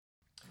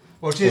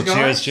Well, cheers, Well,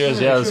 guys. cheers.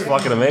 Yeah, it's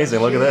fucking amazing.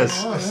 Look at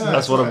this.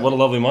 That's what a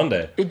lovely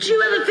Monday. Did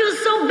you ever feel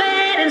so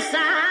bad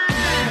inside?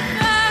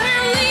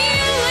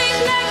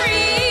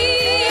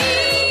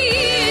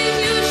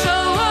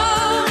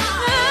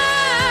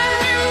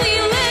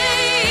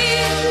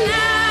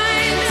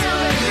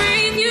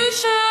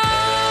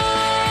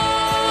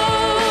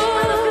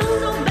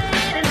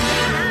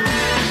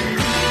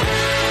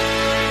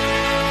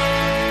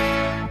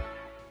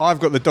 I've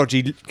got the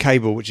dodgy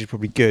cable, which is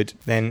probably good.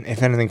 Then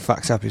if anything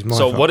fucks up, it's my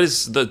fault. So what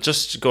is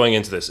just going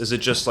into this? Is it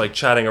just like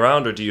chatting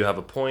around, or do you have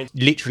a point?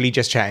 Literally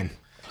just chatting.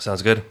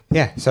 Sounds good.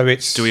 Yeah, so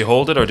it's... Do we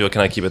hold it, or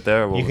can I keep it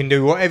there? You can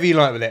do whatever you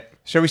like with it.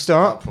 Shall we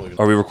start?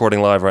 Are we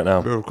recording live right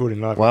now? We're recording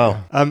live.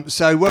 Wow. Right now.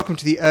 So welcome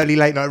to the early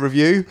late night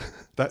review.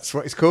 That's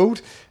what it's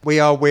called. We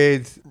are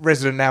with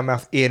resident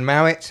Loudmouth Ian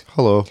Mowat.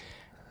 Hello.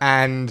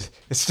 And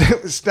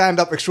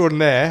stand-up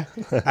extraordinaire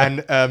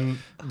and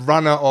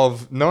runner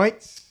of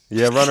nights.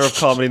 Yeah, runner of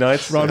comedy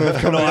nights. Runner of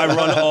comedy. No, I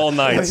run all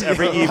nights.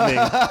 Every evening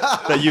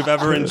that you've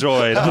ever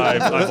enjoyed,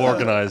 I've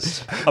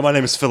organised. My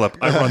name is Philip.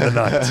 I run the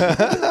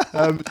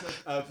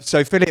night.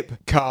 So Philip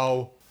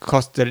Carl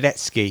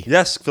Kosteletsky.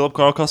 Yes, Philip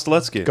Carl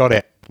Kosteletsky. Got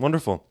it.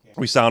 Wonderful.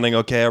 Are we sounding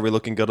okay? Are we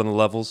looking good on the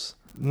levels?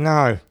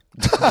 No.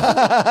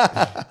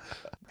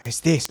 It's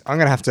this. I'm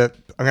gonna have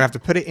to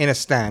put it in a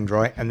stand,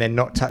 right, and then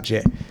not touch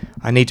it.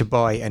 I need to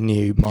buy a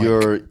new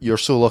mic. You're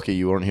so lucky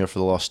you weren't here for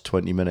the last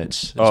 20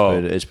 minutes.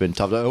 It's been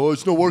tough. Oh,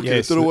 it's not working. Yeah,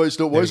 I don't know why it's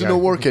not. Why is it go.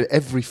 not working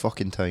every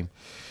fucking time?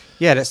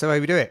 Yeah, that's the way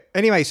we do it.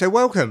 Anyway, so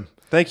welcome.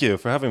 Thank you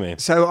for having me.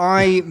 So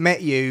I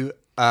met you.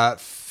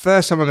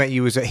 First time I met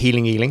you was at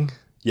Healing Ealing,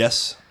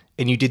 Yes.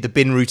 and you did the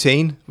bin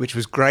routine, which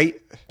was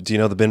great. Do you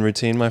know the bin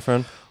routine, my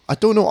friend? I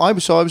don't know. I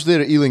was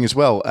there at Ealing as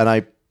well, and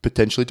I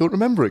potentially don't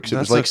remember it because it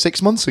was That's like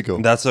 6 months ago.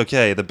 That's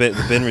okay. The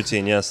bin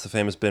routine, yes, the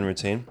famous bin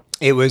routine.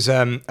 It was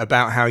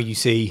about how you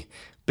see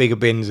bigger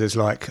bins as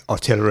like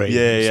artillery.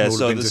 Yeah. and So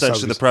smaller bins as essentially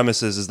the soldiers.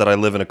 premise is that I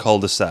live in a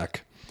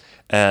cul-de-sac.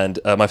 And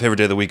my favorite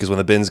day of the week is when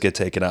the bins get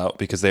taken out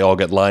because they all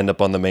get lined up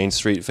on the main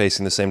street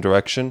facing the same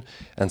direction.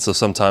 And so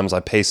sometimes I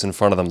pace in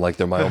front of them like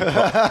they're my own,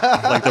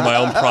 like they're my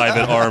own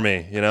private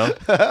army, you know.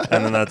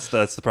 And then that's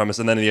the premise.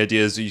 And then the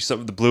idea is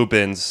the blue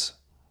bins.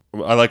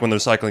 I like when the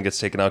recycling gets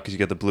taken out because you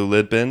get the blue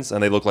lid bins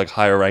and they look like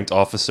higher ranked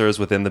officers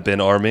within the bin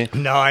army.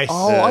 Nice.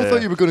 Oh, I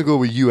thought you were going to go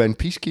with UN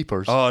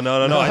peacekeepers. Oh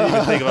no! I didn't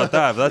even think about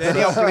that. But They're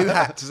that's the old blue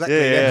hats. Exactly.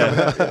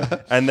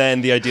 yeah. And then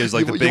the idea is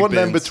like the big you want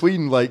bins. them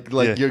between like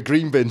Yeah. your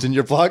green bins and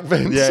your black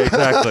bins. Yeah,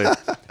 exactly.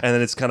 And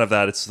then it's kind of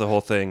that. It's the whole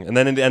thing. And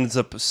then it ends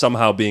up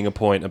somehow being a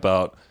point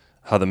about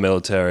how the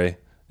military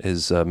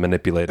is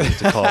manipulated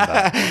to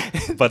combat.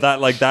 But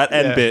that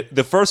end bit,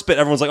 the first bit,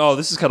 everyone's like, oh,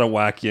 this is kind of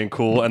wacky and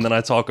cool. And then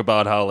I talk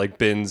about how like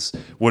bins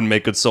wouldn't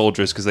make good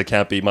soldiers because they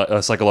can't be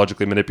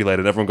psychologically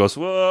manipulated. Everyone goes,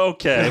 whoa,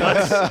 okay,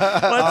 let's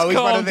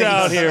calm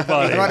down here,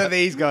 buddy. He's one of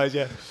these guys,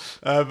 yeah.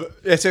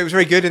 Yeah, so it was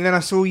very good. And then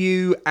I saw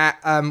you at,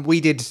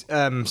 we did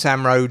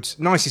Sam Rhodes,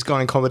 nicest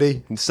guy in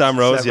comedy. Sam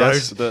Rose, Sam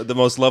yes, Rhodes. the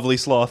most lovely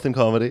sloth in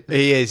comedy.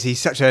 He is. He's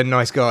such a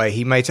nice guy.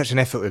 He made such an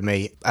effort with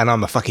me, and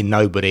I'm a fucking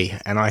nobody.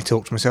 And I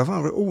talked to myself,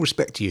 oh, all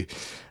respect to you.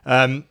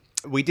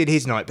 We did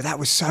his night, but that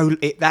was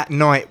that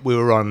night we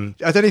were on.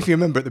 I don't know if you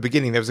remember at the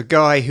beginning, there was a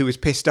guy who was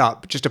pissed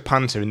up, just a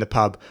punter in the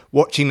pub,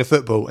 watching the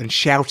football and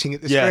shouting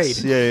at the Yes,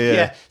 screen.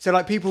 yeah. So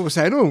like people were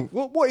saying, oh,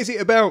 what is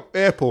it about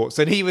airports?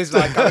 And he was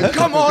like, going,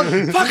 come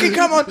on, fucking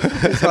come on.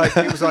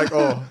 It was like,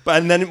 oh.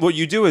 And then what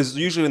you do is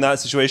usually in that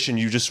situation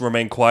you just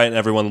remain quiet and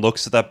everyone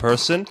looks at that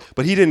person,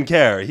 but he didn't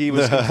care. He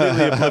was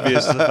completely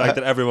oblivious to the fact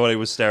that everybody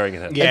was staring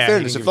at him. Yeah. In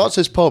fairness, he if didn't that's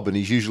his pub and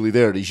he's usually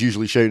there and he's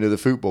usually shouting at the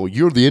football,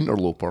 you're the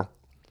interloper.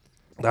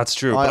 That's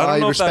true. But I don't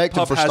know if that respect him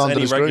pub for has standing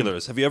any his ground.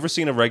 regulars. Have you ever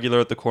seen a regular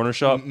at the corner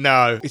shop?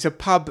 No, it's a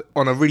pub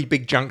on a really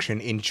big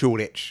junction in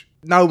Shoreditch.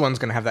 No one's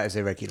going to have that as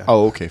their regular.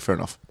 Oh, okay, fair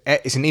enough.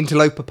 It's an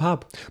interloper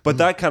pub. But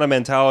that kind of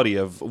mentality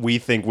of we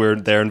think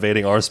they're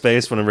invading our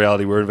space when in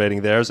reality we're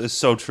invading theirs is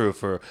so true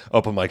for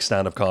open mic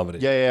stand-up comedy.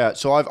 Yeah.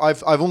 So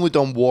I've only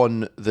done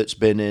one that's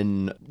been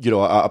in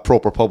a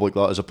proper pub like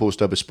that as opposed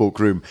to a bespoke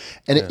room,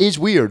 and it is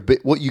weird. But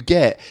what you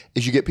get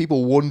is you get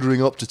people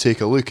wandering up to take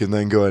a look and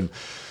then going,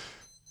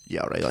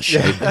 yeah, right, that's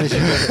shit.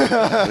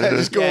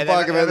 Just go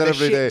back about that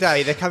every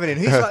day. They're coming in.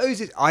 Who's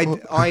this?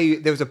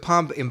 There was a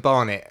pub in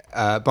Barnet,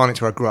 where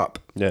I grew up.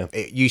 Yeah.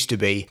 It used to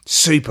be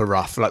super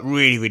rough, like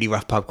really, really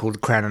rough pub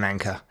called Crown and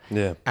Anchor.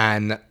 Yeah.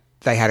 And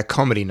they had a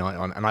comedy night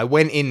on, and I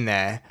went in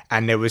there,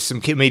 and there was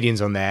some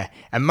comedians on there,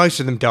 and most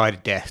of them died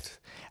of death.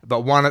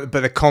 But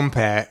the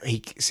compere,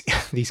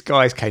 these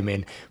guys came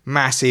in,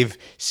 massive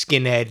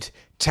skinhead,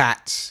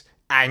 tats,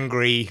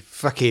 angry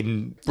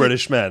fucking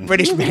British men,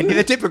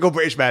 the typical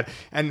British man.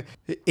 And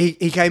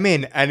he came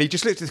in and he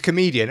just looked at the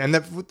comedian, and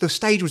the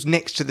stage was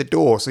next to the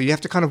door, so you have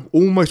to kind of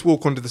almost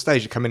walk onto the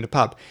stage to come in the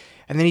pub.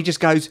 And then he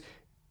just goes,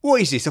 what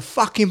is this, a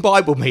fucking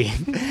Bible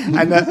meeting?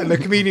 and the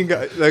comedian,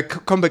 the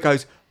convict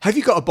goes, have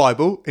you got a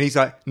Bible? And he's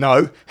like,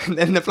 no. And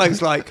then the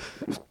bloke's like,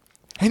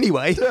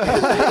 anyway,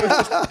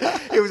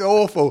 it was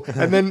awful.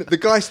 And then the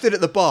guy stood at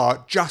the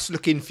bar just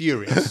looking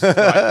furious, like,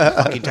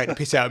 fucking take the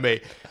piss out of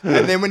me.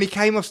 And then when he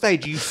came off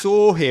stage, you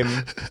saw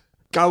him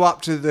go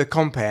up to the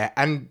compere,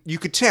 and you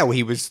could tell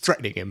he was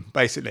threatening him.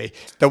 Basically,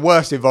 the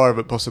worst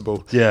environment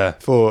possible. Yeah.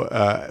 For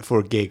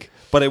a gig.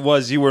 But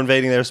you were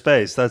invading their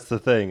space. That's the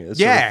thing. It's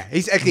Yeah,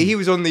 he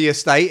was on the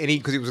estate, and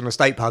because it was an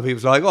estate pub, he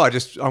was like,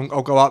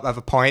 I'll go up, have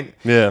a pint.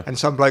 Yeah. And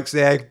some bloke's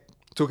there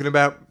talking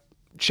about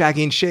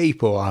shagging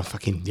sheep, or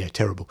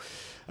terrible.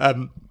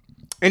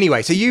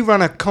 Anyway, so you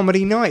run a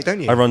comedy night, don't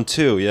you? I run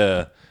 2,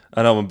 yeah.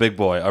 I know, I'm a big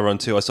boy. I run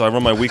 2. So I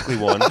run my weekly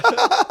one.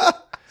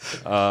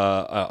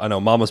 I know,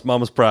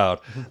 mama's proud.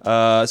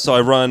 So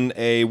I run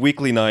a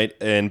weekly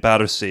night in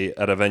Battersea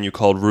at a venue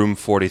called Room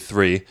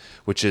 43,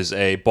 which is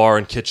a bar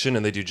and kitchen,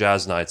 and they do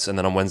jazz nights. And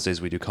then on Wednesdays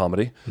we do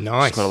comedy.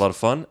 Nice. It's quite a lot of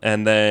fun.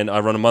 And then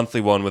I run a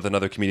monthly one with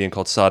another comedian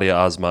called Sadia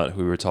Azmat,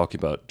 who we were talking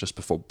about just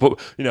before. But,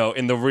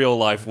 in the real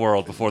life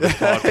world before this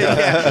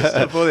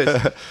podcast. Before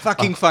this.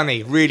 Fucking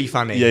funny, really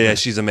funny. Yeah,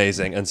 she's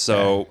amazing. And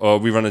so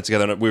we run it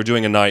together. And we were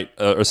doing a night,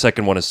 our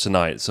second one is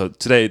tonight. So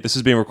today, this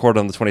is being recorded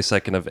on the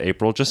 22nd of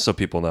April, just so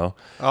people know.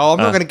 Oh, I'm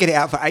not going to get it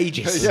out for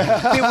ages. People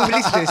will be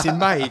listening to this in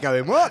May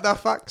going, what the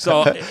fuck?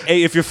 So,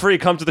 hey, if you're free,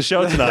 come to the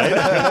show tonight.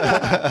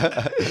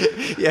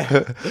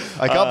 Yeah.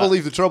 I can't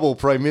believe the trouble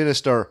Prime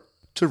Minister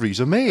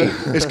Theresa May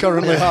is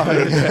currently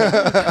having.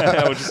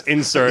 I would just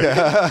insert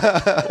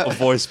a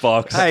voice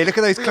box. Hey, look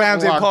at those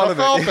clowns in Parliament.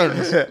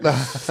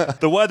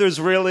 The weather's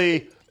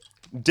really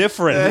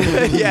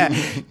different. Yeah.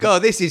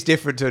 God, this is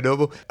different to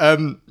normal.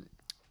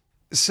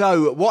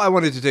 So what I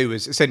wanted to do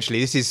was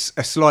essentially, this is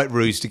a slight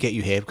ruse to get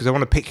you here, because I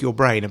want to pick your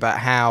brain about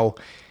how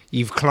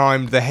you've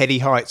climbed the heady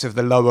heights of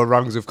the lower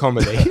rungs of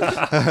comedy.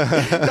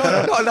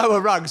 not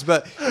lower rungs,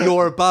 but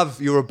you're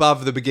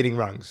above the beginning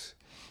rungs.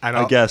 And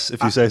I guess,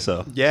 if you say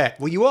so. Yeah,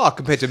 well, you are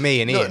compared to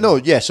me and Ian. No,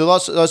 yeah. So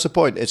that's the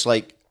point. It's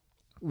like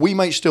we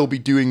might still be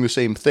doing the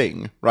same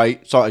thing,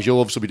 right? Sometimes you'll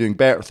obviously be doing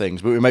better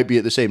things, but we might be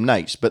at the same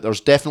nights. But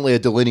there's definitely a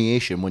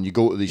delineation when you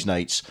go to these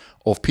nights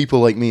of people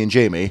like me and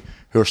Jamie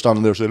who are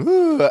standing there saying,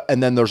 "Ooh,"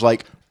 and then there's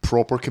like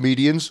proper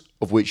comedians,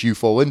 of which you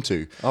fall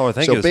into. Oh,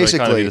 thank you. That's very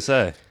kind of you to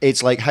say.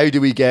 It's like, how do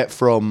we get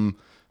from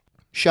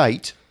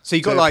shite so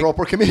you got to like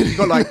proper comedian? You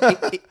got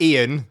like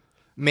Ian,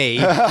 me.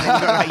 And you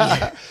got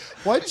like,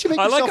 why did you make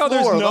I yourself like how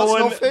there's lower? no That's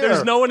one. not fair.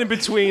 There's no one in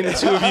between the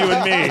two of you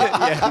and me.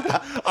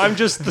 I'm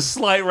just the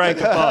slight rank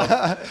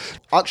above.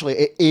 Actually,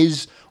 it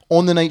is.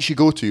 On the nights you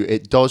go to,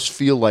 it does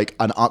feel like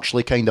an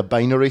actually kind of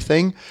binary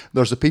thing.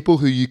 There's the people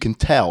who you can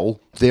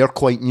tell they're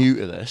quite new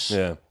to this,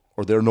 Yeah.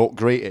 or they're not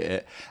great at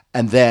it.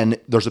 And then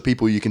there's the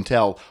people you can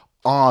tell,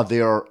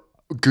 they're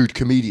good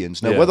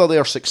comedians. Now, Yeah. whether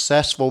they're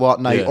successful that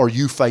night Yeah. or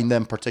you find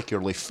them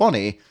particularly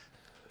funny,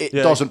 it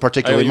Yeah, doesn't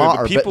particularly I agree, but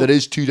matter, people- but there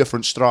is two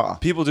different strata.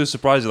 People do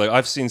surprise you. Like,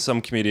 I've seen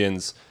some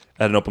comedians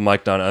at an open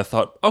mic down, and I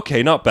thought,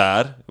 okay, not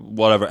bad,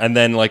 whatever. And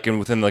then, like,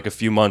 within like a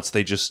few months,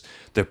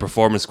 their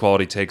performance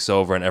quality takes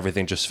over, and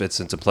everything just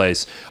fits into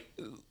place.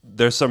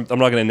 There's some, I'm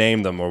not going to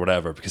name them or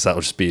whatever, because that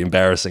would just be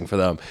embarrassing for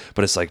them.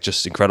 But it's like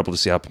just incredible to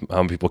see how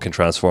people can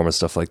transform and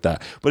stuff like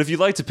that. But if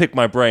you'd like to pick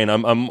my brain,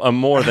 I'm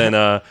more than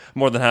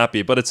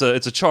happy. But it's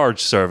a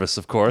charge service,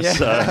 of course.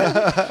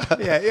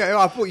 yeah,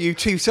 I bought you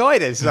 2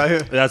 ciders, so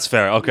That's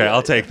fair. Okay,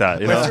 I'll take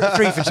that. You know?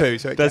 3 for 2.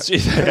 So That's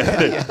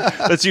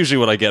usually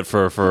what I get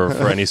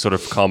for any sort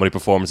of comedy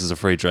performance as a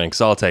free drink.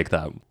 So I'll take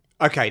that.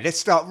 okay, let's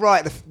start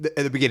right at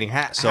the beginning.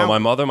 So my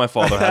mother and my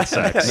father had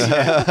sex.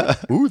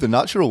 Ooh, the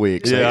natural way.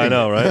 Exciting. Yeah, I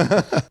know,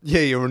 right?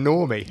 Yeah, you're a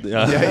normie.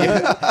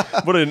 Yeah.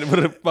 What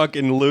a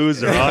fucking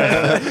loser I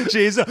am.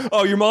 Jeez.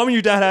 Oh, your mom and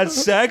your dad had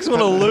sex?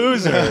 What a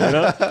loser. You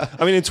know?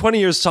 I mean, in 20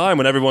 years' time,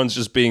 when everyone's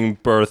just being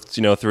birthed,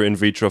 through in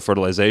vitro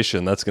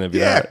fertilization, that's going to be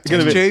that.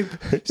 Test tube.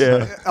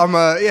 Yeah.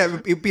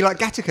 It'd be like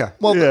Gattaca.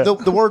 Well, Yeah.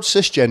 the word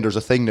cisgender is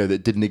a thing now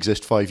that didn't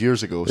exist 5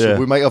 years ago. So Yeah.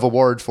 we might have a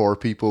word for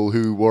people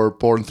who were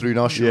born through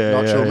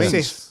natural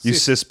means. You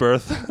cis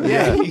birth.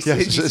 Yeah, you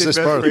cis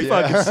birth. You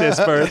fucking cis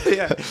birth.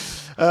 Yeah.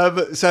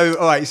 So,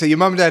 all right. So your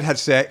mum and dad had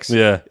sex.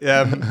 Yeah.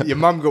 Your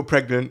mum got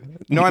pregnant.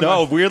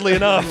 No, weirdly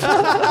enough.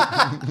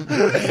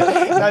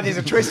 No, there's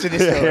a twist in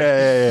this story.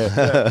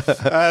 Yeah.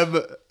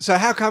 So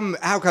how come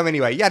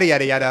anyway? Yada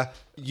yada yada.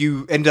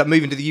 You ended up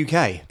moving to the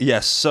UK.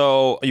 Yes.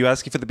 So are you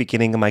asking for the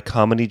beginning of my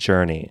comedy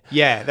journey?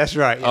 Yeah, that's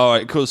right. Yeah. All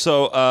right, cool.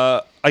 So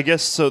I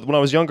guess when I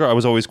was younger, I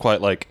was always quite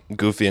like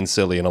goofy and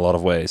silly in a lot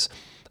of ways.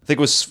 I think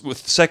it was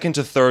with second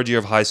to third year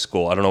of high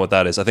school. I don't know what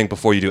that is. I think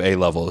before you do A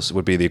levels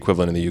would be the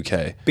equivalent in the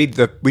UK. We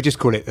just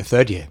call it the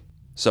 3rd year.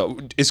 So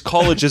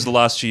college is the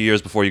last 2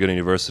 years before you go to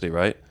university,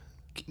 right?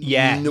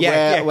 Yeah,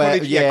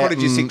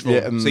 college is 6th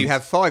form. So you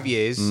have 5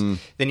 years,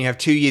 then you have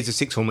 2 years of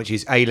 6th form, which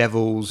is A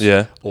levels,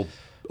 or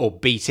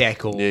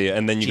BTEC, or Yeah,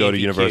 and then you go to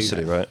GVQ.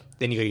 university, right?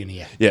 Then you go to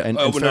uni. Yeah, And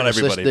well, in not fairness,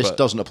 everybody. This but...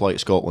 doesn't apply to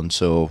Scotland,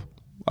 so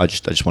I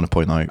just want to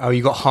point out. Oh,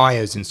 you got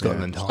hires in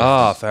Scotland. Hires.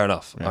 Ah, fair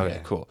enough. Okay,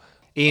 cool.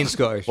 Ian's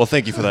Scottish. Well,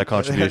 thank you for that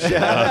contribution.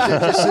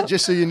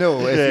 just so you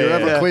know, if you're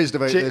ever quizzed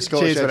about the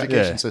Scottish cheers for that.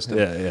 education system.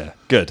 Yeah.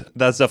 Good.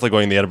 That's definitely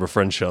going in the Edinburgh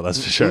Fringe show,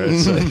 that's for sure.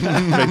 It's, make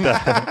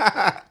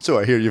that. So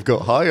I hear you've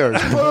got hired.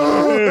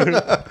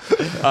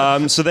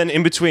 So then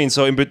in between,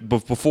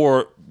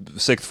 before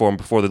sixth form,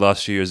 before the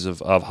last few years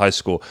of high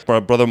school. My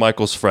brother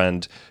Michael's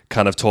friend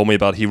kind of told me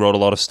about, he wrote a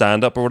lot of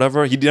stand-up or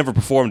whatever. He never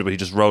performed it, but he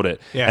just wrote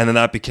it. Yeah. And then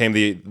that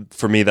became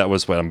for me, that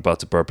was, wait, I'm about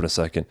to burp in a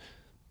second.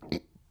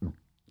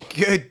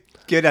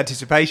 Good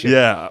anticipation.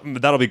 Yeah,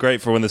 that'll be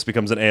great for when this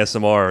becomes an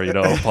ASMR,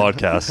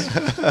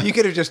 podcast. You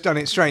could have just done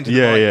it straight into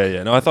the mic.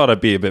 Yeah. No, I thought I'd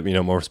be a bit,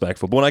 more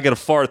respectful. But when I get a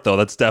fart, though,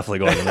 that's definitely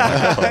going in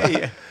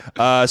the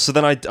microphone. So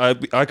then I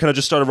kind of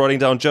just started writing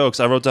down jokes.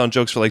 I wrote down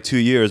jokes for like 2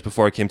 years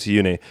before I came to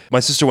uni.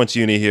 My sister went to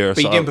uni here.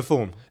 But you didn't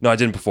perform? No, I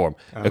didn't perform.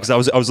 Because I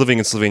was living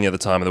in Slovenia at the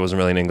time, and there wasn't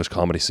really an English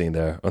comedy scene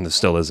there, and there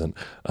still isn't,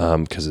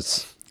 because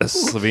it's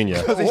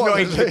Slovenia.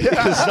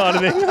 It's not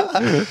an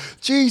English.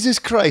 Jesus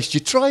Christ, you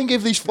try and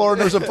give these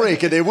foreigners a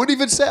break and they wouldn't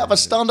even set up a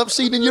stand-up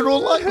scene in your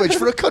own language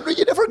for a country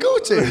you never go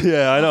to.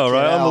 Yeah, I know,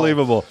 right?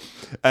 Unbelievable.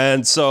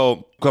 And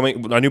so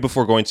I knew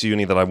before going to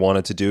uni that I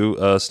wanted to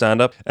do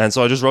stand-up. And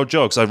so I just wrote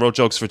jokes. I wrote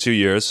jokes for 2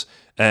 years.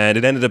 And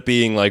it ended up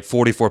being like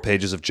 44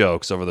 pages of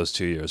jokes over those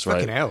 2 years, right?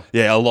 Fucking hell.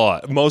 Yeah, a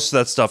lot. Most of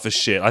that stuff is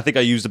shit. I think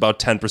I used about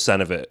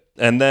 10% of it.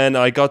 And then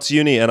I got to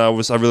uni and I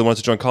really wanted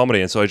to join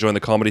comedy. And so I joined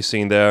the comedy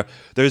scene there.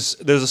 There's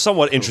a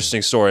somewhat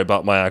interesting story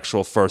about my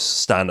actual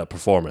first stand-up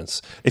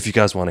performance, if you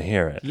guys want to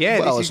hear it. Yeah.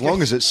 Well, as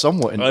long as it's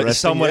somewhat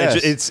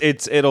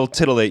interesting. It'll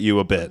titillate you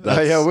a bit.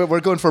 Yeah,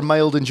 we're going for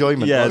mild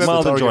enjoyment. Yeah,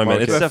 mild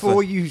enjoyment.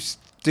 Before you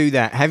do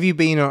that, have you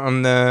been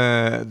on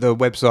the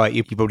website?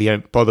 You probably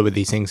don't bother with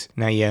these things.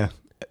 Now, yeah.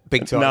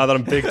 Big time. Now that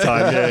I'm big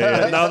time,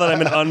 yeah. Now that I'm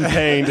an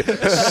unpaid,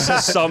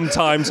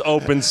 sometimes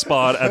open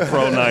spot at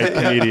Pro Night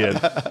comedian.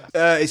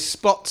 It's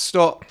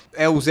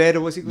spot.lz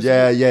or what's it called?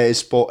 Yeah, it's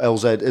Spot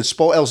LZ. It's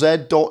Spot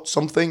LZ dot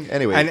something.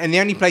 Anyway. And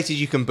the only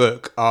places you can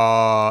book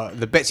are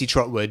the Betsy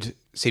Trotwood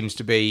seems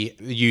to be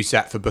use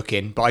that for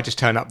booking, but I just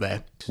turn up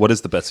there. What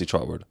is the Betsy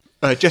Trotwood?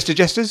 Jester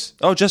Jesters.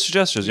 Oh, Jester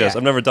Jesters, yes. Yeah.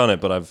 I've never done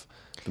it, but I've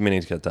been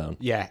meaning to get down.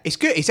 Yeah, it's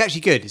good. It's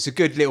actually good. It's a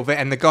good little bit.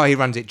 And the guy who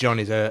runs it, John,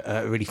 is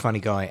a really funny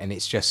guy. And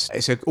it's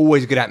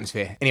always a good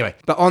atmosphere. Anyway,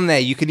 but on there,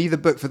 you can either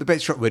book for the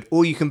Betsy Trotwood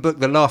or you can book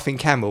the Laughing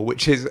Camel,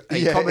 which is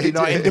a comedy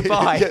night in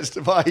Dubai. Yes,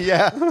 Dubai,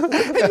 yeah.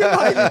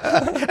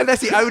 And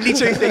that's the only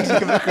two things you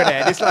can book on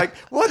there. And it's like,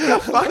 what the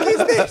fuck is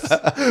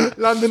this?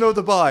 London or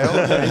Dubai?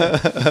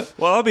 Okay.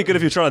 Well, that'd be good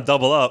if you're trying to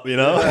double up,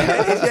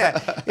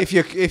 Yeah, if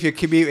you're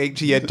commuting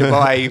to your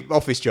Dubai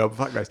office job,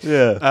 fuck knows.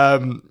 Yeah.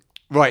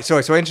 Right,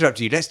 sorry, so I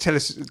interrupted you. Let's tell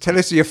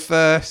us your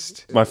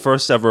first. My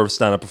first ever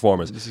stand-up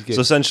performance. This is good. So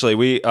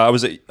essentially, I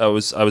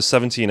was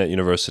 17 at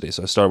university.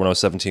 So I started when I was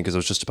 17 because I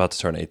was just about to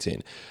turn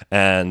 18,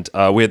 and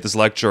we had this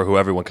lecturer who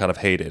everyone kind of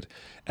hated,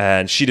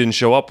 and she didn't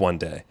show up one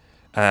day.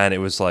 And it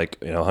was like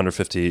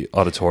 150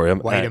 auditorium.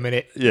 Wait a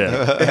minute.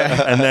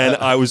 Yeah. And then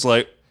I was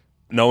like,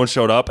 no one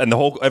showed up, and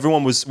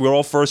we were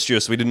all first year,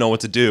 so we didn't know what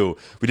to do.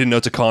 We didn't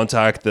know to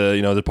contact the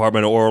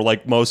department, or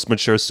like most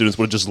mature students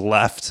would have just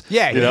left.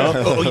 Yeah,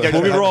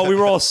 But we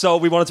were all so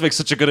we wanted to make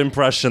such a good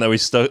impression that we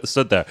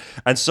stood there.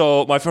 And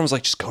so my friend was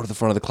like, just go to the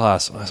front of the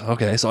class. I was like,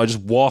 okay, so I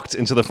just walked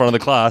into the front of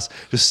the class,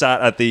 just sat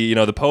at the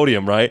the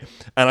podium, right,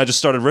 and I just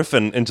started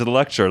riffing into the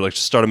lecture, like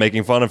just started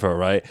making fun of her,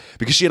 right,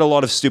 because she had a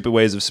lot of stupid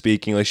ways of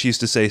speaking. Like she used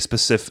to say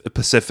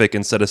Pacific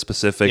instead of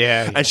specific,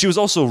 and she was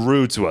also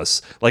rude to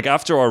us. Like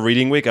after our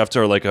reading week,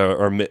 after like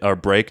our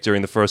break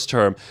during the first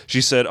term, she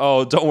said,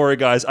 "Oh, don't worry,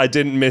 guys, I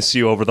didn't miss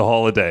you over the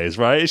holidays."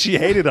 Right? She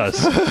hated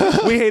us.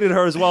 We hated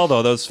her as well,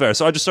 though. That was fair.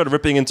 So I just started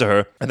ripping into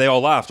her, and they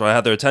all laughed. Or I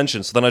had their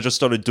attention. So then I just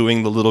started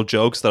doing the little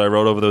jokes that I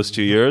wrote over those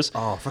 2 years.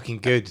 Oh, fucking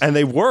good! And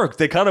they worked.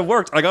 They kind of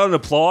worked. I got an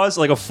applause,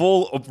 like a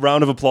full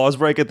round of applause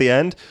break at the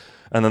end.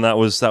 And then that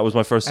was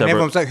my first ever. And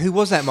everyone's like, "Who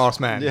was that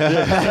masked man?"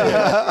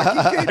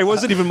 Yeah. It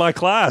wasn't even my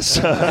class.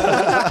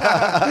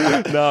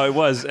 No, it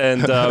was,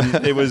 and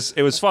it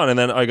was fun. And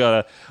then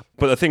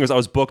but the thing was, I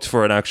was booked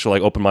for an actual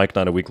like open mic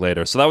night a week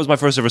later. So that was my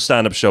first ever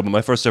stand-up show. But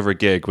my first ever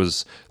gig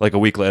was like a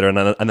week later, and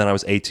then I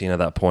was 18 at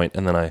that point,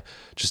 and then I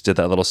just did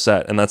that little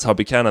set, and that's how it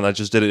began. And I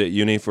just did it at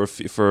uni for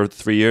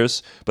 3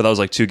 years. But that was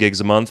like 2 gigs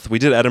a month. We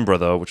did Edinburgh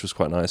though, which was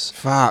quite nice.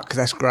 Fuck,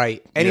 that's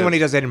great. Anyone who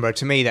does Edinburgh,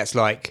 to me, that's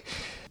like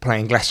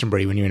playing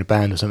Glastonbury when you're in a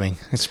band or something.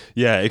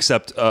 Yeah,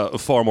 except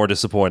far more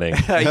disappointing.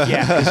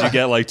 Yeah, because you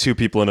get like 2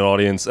 people in an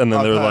audience, and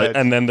then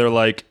they're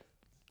like,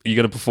 "Are you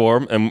gonna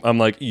perform?" And I'm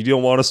like, "You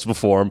don't want us to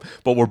perform,"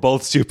 but we're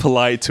both too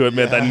polite to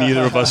admit that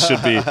neither of us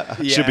should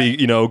be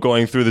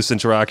going through this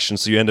interaction.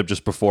 So you end up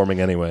just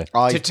performing anyway.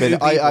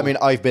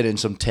 I've been in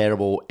some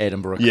terrible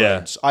Edinburgh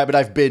crowds.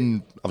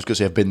 I was going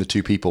to say I've been the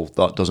 2 people.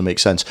 That doesn't make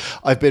sense.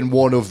 I've been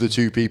one of the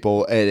 2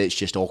 people, and it's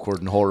just awkward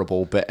and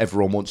horrible. But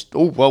everyone wants,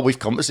 we've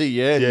come to see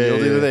you. And you'll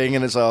do the thing,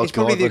 and it's like, it's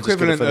probably the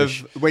equivalent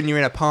of when you're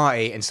in a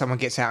party and someone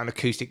gets out an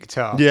acoustic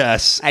guitar.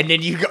 Yes, and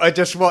then you got to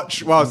just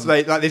watch whilst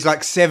there's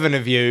like 7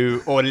 of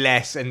you or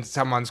less, and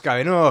someone's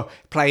going,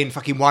 playing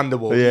fucking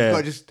Wonderwall. Yeah. You've got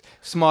to just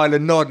smile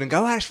and nod and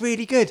go, that's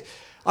really good.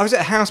 I was at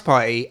a house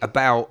party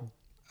about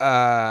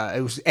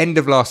it was end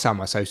of last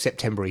summer, so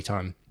September-y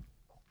time.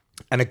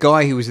 And a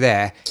guy who was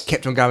there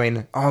kept on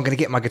going, I'm going to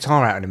get my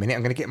guitar out in a minute.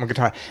 I'm going to get my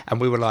guitar.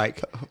 And we were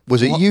like...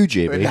 Was it you,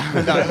 Jimmy?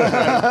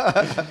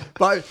 No.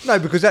 But no,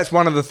 because that's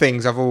one of the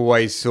things I've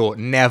always thought,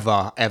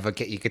 never, ever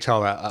get your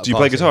guitar out. Do you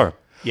play guitar?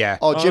 Yeah.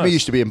 Oh, Jimmy nice.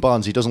 used to be in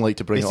bands. He doesn't like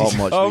to bring it up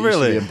much. Oh, but he used to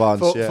really? be in bands,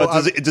 For- yeah. for-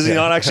 But does he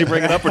not actually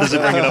bring it up, or does he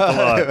bring it up a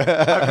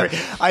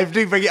lot? I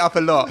do bring it up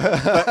a lot,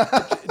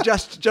 but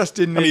just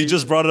in the. I mean, you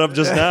just brought it up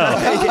just now.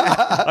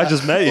 I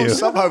just met you.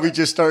 Somehow we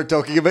just started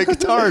talking about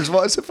guitars.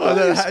 What a I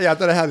surprise.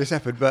 don't know how this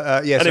happened,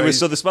 but yeah. Anyway,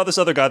 so this about this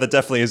other guy that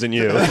definitely isn't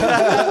you.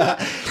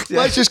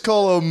 Let's just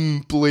call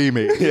him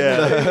Blamey.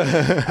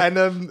 Yeah.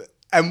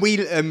 and we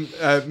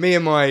me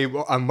and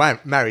my I'm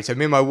married, so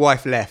me and my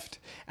wife left.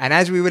 And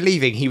as we were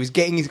leaving, he was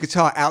getting his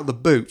guitar out the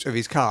boot of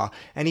his car,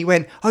 and he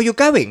went, "Oh, you're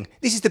going?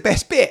 This is the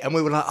best bit." And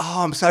we were like,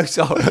 "Oh, I'm so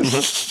sorry."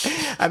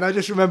 And I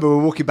just remember we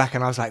were walking back,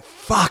 and I was like,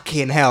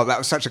 "Fucking hell, that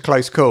was such a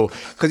close call,"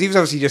 because he was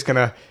obviously just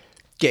gonna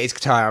get his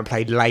guitar out and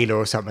play Layla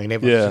or something. And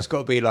everyone's just got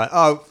to be like,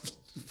 "Oh,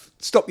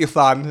 stop your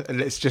fun and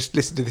let's just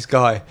listen to this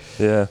guy."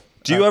 Yeah.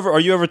 Are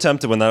you ever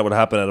tempted when that would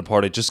happen at a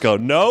party? Just go,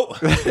 no,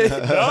 no,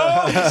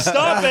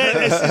 stop it.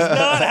 This is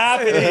not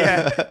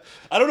happening.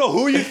 I don't know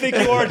who you think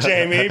you are,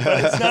 Jamie,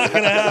 but it's not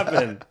going to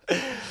happen.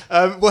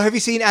 Well, have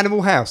you seen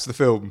Animal House, the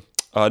film?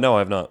 No, I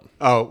have not.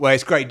 Oh, well,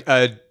 it's great.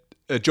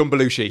 John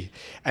Belushi,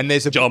 and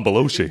there's a John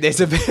Belushi. There's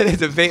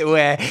a bit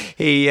where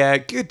he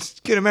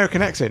good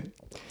American accent.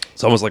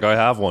 It's almost like I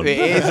have one. It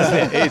is, isn't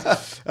it? It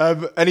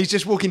is. And he's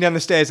just walking down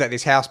the stairs at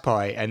this house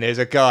party, and there's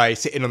a guy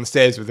sitting on the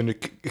stairs with an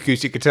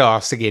acoustic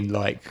guitar singing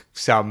like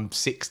some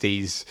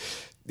 60s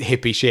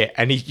hippie shit,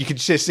 and you can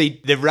just see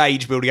the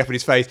rage building up in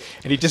his face,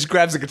 and he just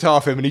grabs the guitar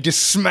from him and he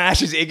just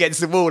smashes it against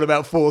the wall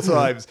about 4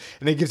 times,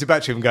 and then gives it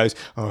back to him and goes,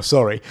 "Oh,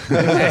 sorry."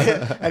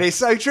 And it's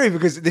so true,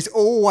 because there's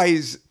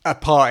always a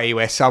party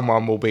where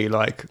someone will be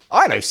like,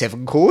 "I know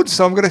 7 chords,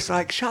 so I'm gonna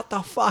like shut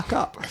the fuck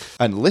up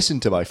And listen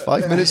to my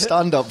 5-minute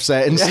stand-up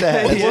set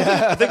instead.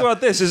 Well, think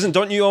about this.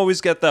 Don't you always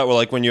get that where,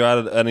 like, when you're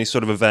at any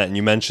sort of event and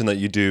you mention that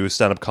you do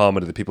stand-up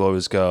comedy, that people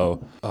always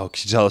go, "Oh,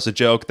 can you tell us a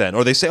joke then?"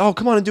 Or they say, "Oh,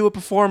 come on and do a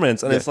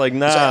performance." And it's like,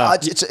 nah.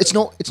 It's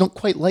not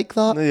quite like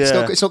that.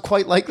 Yeah. It's not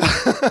quite like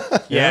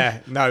that. Yeah,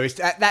 no, it's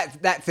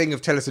that thing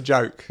of tell us a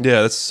joke.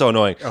 Yeah, that's so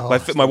annoying.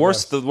 it's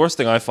The the worst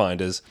thing I find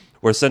is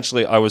where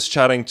essentially I was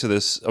chatting to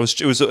this.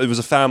 It was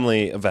a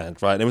family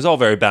event, right? And it was all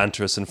very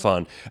banterous and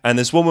fun. And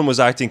this woman was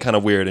acting kind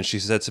of weird, and she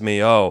said to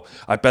me, "Oh,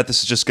 I bet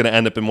this is just going to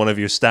end up in one of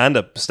your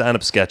stand-up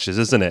sketches,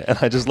 isn't it?" And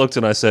I just looked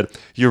and I said,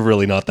 "You're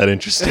really not that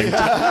interesting.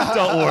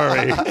 Don't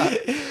worry."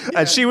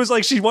 And she was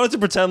like, she wanted to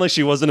pretend like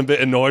she wasn't a bit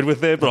annoyed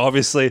with it, but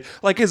obviously,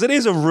 like, because it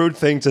is a rude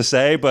thing to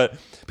say, but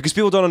because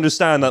people don't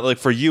understand that, like,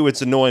 for you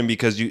it's annoying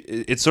because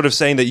it's sort of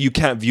saying that you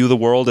can't view the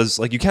world as,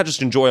 like, you can't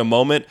just enjoy a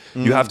moment.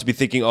 You have to be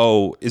thinking,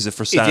 oh, is it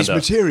for stand-up?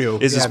 material?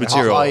 Is this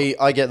material?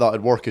 I get that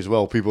at work as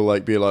well. People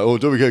like be like, "Oh,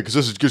 don't we get because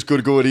this is just going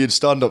to go in Ian's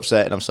stand-up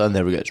set," and I'm standing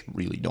there. We go, "It's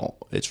really not.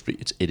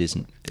 It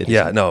isn't."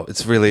 Yeah, no,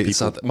 it's really.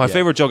 It's not, my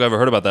favorite joke I ever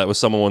heard about that was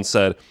someone once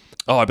said,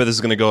 "Oh, I bet this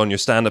is going to go on your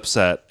stand-up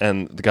set,"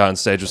 and the guy on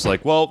stage was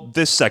like, "Well,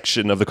 this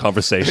section of the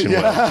conversation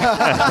will,"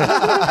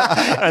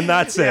 and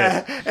that's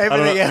it.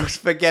 Everything else,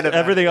 forget about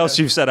Everything it. else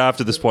you've said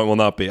after this point will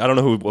not be. I don't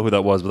know who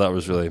that was, but that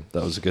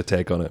was a good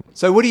take on it.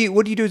 So what do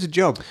you do as a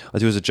job? I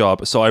do as a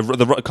job. So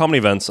the comedy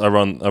events, I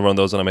run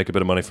those, and I make a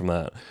bit of money from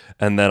that.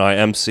 And then I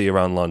MC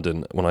around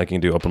London when I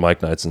can do open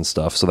mic nights and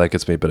stuff. So that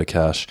gets me a bit of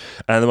cash.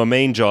 And then my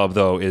main job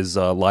though is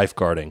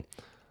lifeguarding.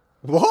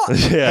 What?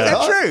 Yeah. Is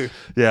that true?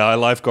 Yeah, I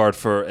lifeguard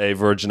for a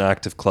Virgin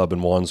Active club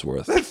in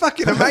Wandsworth. That's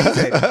fucking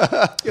amazing.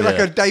 You're like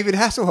a David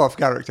Hasselhoff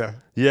character.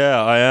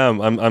 Yeah, I am.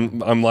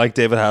 I'm like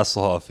David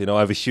Hasselhoff. You know, I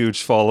have a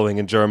huge following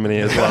in Germany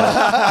as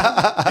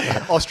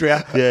well.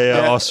 Austria.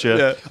 Yeah, Austria.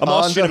 Yeah. I'm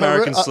Austrian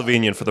American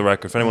Slovenian for the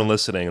record. For anyone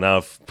listening,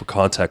 now for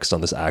context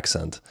on this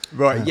accent.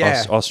 Right,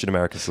 yeah. Austrian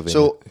American Slovenian.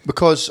 So,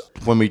 because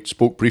when we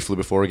spoke briefly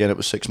before, again, it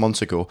was 6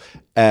 months ago,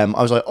 I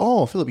was like,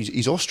 "Oh, Philip,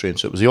 he's Austrian."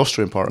 So it was the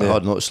Austrian part I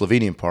had, not the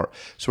Slovenian part.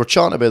 So we're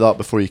chatting about that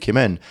before you came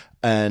in.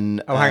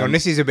 And Oh, hang on.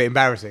 This is a bit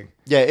embarrassing.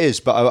 yeah, it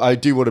is, but I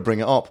do want to bring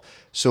it up.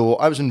 So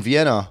I was in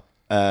Vienna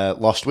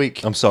last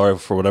week. I'm sorry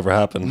for whatever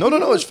happened. No,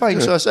 it's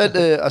fine. So I said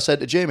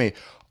to Jamie,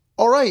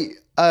 "All right,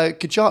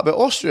 could chat about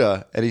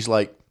Austria," and he's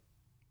like,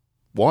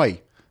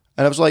 "Why?"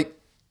 And I was like,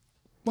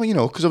 "Well, you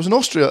know, because I was in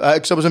Austria,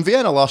 because I was in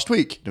Vienna last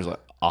week." And he was like,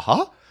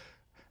 "Uh-huh."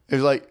 He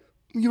was like,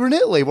 "You were in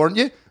Italy, weren't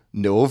you?"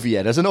 "No,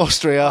 Vienna's in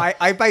Austria."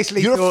 I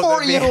basically You're a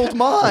thought 40-year-old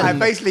man. I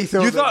basically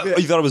thought You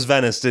thought it was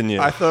Venice, didn't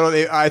you? I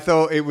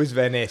thought it was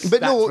Venice.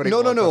 But That's no, what it no,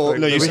 was. no, I no. thought it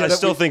No, was- I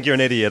still think you're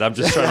an idiot. I'm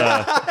just trying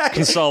to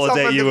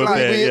consolidate you a Someone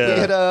bit.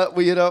 Yeah.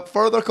 we had a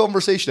further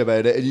conversation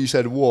about it, and you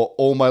said, "What?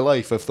 All my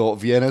life I've thought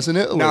Vienna's in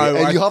Italy, No,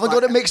 and you haven't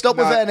got it mixed up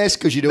with no. Venice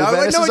because you know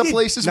Venice I is a did.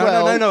 place as no,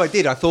 well." No, I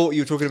did. I thought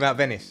you were talking about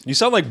Venice. You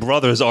sound like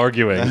brothers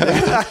arguing.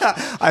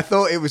 I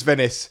thought it was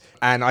Venice,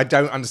 and I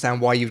don't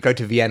understand why you'd go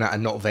to Vienna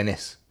and not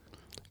Venice.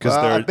 Because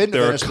I've been to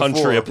they're a Venice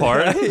country before.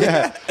 apart.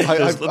 Yeah,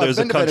 There's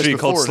a been to country Venice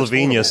called before, and it's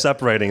Slovenia horrible.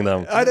 separating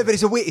them. I know, but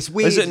it's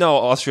weird. Is it? No,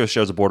 Austria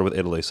shares a border with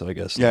Italy, so I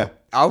guess. Yeah.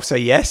 I'll say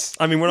yes.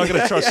 I mean, we're not going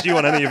to trust you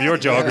on any of your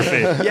geography.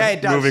 Yeah,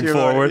 it does. Moving you're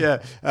forward.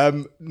 right, yeah.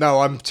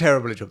 No, I'm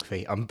terrible at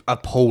geography. I'm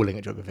appalling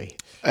at geography.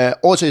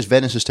 All I'd say is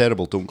Venice is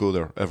terrible. Don't go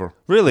there ever.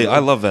 Really? I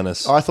love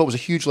Venice. I thought it was a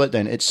huge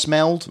letdown. It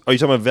smelled Are you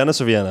talking about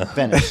Venice or Vienna?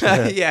 Venice.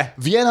 Yeah.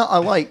 Vienna I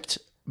liked.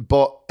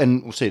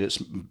 and we'll say that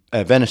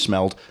Venice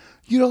smelled.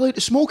 You're allowed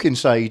to smoke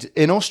inside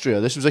in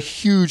Austria. This was a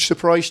huge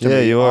surprise to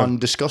me you are. and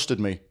disgusted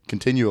me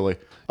continually.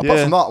 Apart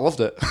from that, I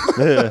loved it.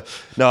 Yeah.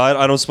 No,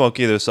 I don't smoke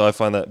either, so I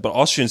find that. But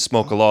Austrians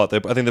smoke a lot. I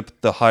think they're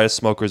the highest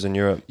smokers in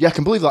Europe. Yeah, I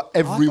can believe that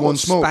everyone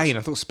smokes. I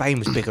thought Spain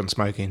was big on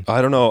smoking.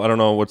 I don't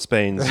know what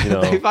Spain's,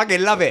 They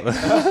fucking love it.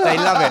 They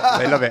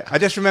love it. I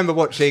just remember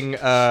watching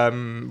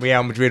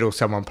Real Madrid or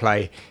someone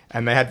play,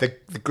 and they had the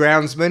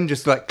groundsman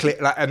just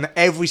and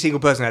every single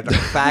person had like a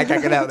fag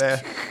hanging out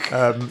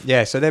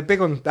there. So they're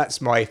big on. That's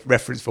my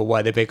reference for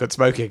why they're big on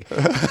smoking.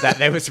 That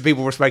there were some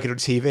people were smoking on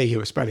TV who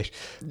were Spanish.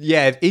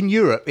 Yeah, in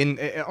Europe,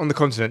 on the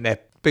continent, they're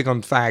big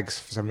on fags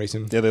for some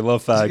reason. Yeah, they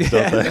love fags,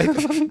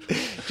 don't they?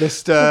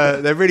 Just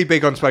they're really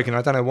big on smoking.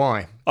 I don't know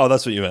why. Oh,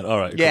 that's what you meant. All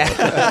right. Yeah.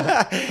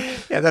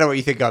 Yeah, I don't know what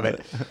you think of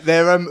it.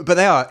 They're but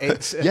they are.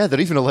 It's yeah,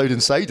 they're even allowed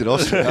inside in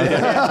Austria.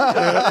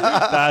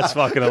 That's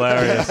fucking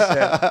hilarious.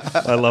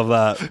 I love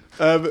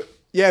that.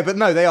 Yeah, but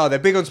no, they are. They're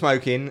big on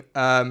smoking,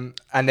 and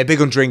they're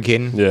big on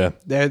drinking. Yeah,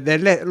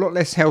 they're a lot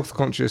less health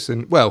conscious.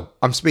 And well,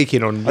 I'm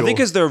speaking on. I think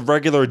as their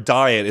regular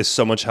diet is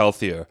so much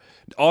healthier.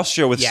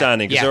 Austria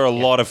withstanding, because there are a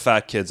lot of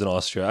fat kids in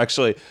Austria.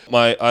 Actually,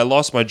 I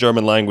lost my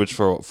German language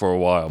for a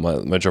while,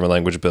 my German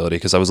language ability,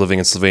 because I was living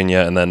in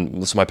Slovenia, and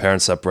then so my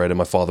parents separated.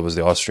 My father was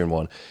the Austrian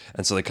one,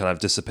 and so they kind of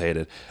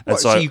dissipated. And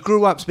so you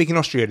grew up speaking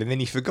Austrian, and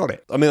then you forgot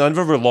it. I mean, I've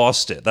never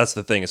lost it. That's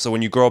the thing. So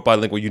when you grow up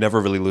bilingual, you never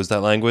really lose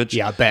that language.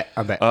 Yeah, I bet.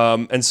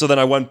 And so then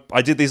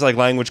I did these like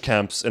language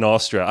camps in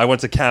Austria. I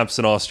went to camps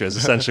in Austria, is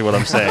essentially what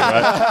I'm saying,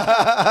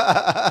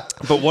 right?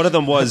 But one of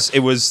them it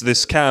was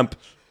this camp.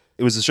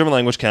 It was a German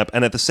language camp,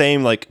 and at the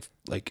same like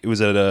it was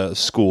at a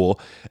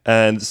school,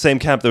 and the same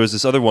camp there was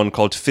this other one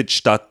called Fit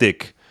statt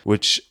dick,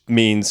 which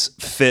means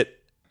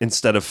fit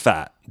instead of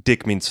fat.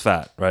 Dick means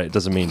fat, right? It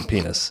doesn't mean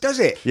penis. Does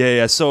it?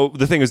 Yeah. So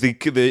the thing is,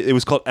 it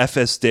was called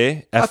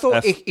FSD. I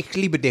thought ich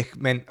liebe dich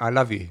meant I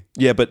love you.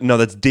 Yeah, but no,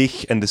 that's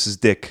dich, and this is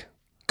dick.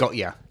 Got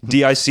ya.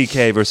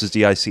 DICK versus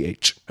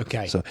DICH.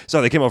 Okay.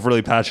 So they came off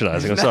really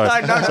patronizing. I'm sorry.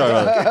 Sorry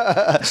about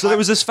that. So there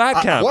was this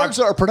fat camp. Words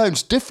that are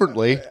pronounced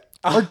differently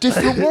are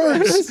different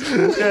words.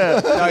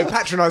 Yeah. No,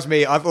 patronise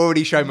me. I've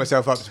already shown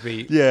myself up to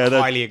be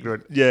highly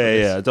ignorant.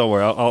 Yeah. Don't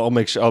worry. I'll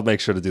make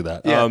sure to do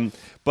that. Yeah.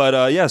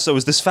 So it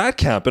was this fat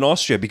camp in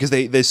Austria because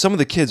they some of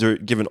the kids are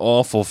given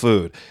awful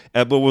food.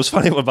 But what was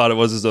funny about it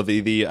was though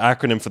the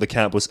acronym for the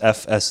camp was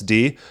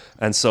FSD,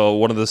 and so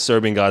one of the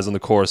Serbian guys on the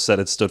course said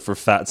it stood for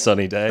Fat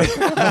Sunny Day,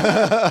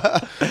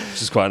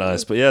 which is quite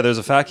nice. But yeah, there's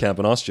a fat camp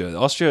in Austria.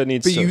 Austria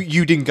needs. But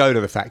you didn't go to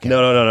the fat camp.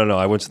 No.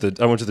 I went to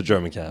the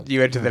German camp.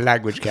 You went to the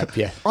language camp.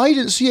 Yeah. I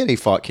didn't see any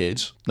fat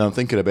kids. Now I'm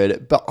thinking about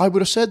it, but I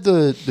would have said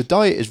the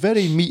diet is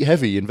very meat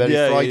heavy and very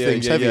fried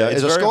things heavy. Yeah.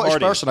 As a Scottish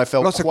person, I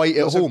felt quite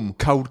at lots home. of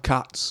cold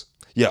cuts.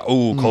 Yeah.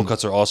 Oh, cold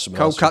cuts are awesome.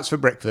 Cold cuts for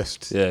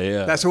breakfast.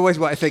 Yeah. That's always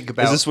what I think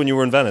about. Is this when you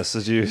were in Venice?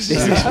 Did you?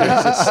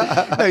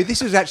 No,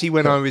 this was actually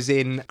when I was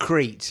in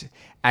Crete,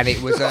 and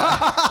it was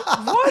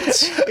what?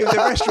 It was a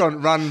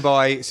restaurant run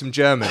by some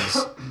Germans,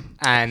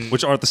 and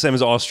which aren't the same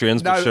as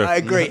Austrians. But sure.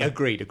 Agreed.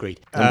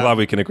 I'm glad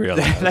we can agree on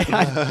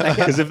that.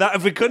 Because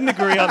if we couldn't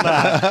agree on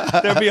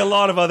that, there'd be a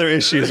lot of other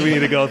issues we need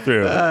to go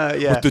through.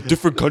 But the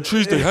different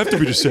countries, they have to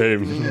be the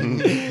same.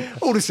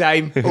 All the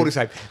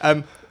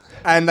same.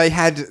 And they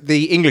had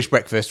the English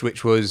breakfast,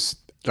 which was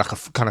like a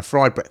kind of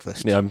fried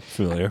breakfast. Yeah, I'm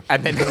familiar.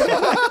 And then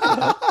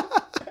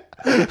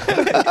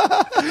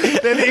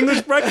then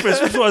English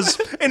breakfast, which was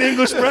an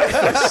English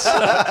breakfast.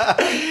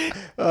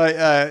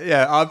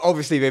 I'm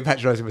obviously being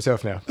patronising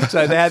myself now.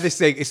 So they had this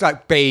thing. It's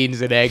like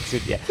beans and eggs,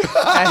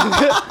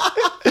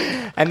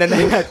 and then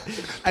they had.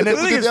 And the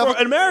thing is, for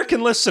an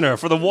American listener,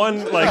 for the one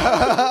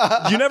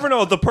you never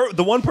know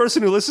the one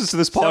person who listens to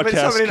this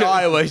podcast. Someone in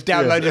Iowa who's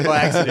downloaded by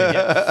accident.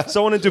 Yeah.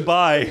 Someone in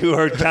Dubai who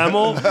heard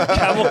Camel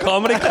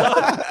Comedy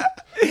Club.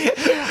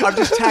 I'll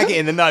just tag it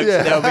in the notes,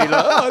 and they'll be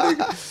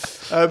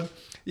like,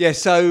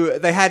 so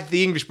they had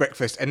the English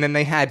breakfast, and then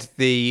they had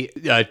the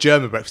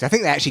German breakfast. I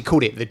think they actually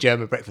called it the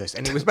German breakfast,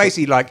 and it was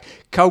basically like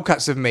cold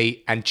cuts of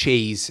meat and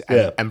cheese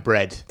and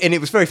bread. And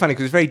it was very funny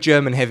because it was very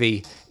German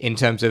heavy in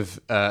terms of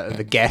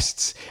the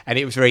guests, and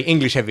it was very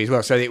English heavy as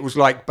well. So it was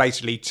like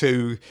basically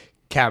two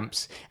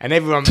camps, and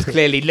everyone was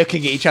clearly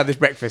looking at each other's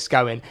breakfast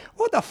going,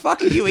 what the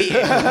fuck are you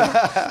eating?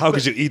 How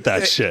could you eat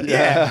that shit?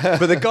 Yeah.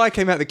 But the guy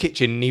came out of the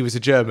kitchen, and he was a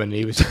German.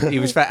 He was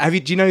fat.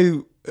 Do you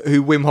know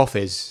who Wim Hof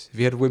is? Have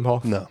you heard of Wim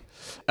Hof? No.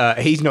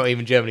 He's not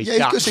even German. He's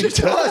Dutch. He's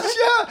Dutch.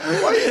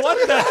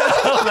 What the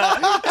hell, man?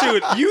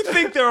 Dude, you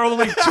think there are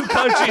only two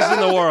countries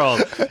in the world,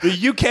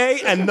 the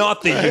UK and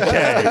not the UK.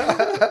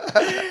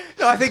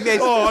 No, I think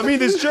there's...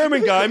 this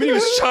German guy, he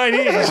was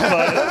Chinese,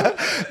 but...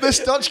 This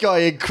Dutch guy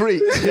in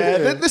Crete.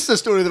 Yeah, this is a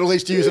story that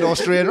relates to you as an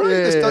Austrian, right?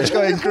 This Dutch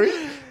guy in Crete.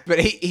 But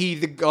he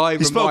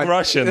spoke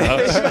Russian,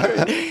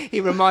 though.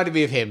 He reminded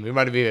me of him.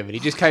 And he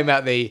just came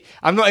out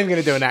I'm not even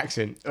going to do an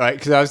accent, right?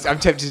 Because I'm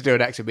tempted to do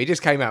an accent, but he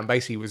just came out and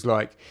basically was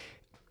like,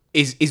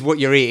 is what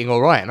you're eating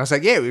all right? And I was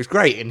like, yeah, it was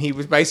great. And he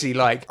was basically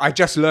like, I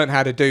just learned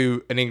how to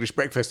do an English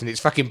breakfast and it's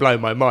fucking blown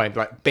my mind.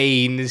 Like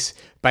beans,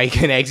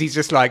 bacon, eggs. He's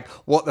just like,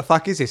 what the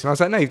fuck is this? And I was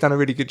like, no, you've done a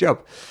really good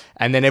job.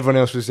 And then everyone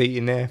else was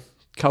eating their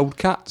cold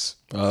cuts.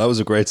 Oh, that was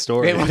a great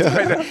story. It was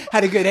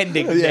had a good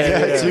ending. It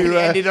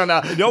ended on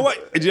a... You know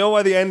what? Do you know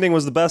why the ending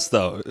was the best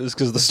though? It's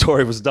because the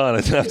story was done.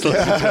 I didn't have to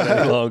listen to it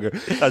any longer.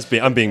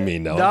 I'm being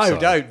mean. No, I'm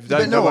sorry.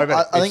 Don't worry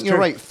about it. I think you're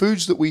right.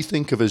 Foods that we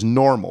think of as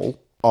normal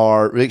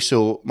are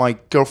so my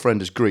girlfriend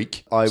is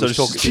Greek.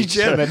 She's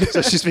German.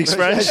 So she speaks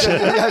French.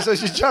 Yeah, so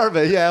she's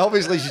German. Yeah,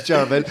 obviously she's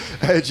German.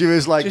 And she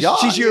was like, yeah,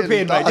 she's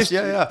European, mate. Just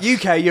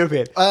UK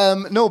European.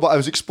 No, but I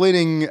was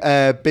explaining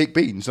baked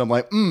beans. I'm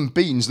like,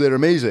 beans, they're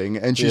amazing.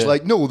 And she's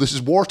like, no, this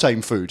is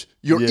wartime food.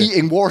 You're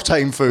eating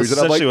wartime food. That's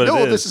and I'm like,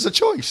 no, is. this is a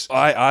choice.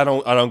 I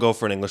don't go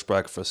for an English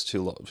breakfast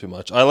too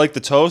much. I like the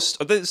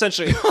toast.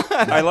 Essentially,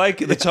 I like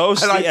the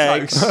toast, the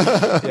eggs,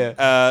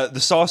 the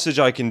sausage.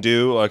 I can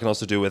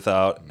also do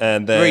without,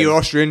 and then you're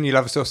Austrian, you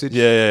love a sausage.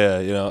 Yeah.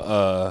 You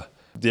know, I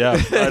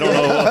don't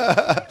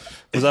know.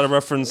 Was that a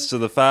reference to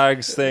the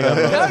fags thing? I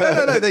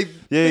don't know.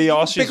 No.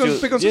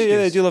 Austrians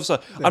they do love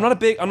sausage. Yeah.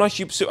 I'm not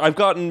huge. I've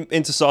gotten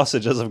into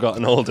sausage as I've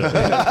gotten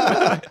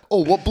older.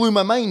 What blew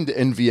my mind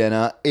in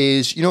Vienna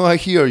is, you know how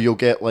here you'll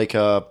get like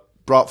a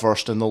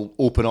bratwurst and they'll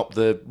open up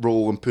the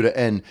roll and put it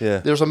in. Yeah.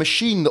 There's a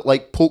machine that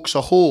like pokes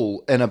a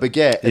hole in a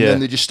baguette and then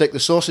they just stick the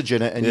sausage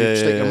in it and you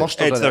stick your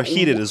mustard in it. They're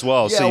heated as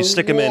well, so you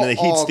stick them in and it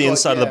heats the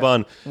inside of the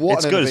bun.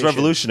 It's good. It's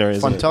revolutionary.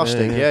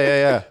 Fantastic.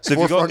 Yeah. So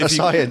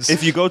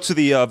if you go to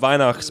the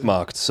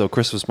Weihnachtsmarkt, so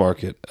Christmas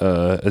market,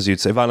 as you'd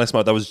say,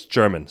 Weihnachtsmarkt, that was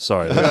German.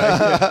 Sorry,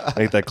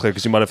 make that clear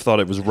because you might have thought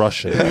it was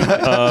Russian.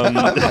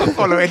 I'm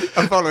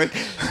following.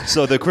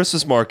 So the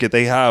Christmas market,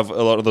 they have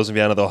a lot of those in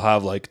Vienna. They'll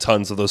have like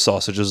tons of those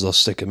sausages. They'll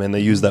stick them in.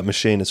 They use that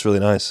machine. It's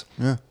really nice.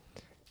 Yeah.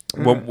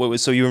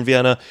 So you were in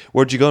Vienna.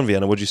 Where'd you go in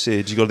Vienna? What'd you see?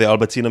 Did you go to the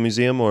Albertina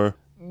Museum or?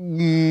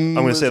 I'm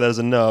going to say that as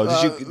a no.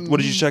 What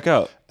did you check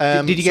out?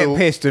 Did you get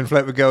pissed and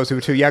flirt with girls who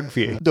were too young for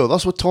you? No,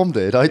 that's what Tom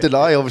did. I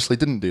obviously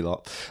didn't do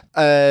that.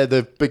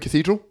 The big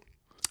cathedral.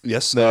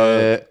 Yes.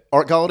 The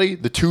art gallery.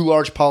 The two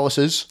large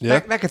palaces. Yeah.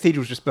 That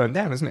cathedral's just burned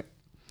down, isn't it?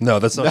 No,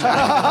 that's not.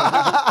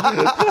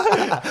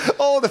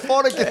 The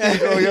foreign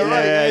cathedral. You're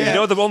right. Yeah. You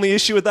know, the only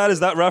issue with that is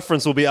that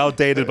reference will be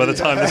outdated by the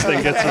time this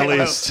thing gets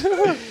released.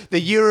 The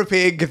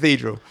European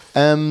cathedral.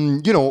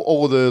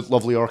 All the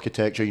lovely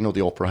architecture. You know,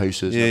 the opera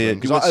houses. Yeah.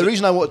 Because the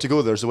reason I wanted to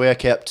go there is the way I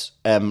kept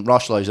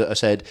rationalising it. I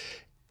said,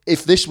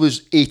 if this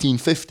was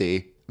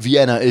 1850.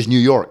 Vienna is New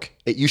York.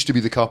 It used to be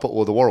the capital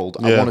of the world.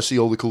 I want to see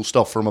all the cool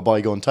stuff from a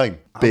bygone time.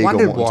 I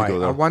wondered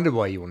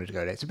why you wanted to go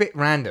there. It's a bit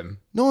random.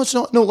 No, it's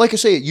not. No, like I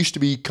say, it used to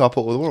be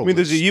capital of the world. I mean,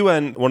 there's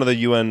one of the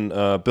UN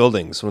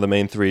buildings, one of the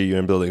main 3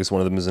 UN buildings. One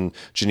of them is in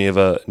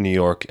Geneva, New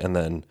York, and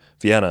then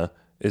Vienna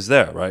is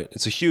there, right?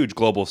 It's a huge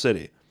global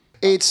city.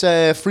 It's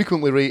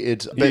frequently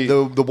rated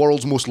the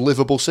world's most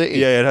livable city.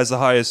 Yeah, it has the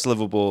highest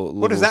livable.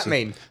 What does that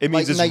mean? It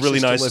means it's really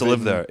nice to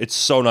live there. It's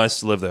so nice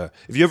to live there.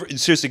 If you ever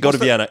seriously go to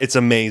Vienna, it's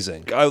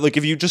amazing.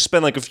 If you just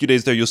spend like a few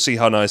days there, you'll see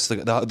how nice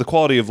the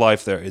quality of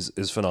life there is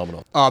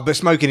phenomenal. But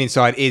smoking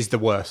inside is the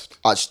worst.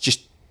 It's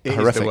just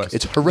horrific.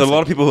 It's horrific. There are a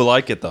lot of people who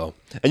like it though,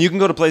 and you can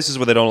go to places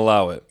where they don't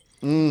allow it.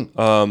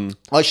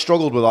 I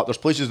struggled with that. There's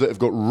places that have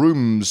got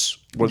rooms.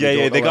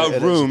 They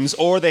got rooms,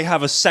 or they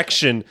have a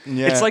section.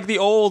 Yeah. It's like the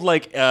old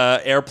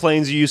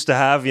airplanes you used to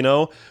have. You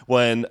know,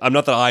 when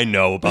not that I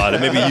know about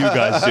it. Maybe you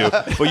guys do.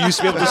 But you used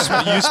to be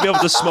able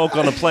to smoke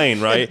on a plane,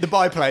 right? The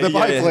biplane. The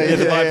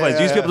biplanes.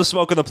 You used to be able to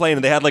smoke on the plane,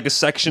 and they had like a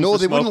section. No, for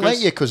they smokers. wouldn't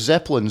let you because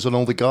Zeppelins and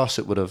all the gas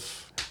it would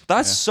have.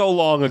 That's so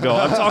long ago.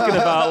 I'm talking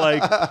about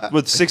like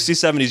with 60s,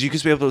 70s, you used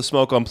to be able to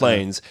smoke on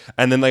planes,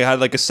 and then they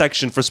had like a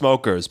section for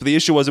smokers. But the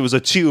issue was it was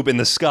a tube in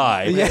the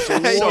sky, so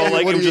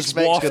like it would just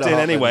waft in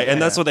anyway. And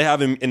that's what they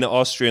have in the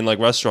Austrian like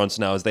restaurants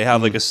now is they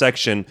have like a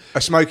section,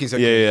 a smoking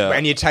section,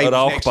 and you take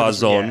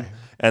zone.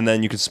 And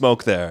then you can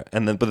smoke there,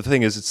 but the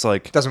thing is, it's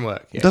like doesn't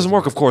work. It doesn't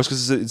work, of course,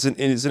 because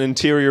it's an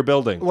interior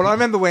building. Well, I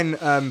remember when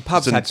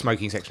pubs had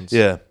smoking sections.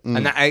 Yeah,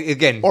 and that,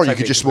 again, or you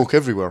could just smoke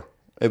everywhere.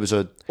 It was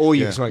or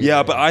you can smoke.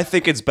 Yeah, but I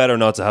think it's better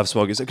not to have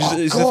smoking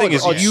sections. The thing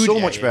is, so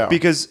much better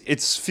because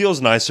it feels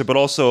nicer, but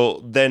also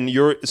then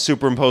you're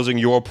superimposing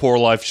your poor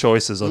life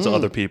choices onto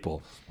other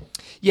people.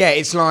 Yeah,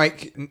 it's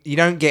like you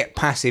don't get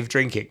passive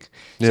drinking.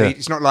 So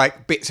it's not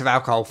like bits of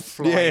alcohol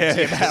flying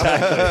to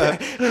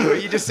you.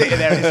 You're just sitting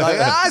there and it's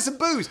like, some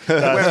booze.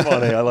 That's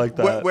funny, I like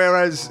that.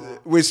 Whereas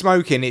with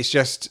smoking, it's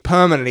just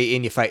permanently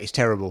in your face. It's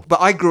terrible.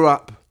 But I grew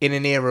up in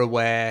an era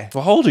where...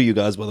 Well, how old are you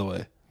guys, by the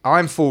way?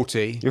 I'm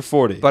 40. You're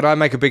 40. But I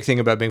make a big thing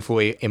about being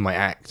 40 in my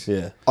act.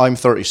 Yeah. I'm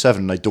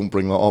 37 and I don't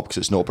bring that up because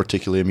it's not a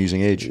particularly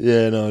amusing age.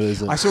 Yeah, no, it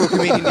isn't. I saw a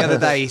comedian the other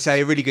day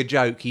say a really good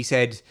joke. He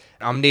said,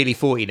 I'm nearly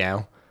 40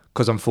 now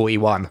because I'm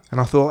 41.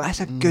 And I thought, that's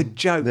a good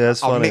joke. Yeah,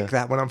 that's I'll funny. nick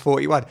that when I'm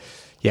 41.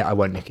 Yeah, I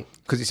won't nick it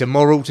because it's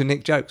immoral to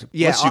nick jokes.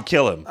 Yeah, Unless you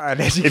kill him.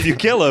 If you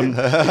kill him,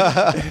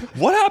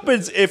 what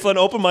happens if an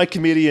open mic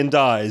comedian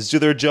dies? Do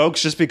their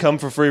jokes just become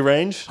for free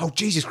range? Oh,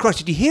 Jesus Christ.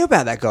 Did you hear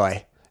about that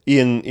guy?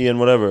 Ian,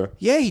 whatever.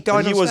 Yeah, he died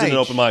But he on wasn't stage. an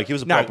open mic. He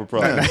was a proper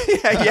pro.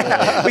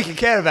 yeah, we can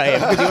care about him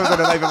because he wasn't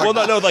an open mic.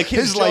 Well, no, like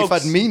His life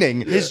jokes, had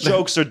meaning. His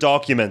jokes are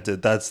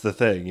documented. That's the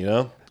thing, you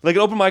know. Like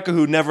an open micer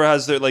who never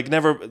has their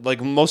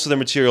most of their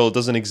material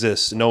doesn't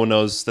exist. No one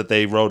knows that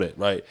they wrote it,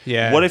 right?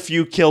 Yeah. What if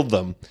you killed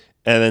them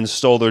and then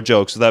stole their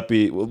jokes? Would that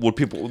be would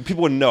people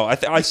wouldn't know?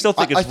 I still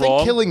think it's I think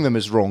wrong. killing them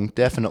is wrong,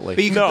 definitely.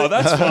 But you No, could-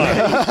 that's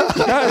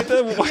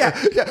fine.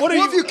 What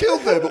if you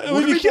killed them?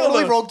 Would it you be kill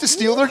morally them? wrong to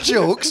steal their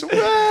jokes?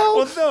 Well,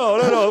 Well,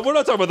 no. We're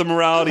not talking about the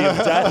morality of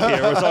death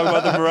here. We're talking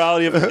about the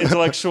morality of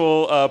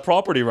intellectual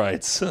property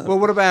rights. Well,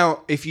 what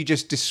about if you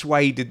just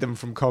dissuaded them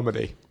from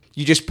comedy?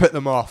 You just put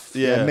them off.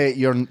 yeah, mate,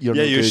 you're no you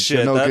good. shit.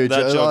 You're no that, good.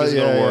 that joke isn't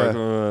yeah, gonna yeah.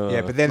 work.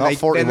 Yeah, but then Not they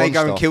 41 go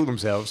and stuff. kill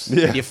themselves.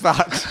 You're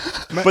fucked.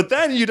 But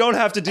then you don't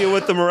have to deal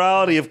with the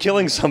morality of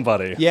killing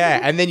somebody. Yeah,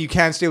 and then you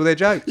can steal their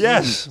jokes.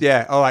 Yes.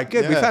 Yeah. All right.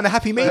 Good. We Yeah. found a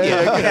happy medium.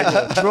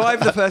 Yeah.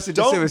 Drive the person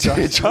to Don't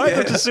suicide. drive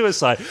them to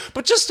suicide,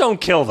 but just don't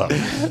kill them.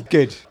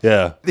 Good.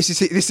 Yeah. This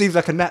seems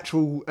like a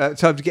natural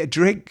time to get a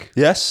drink.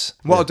 Yes.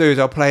 What I'll do is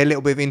I'll play a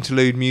little bit of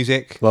interlude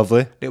music, a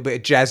Lovely. little bit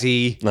of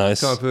jazzy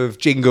Nice. type of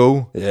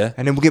jingle, Yeah.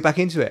 and then we'll get back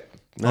into it.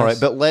 All right,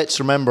 but let's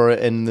remember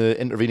in the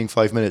intervening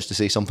 5 minutes to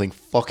say something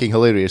fucking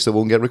hilarious that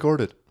won't get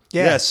recorded.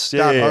 Yeah. Yes.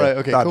 Yeah. Done. yeah, All yeah. right,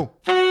 okay, Done. cool.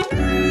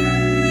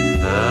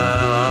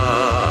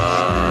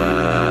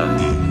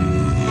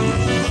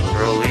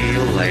 Early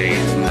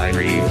late night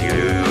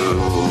review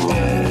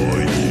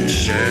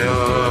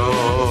show.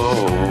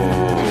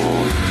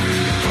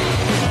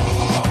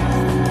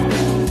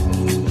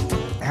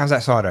 How's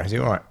that cider? Is it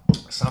all right?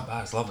 It's not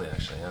bad. It's lovely,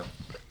 actually. Yeah.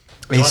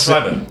 It's,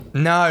 try it?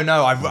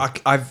 No.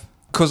 I've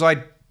because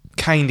I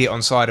caned it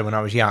on cider when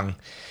I was young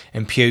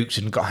and puked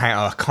and got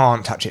I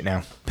can't touch it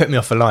now. Put me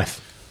off for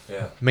life.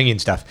 Yeah. Minging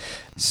stuff.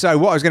 So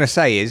what I was going to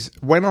say is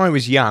when I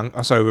was young.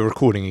 Oh, sorry, we're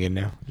recording again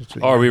now.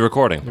 Oh, are we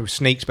recording? There was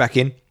sneaks back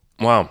in.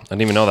 Wow. I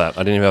didn't even know that.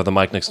 I didn't even have the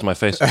mic next to my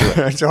face to do it.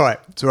 It's all right.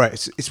 It's all right.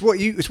 It's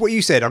what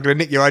you said. I'm going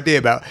to nick your idea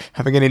about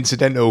having an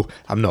incidental.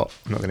 I'm not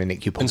going to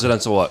nick your podcast.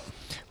 Incidental what?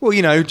 Well,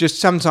 just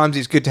sometimes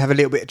it's good to have a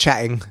little bit of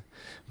chatting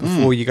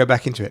before you go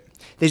back into it.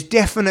 There's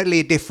definitely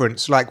a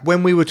difference. Like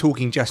when we were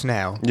talking just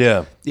now,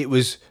 Yeah.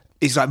 it's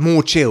like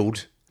more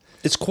chilled.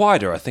 It's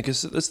quieter. I think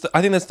it's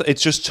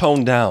just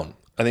toned down.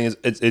 I think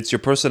it's your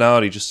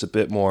personality just a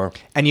bit more.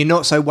 And you're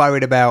not so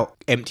worried about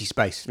empty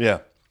space. Yeah.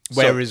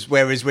 Whereas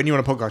when you're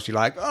on a podcast, you're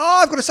like, oh,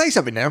 I've got to say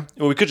something now.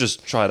 Well, we could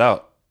just try it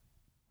out.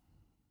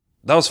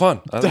 That was fun.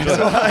 I enjoyed it.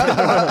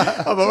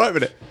 I'm all right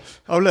with it.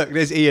 Oh, look,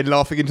 there's Ian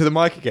laughing into the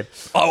mic again.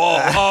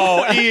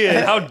 Oh,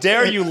 Ian, how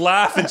dare you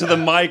laugh into the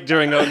mic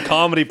during a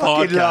comedy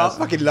podcast?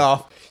 Fucking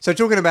laugh. So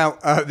talking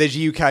about there's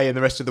UK and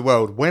the rest of the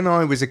world. When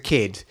I was a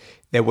kid,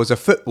 there was a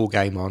football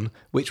game on,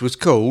 which was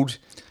called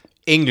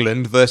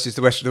England versus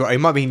the rest of the world. It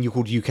might be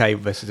called UK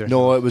versus the rest of the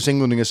world. No, it was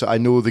England against. I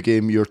know the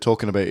game you're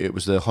talking about. It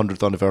was the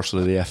 100th anniversary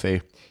of the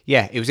FA.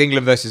 Yeah, it was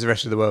England versus the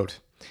rest of the world.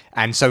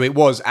 And so it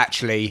was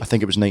actually... I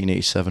think it was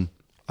 1987.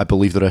 I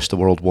believe the rest of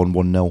the world won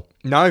 1-0.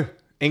 No,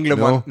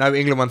 England No? won. No,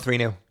 England won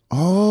 3-0.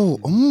 Oh,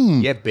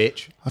 Yeah,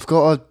 bitch. I've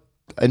got a.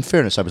 In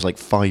fairness, I was like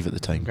 5 at the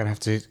time. I'm gonna have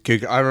to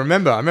Google. I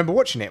remember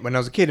watching it when I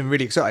was a kid and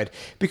really excited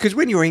because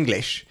when you're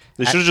English,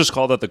 They should have just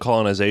called that the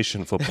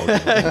colonization football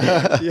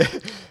game.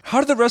 How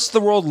did the rest of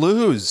the world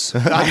lose?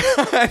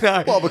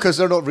 Well, because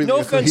they're not really. No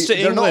a offense to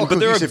they're not England, but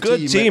they're a cohesive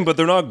good team, but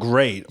they're not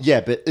great.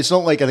 Yeah, but it's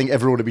not like I think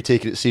everyone would be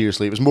taking it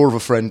seriously. It was more of a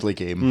friendly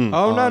game.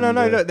 oh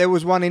no, look, there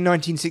was one in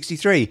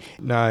 1963.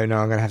 No, I'm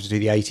gonna have to do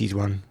the 80s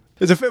one.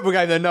 There's a football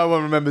game that no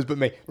one remembers but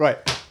me. Right.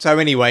 So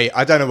anyway,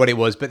 I don't know what it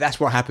was, but that's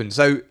what happened.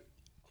 So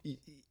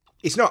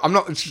it's not. I'm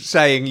not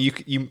saying you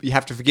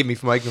have to forgive me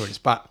for my ignorance,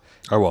 but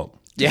I won't.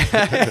 yeah,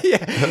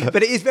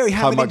 but it is very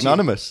How hammered into you.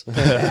 magnanimous.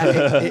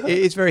 It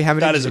is very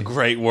hammered. That into is a you.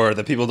 great word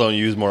that people don't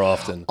use more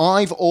often.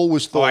 I've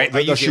always thought I that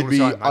there use it all should the be.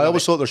 time. I I love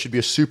always it. thought there should be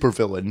a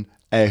supervillain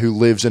who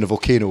lives in a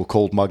volcano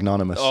called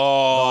Magnanimous.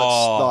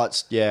 Oh,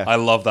 that's yeah. I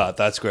love that.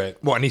 That's great.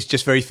 What? And he's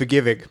just very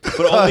forgiving.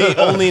 But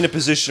only in a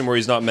position where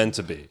he's not meant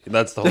to be.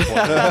 That's the whole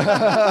point.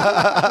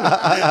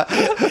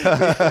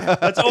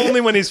 That's only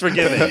when he's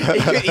forgiving.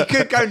 he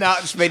could go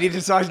nuts, but he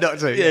decides not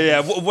to.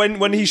 Yeah.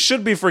 When he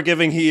should be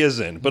forgiving, he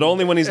isn't. But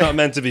only when he's not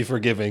meant to be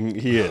forgiving,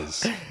 he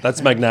is.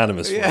 That's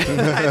magnanimous. For Yeah, him.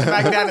 it's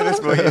magnanimous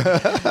for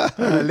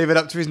you. Living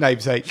up to his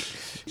namesake.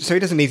 So he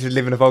doesn't need to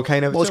live in a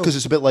volcano. Well, it's at all. because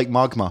it's a bit like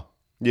magma.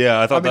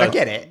 Yeah, I thought I mean, that. I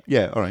get it.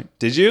 Yeah, all right.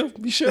 Did you?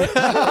 You sure?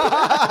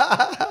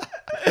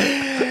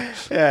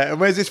 Yeah, and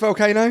where's this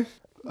volcano?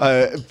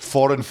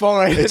 Foreign.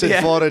 Foreign, It's in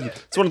yeah. foreign.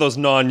 It's one of those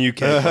non-UK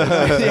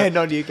places. Yeah,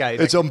 non-UK.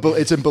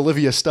 It's in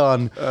Bolivia,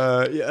 Stan.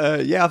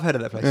 Yeah, I've heard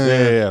of that place.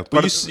 Yeah.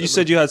 But you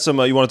said you had some.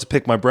 You wanted to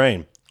pick my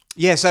brain.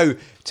 Yeah, so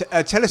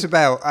tell us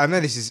about. I know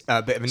this is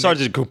a bit of a. Sorry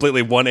to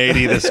completely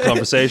 180 this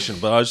conversation,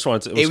 but I just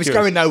wanted to. It was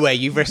going nowhere.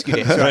 You've rescued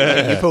it.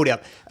 Sorry, you pulled it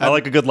up. I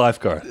like a good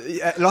lifeguard.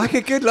 Like a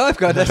good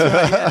lifeguard. That's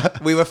right. Yeah.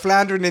 We were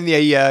floundering in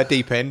the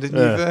deep end, and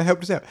you've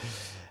helped us out.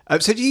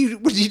 So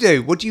what did you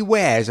do? What do you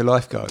wear as a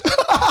lifeguard?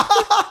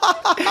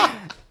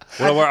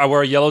 I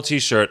wear a yellow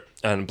T-shirt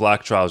and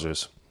black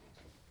trousers.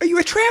 Are you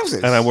wear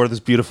trousers? And I wear this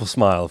beautiful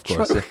smile, of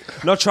course.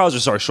 Not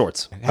trousers, sorry,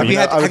 shorts. Have you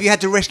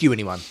had to rescue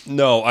anyone?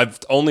 No, I've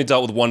only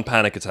dealt with one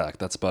panic attack.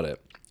 That's about it.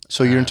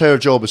 So your entire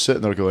job is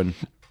sitting there going,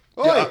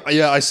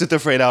 Yeah, I sit there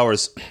for 8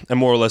 hours and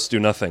more or less do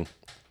nothing.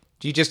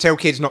 Do you just tell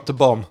kids not to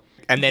bomb?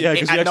 And then 'cause we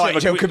at actually night have a-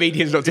 tell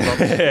comedians not to bomb?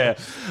 Yeah,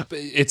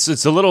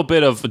 it's a little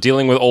bit of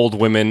dealing with old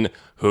women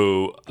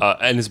who,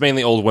 and it's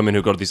mainly old women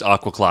who go to these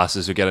aqua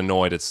classes who get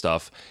annoyed at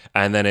stuff,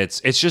 and then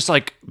it's just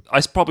like I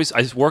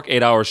work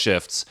 8-hour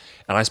shifts,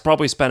 and I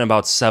probably spend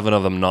about 7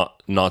 of them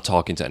not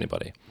talking to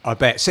anybody, I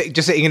bet.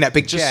 Just sitting in that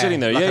big chair. just sitting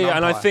there. like an Yeah,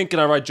 and I umpire. think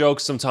and I write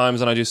jokes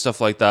sometimes, and I do stuff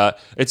like that.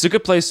 It's a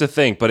good place to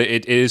think, but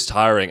it is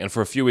tiring. And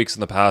for a few weeks in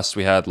the past,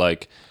 we had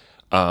like.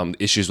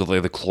 Issues with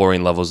like the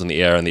chlorine levels in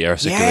the air and the air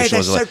circulation. that's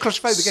was so like,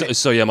 claustrophobic, isn't it?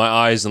 So yeah, my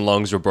eyes and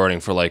lungs were burning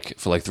for like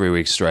 3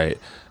 weeks straight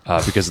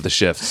because of the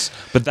shifts.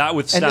 But that and the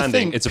withstanding,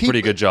 thing, it's a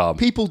pretty good job.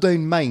 People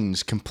down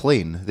mines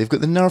complain. They've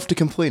got the nerve to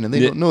complain, and they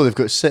don't know they've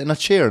got to sit in a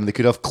chair and they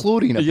could have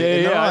chlorine in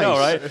their I eyes. know,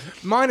 right?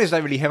 Miners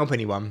don't really help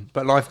anyone,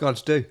 but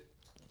lifeguards do.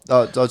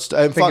 In fact,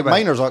 about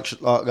miners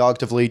actually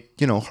actively,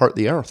 hurt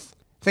the earth.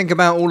 Think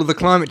about all of the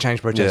climate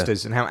change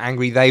protesters and how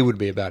angry they would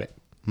be about it.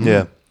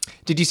 Yeah.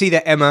 Did you see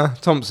that Emma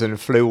Thompson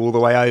flew all the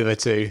way over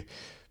to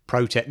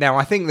protest? Now,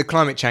 I think the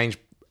climate change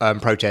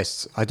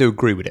protests, I do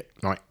agree with it,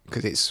 right?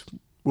 Because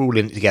we're all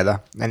in it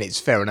together, and it's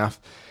fair enough.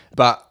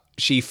 But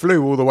she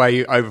flew all the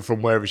way over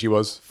from wherever she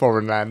was,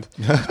 foreign land,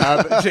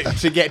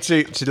 to get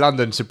to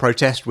London to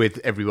protest with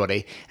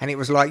everybody. And it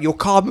was like, your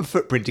carbon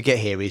footprint to get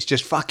here is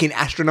just fucking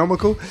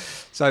astronomical.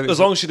 So As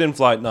long as she didn't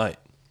fly at night,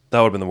 that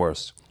would have been the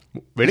worst.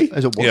 really?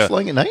 Is it worth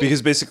flying at night?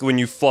 Because basically, when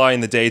you fly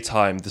in the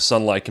daytime, the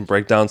sunlight can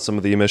break down some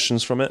of the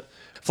emissions from it.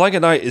 Flying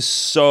at night is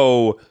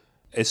so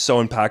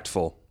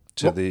impactful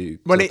to the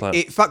planet.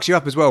 It fucks you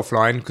up as well,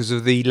 flying, because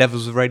of the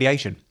levels of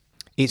radiation.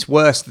 It's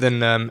worse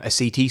than a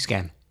CT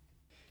scan.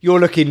 You're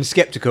looking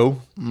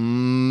sceptical.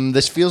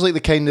 This feels like the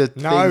kind of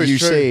No, thing it's you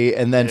true. say,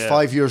 and then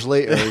 5 years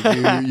later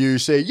you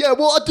say, "Yeah,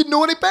 well, I didn't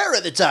know any better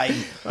at the time."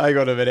 Hang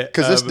on a minute.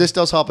 Because this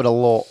does happen a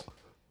lot.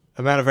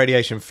 Amount of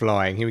radiation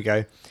flying. Here we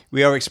go.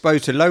 We are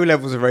exposed to low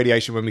levels of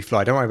radiation when we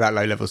fly. Don't worry about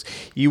low levels.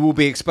 You will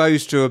be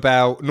exposed to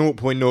about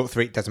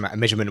 0.03, doesn't matter,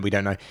 measurement we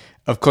don't know,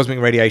 of cosmic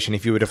radiation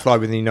if you were to fly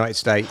within the United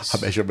States.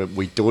 A measurement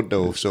we don't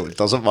know, so it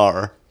doesn't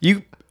matter.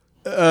 You,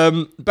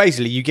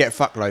 basically, you get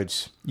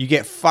fuckloads. You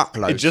get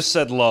fuckloads. It just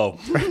said low.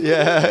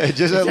 Yeah, it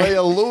just like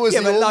a low is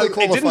Yeah, the but only low-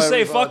 qualifier. It didn't say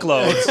we've had.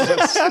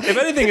 fuckloads. If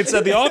anything, it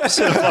said the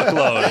opposite of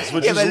fuckloads,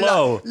 which Yeah, is but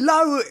low.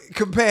 low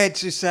compared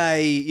to,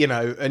 say,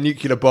 a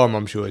nuclear bomb,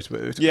 I'm sure.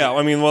 Yeah,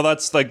 I mean, well,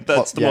 that's the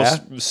yeah.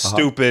 most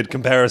stupid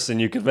comparison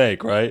you could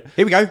make, right?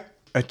 Here we go.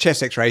 A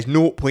chest X-ray is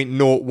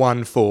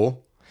 0.014,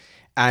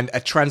 and a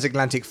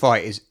transatlantic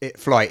flight is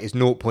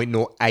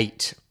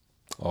 0.08.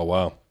 Oh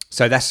wow,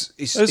 So it's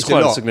That's a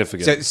quite lot.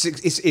 significant. So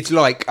it's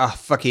like a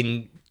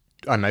fucking,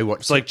 I don't know what.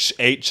 it's like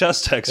 8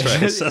 chest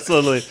X-rays. That's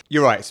literally.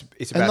 You're right.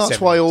 It's about And that's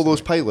 7 why all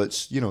months. those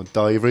pilots,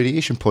 die of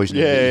radiation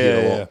poisoning. that you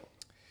hear a lot.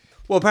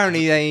 Well,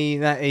 apparently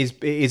that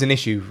is an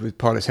issue with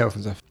pilots' health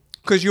and stuff.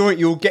 Because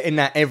you're getting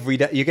that every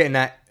day. You're getting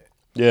that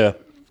Yeah.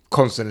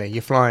 constantly.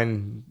 You're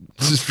flying.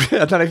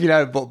 I don't know if you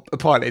know what a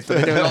pilot is, but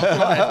they do a lot of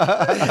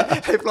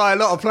flying. They fly a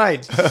lot of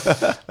planes.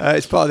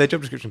 It's part of their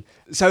job description.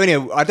 So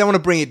anyway, I don't want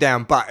to bring it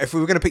down, but if we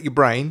were going to pick your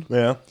brain,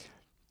 Yeah.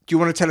 do you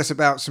want to tell us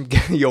about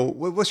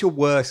what's your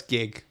worst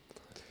gig?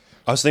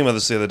 I was thinking about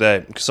this the other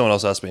day because someone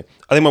else asked me.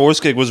 I think my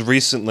worst gig was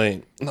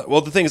recently.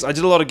 Well, the thing is, I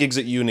did a lot of gigs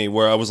at uni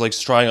where I was like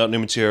trying out new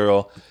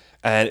material,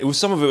 and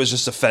some of it was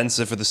just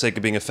offensive for the sake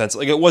of being offensive.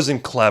 Like it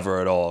wasn't clever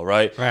at all,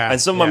 right? Yeah, and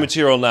some of my yeah.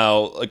 material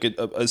now, like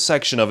a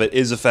section of it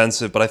is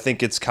offensive, but I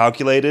think it's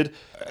calculated.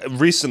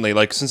 Recently,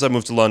 like since I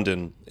moved to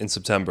London in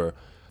September,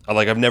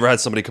 I've never had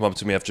somebody come up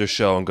to me after a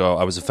show and go,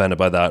 "I was offended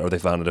by that," or they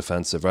found it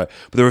offensive, right?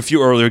 But there were a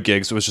few earlier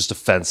gigs it was just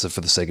offensive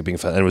for the sake of being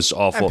offensive, and it was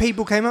awful. And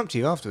people came up to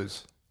you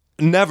afterwards.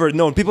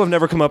 People have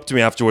never come up to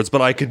me afterwards,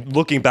 but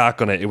looking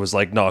back on it, it was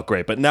like not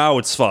great. But now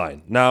it's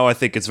fine. Now I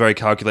think it's very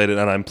calculated,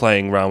 and I'm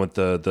playing around with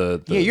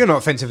the Yeah, you're not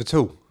offensive at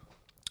all.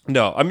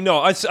 No, I mean, no,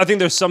 I think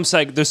there's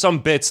some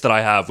bits that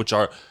I have which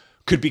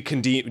could be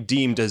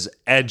deemed as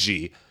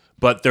edgy,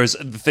 but the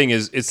thing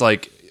is, it's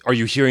like, are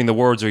you hearing the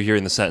words or are you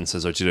hearing the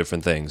sentences are two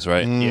different things,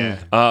 right? Yeah.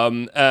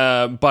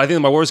 But I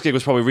think my worst gig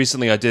was probably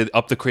recently I did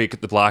Up the Creek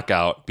at the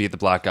Blackout,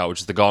 which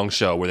is the Gong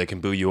Show where they can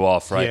boo you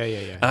off, right?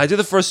 Yeah. And I did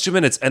the first 2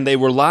 minutes and they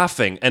were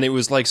laughing and it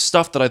was like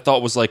stuff that I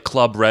thought was like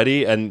club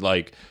ready and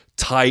like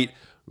tight,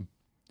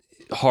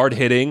 hard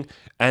hitting,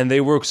 and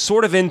they were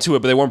sort of into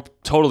it, but they weren't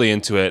totally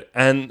into it.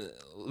 And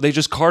they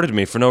just carded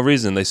me for no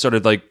reason. They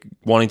started like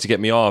wanting to get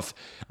me off.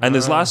 And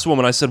this last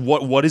woman, I said,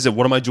 "What is it?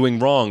 What am I doing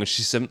wrong?" And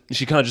she said,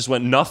 she kind of just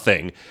went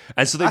nothing.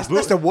 And so That's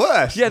the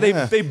worst. Yeah,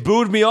 they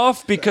booed me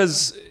off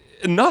because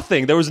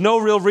nothing. There was no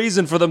real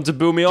reason for them to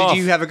boo me off.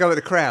 Did you have a go at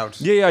the crowd?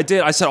 Yeah, I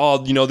did. I said,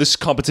 this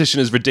competition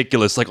is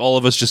ridiculous. Like, all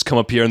of us just come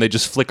up here and they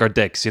just flick our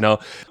dicks,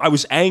 I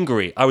was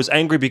angry. I was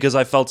angry because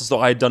I felt as though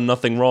I had done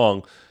nothing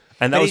wrong.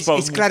 And that But was it's, probably,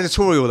 it's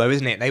gladiatorial though,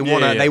 isn't it? They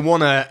wanna yeah. they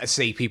wanna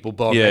see people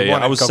bomb. Yeah, They yeah.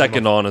 wanna I was gobble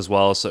second them off. on as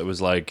well, so it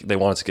was like they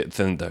wanted to get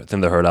thin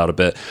the herd out a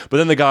bit. But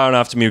then the guy on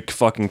after me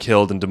fucking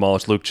killed and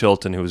demolished Luke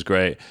Chilton, who was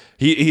great.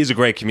 He's a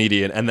great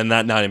comedian, and then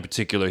that night in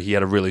particular, he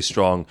had a really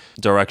strong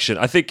direction.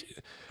 I think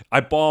I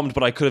bombed,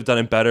 but I could have done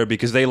it better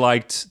because they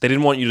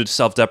didn't want you to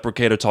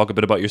self-deprecate or talk a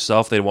bit about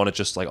yourself. They wanted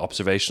just like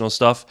observational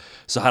stuff.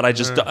 So had I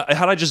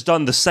just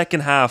done the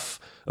second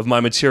half of my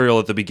material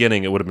at the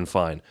beginning, it would have been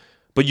fine.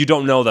 But you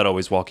don't know that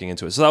always walking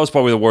into it. So that was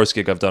probably the worst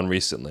gig I've done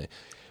recently.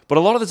 But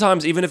a lot of the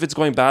times, even if it's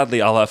going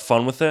badly, I'll have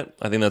fun with it.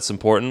 I think that's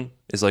important.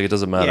 It's like it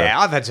doesn't matter. Yeah,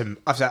 I've had some.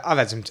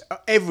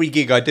 Every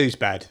gig I do is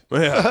bad.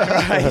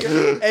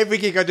 Yeah. Every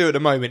gig I do at the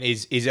moment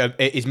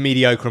is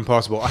mediocre and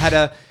possible. I had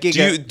a gig.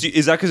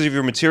 Is that because of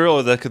your material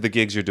or that because of the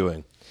gigs you're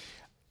doing?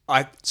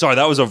 Sorry,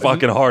 that was a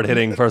fucking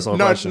hard-hitting personal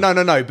question. No.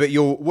 But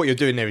what you're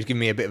doing there is giving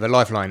me a bit of a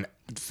lifeline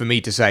for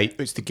me to say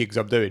it's the gigs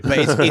I'm doing. But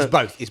it's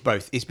both. It's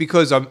both. It's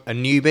because I'm a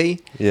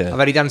newbie. Yeah. I've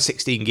only done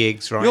 16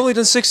 gigs, right? You only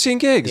done 16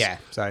 gigs? Yeah,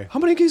 so... How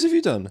many gigs have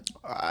you done?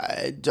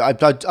 I'd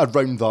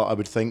round that, I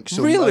would think.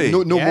 So Really?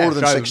 No Yeah, more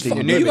than so 16.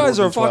 fucking maybe You guys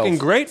more are than 12. fucking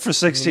great for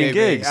 16 Newbie.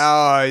 gigs.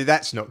 Oh,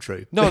 that's not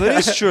true. No,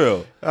 that is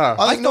true. I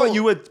think thought no-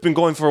 you had been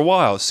going for a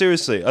while.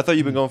 Seriously, I thought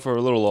you'd been going for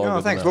a little longer. Oh,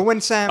 than thanks. that. Well,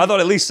 when Sam... I thought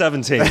at least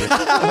 17.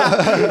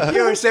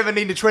 You're a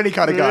 17 to 20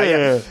 kind of guy,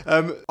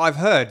 Yeah. I've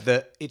heard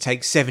that it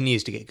takes 7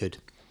 years to get good.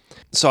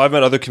 So I've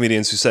met other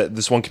comedians who said,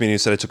 this one comedian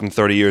said it took him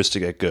 30 years to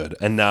get good,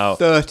 and now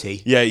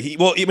 30. Yeah, he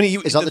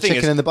Is that the thing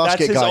chicken in the basket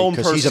that's his guy? own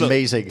 'Cause he's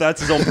amazing.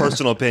 That's his own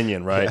personal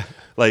opinion, right?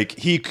 Like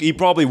he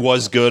probably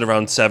was good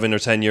around 7 or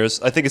 10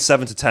 years. I think it's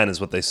 7 to 10 is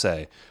what they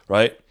say,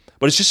 right?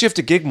 But it's just you have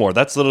to gig more.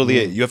 That's literally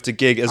it. You have to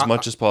gig as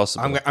much as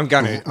possible. I'm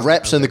going to...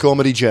 Reps in the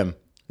comedy gym.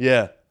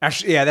 Yeah.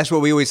 Actually, yeah, that's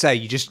what we always say.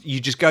 You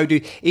just go do.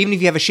 Even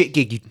if you have a shit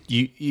gig,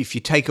 you if you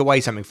take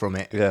away something from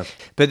it. Yeah.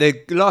 But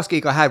the last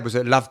gig I had was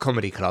at Love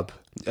Comedy Club.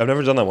 I've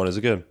never done that one. Is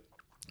it good?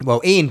 Well,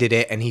 Ian did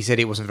it, and he said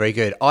it wasn't very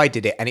good. I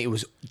did it, and it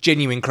was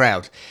genuine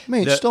crowd.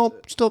 Mate,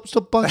 stop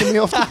bugging me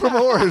off the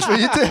promoters.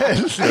 What you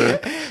did?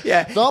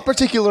 Yeah. That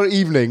particular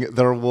evening,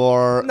 there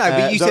were No,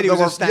 but you said it was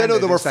a standard,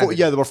 there were it's standard.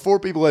 there were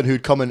 4 people in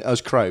who'd come in as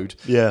crowd.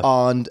 Yeah.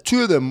 and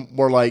 2 of them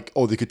were like,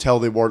 oh, they could tell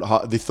they weren't.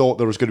 They thought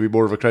there was going to be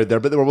more of a crowd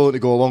there, but they were willing to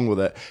go along with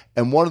it.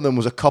 And one of them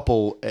was a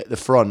couple at the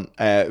front,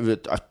 a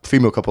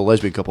female couple,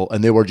 lesbian couple,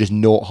 and they were just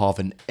not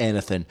having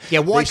anything. Yeah,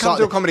 why They come sat-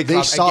 to a comedy club They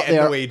and sat get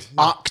there annoyed?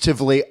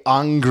 actively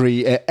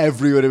angry at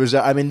everyone who was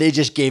there. I mean, they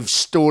just gave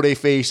story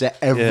face at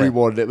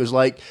everyone. It was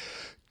like,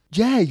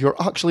 yeah, you're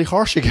actually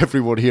harshing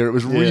everyone here. It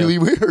was really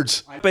weird.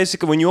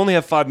 Basically, when you only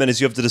have 5 minutes,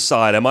 you have to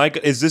decide: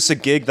 is this a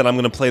gig that I'm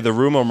going to play the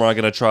room, or am I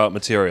going to try out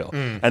material?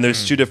 And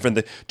there's two different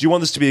things. Do you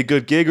want this to be a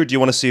good gig, or do you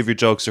want to see if your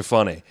jokes are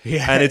funny?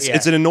 Yeah, and it's yeah.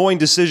 an annoying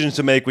decision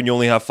to make when you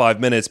only have 5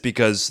 minutes,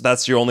 because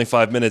that's your only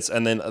 5 minutes,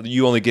 and then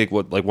you only gig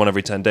like one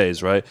every 10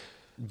 days, right?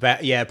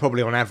 But yeah,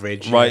 probably on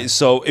average. Right. Yeah.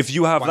 So if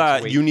you have Once a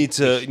that, week. you need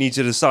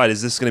to decide: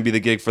 is this going to be the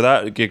gig for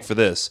that, or gig for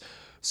this?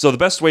 So the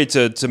best way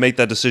to make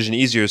that decision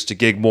easier is to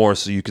gig more,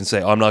 so you can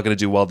say, I'm not going to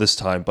do well this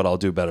time, but I'll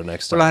do better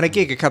next time. Well, I had a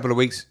gig a couple of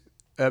weeks,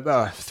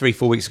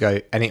 3-4 weeks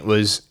ago, and it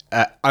was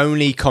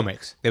only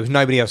comics. There was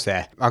nobody else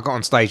there. I got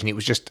on stage, and it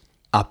was just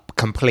a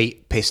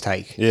complete piss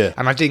take. Yeah.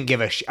 And I didn't give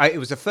a shit. It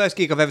was the first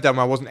gig I've ever done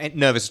where I wasn't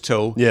nervous at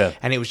all. Yeah.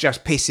 And it was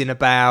just pissing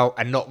about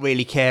and not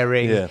really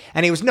caring. Yeah.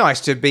 And it was nice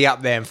to be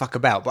up there and fuck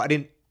about, but I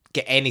didn't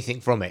get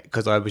anything from it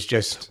because I was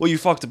just... Well, you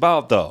fucked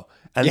about though.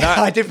 And Yeah, that,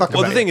 I did fuck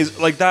Well, about the thing it. is,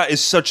 like, that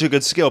is such a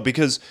good skill,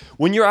 because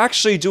when you're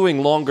actually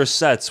doing longer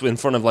sets in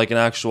front of like an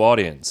actual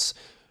audience,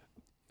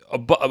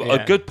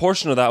 a good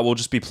portion of that will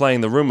just be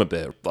playing the room a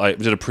bit. I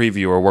did a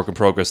preview or a work in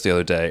progress the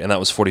other day, and that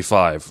was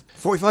 45.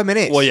 45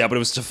 minutes? Well, yeah, but it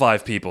was to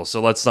 5 people,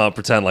 so let's not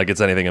pretend like it's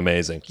anything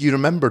amazing. You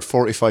remembered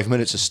 45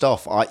 minutes of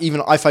stuff.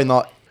 I find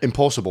that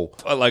impossible.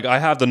 Like, I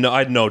had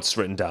notes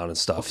written down and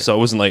stuff, so it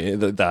wasn't like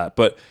that.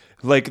 But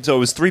like, so it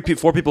was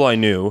 4 people I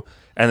knew,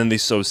 and then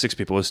so it was 6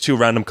 people. It was 2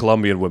 random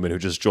Colombian women who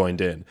just joined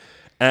in.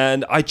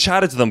 And I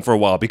chatted to them for a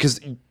while, because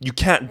you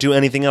can't do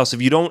anything else.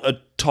 If you don't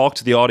talk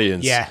to the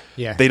audience, Yeah.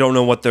 they don't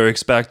know what they're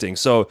expecting.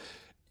 So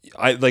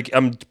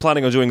I'm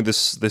planning on doing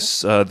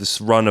this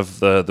run of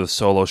the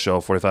solo show,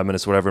 45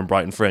 minutes, whatever, in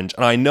Brighton Fringe.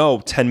 And I know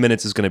 10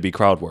 minutes is going to be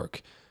crowd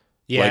work.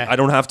 Yeah. Like, I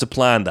don't have to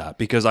plan that,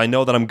 because I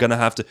know that I'm going to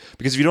have to,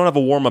 because if you don't have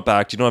a warm-up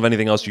act, you don't have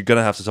anything else, you're going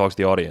to have to talk to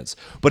the audience.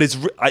 But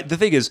the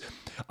thing is,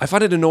 I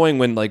find it annoying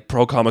when like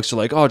pro comics are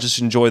like, oh, just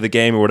enjoy the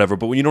game or whatever.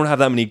 But when you don't have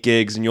that many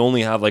gigs and you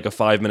only have like a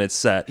 5-minute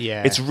set,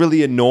 it's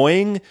really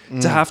annoying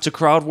to have to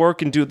crowd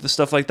work and do the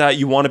stuff like that.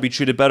 You want to be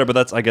treated better,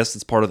 but I guess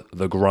that's part of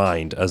the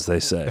grind, as they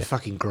say. The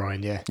fucking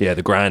grind, yeah. Yeah,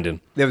 the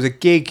grinding. There was a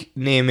gig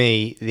near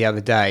me the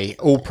other day,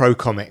 all pro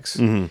comics.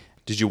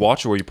 Did you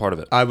watch, or were you part of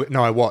it?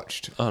 No, I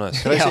watched. Oh,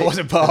 nice. Yeah, I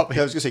wasn't part of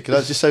I it. was going to say,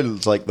 because that just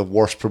sounds like the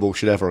worst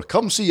promotion ever.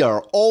 Come see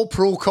our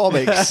all-pro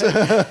comics.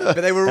 But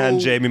they were all... And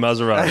Jamie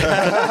Maserati.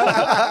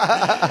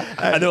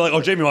 And they're like,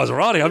 oh, Jamie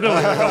Maserati, I'm never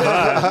going to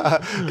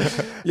come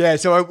back. Yeah,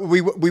 so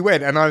we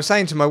went, and I was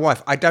saying to my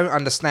wife, I don't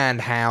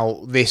understand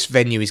how this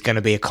venue is going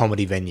to be a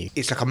comedy venue.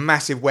 It's like a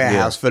massive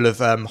warehouse full of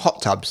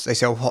hot tubs. They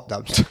sell hot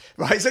tubs.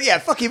 Right, so yeah,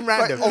 fucking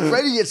random.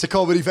 Already it's a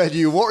comedy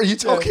venue. What are you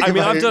talking I mean,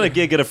 about? I've done a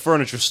gig at a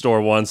furniture store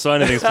once, so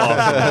anything's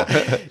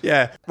possible.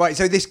 Yeah. Right,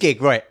 so this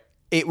gig, right,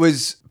 it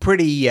was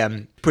pretty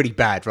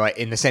bad, right,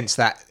 in the sense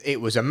that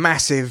it was a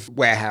massive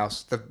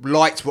warehouse. The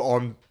lights were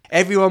on.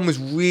 Everyone was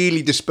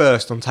really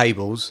dispersed on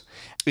tables.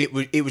 It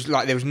was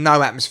like there was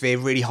no atmosphere,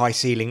 really high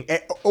ceiling,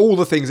 all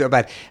the things that were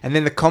bad. And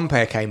then the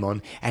compere came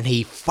on, and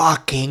he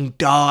fucking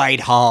died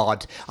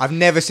hard. I've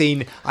never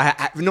seen,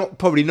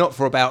 probably not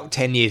for about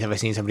 10 years have I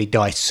seen somebody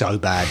die so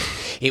bad.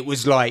 It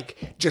was like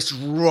just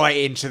right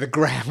into the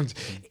ground,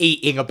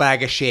 eating a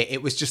bag of shit.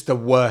 It was just the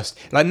worst.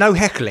 Like no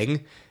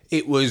heckling.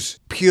 It was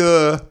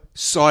pure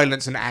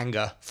silence and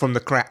anger from the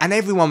crowd, and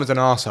everyone was an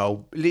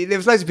arsehole. There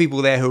was loads of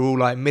people there who were all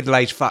like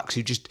middle-aged fucks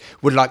who just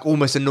were like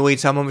almost annoyed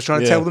someone was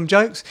trying to tell them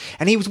jokes,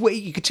 and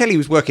you could tell he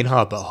was working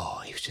hard,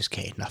 but he was just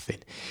getting nothing.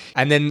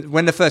 And then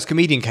when the first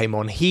comedian came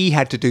on, he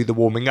had to do the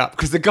warming up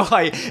because the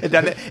guy had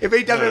done it. If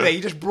he'd done it, he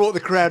just brought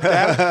the crowd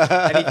down,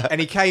 and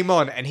he came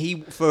on, and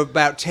he for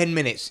about 10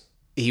 minutes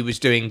he was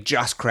doing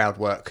just crowd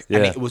work,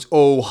 and it was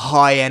all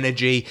high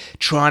energy,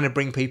 trying to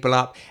bring people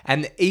up.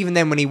 And even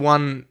then when he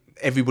won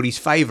everybody's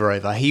favour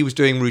over, he was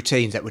doing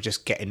routines that were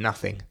just getting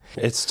nothing.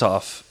 It's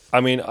tough. I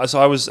mean, so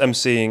I was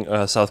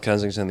emceeing South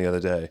Kensington the other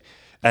day,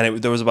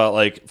 and there was about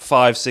like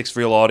 5-6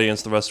 real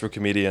audience, the rest were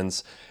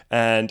comedians,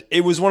 and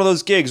it was one of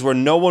those gigs where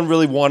no one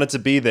really wanted to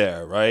be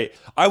there, right?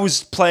 I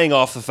was playing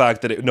off the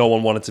fact that no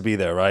one wanted to be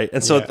there, right?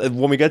 And so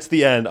when we get to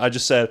the end, I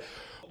just said,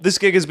 this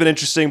gig has been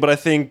interesting, but I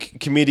think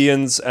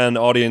comedians and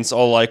audience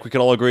we can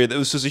all agree that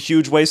this was a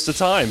huge waste of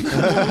time.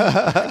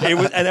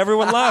 And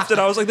everyone laughed, and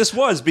I was like, this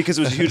was, because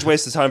it was a huge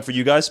waste of time for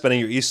you guys spending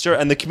your Easter.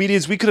 And the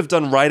comedians, we could have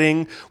done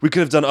writing, we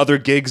could have done other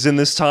gigs in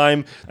this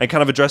time, and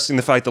kind of addressing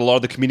the fact that a lot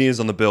of the comedians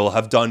on the bill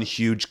have done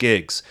huge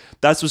gigs.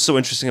 That's what's so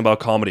interesting about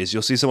comedy, is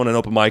you'll see someone in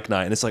open mic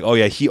night, and it's like, oh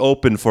yeah, he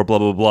opened for blah,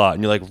 blah, blah.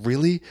 And you're like,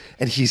 really?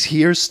 And he's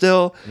here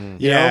still?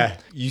 You know?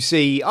 You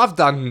see, I've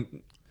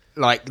done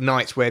like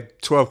nights where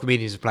 12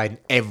 comedians have played and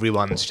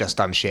everyone's just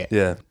done shit.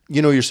 Yeah.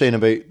 You know, you're saying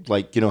about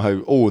like, you know, how,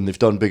 and they've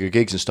done bigger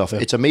gigs and stuff.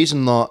 It's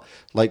amazing that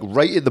like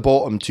right at the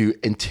bottom to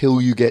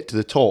until you get to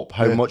the top,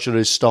 how much of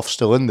his stuff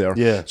still in there.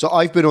 Yeah. So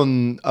I've been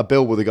on a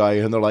bill with a guy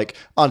and they're like,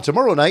 and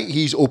tomorrow night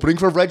he's opening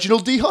for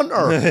Reginald D.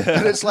 Hunter.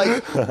 And it's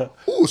like,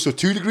 so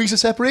 2 degrees of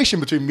separation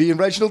between me and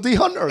Reginald D.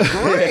 Hunter.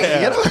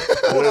 Great. You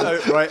know?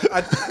 Right.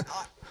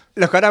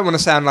 Look, I don't want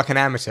to sound like an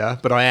amateur,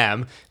 but I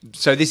am.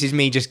 So this is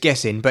me just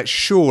guessing. But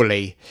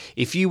surely,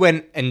 if you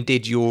went and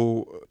did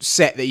your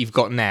set that you've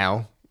got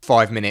now,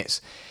 5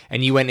 minutes,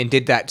 and you went and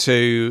did that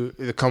to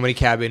the Comedy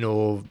Cabin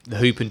or the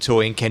Hoop and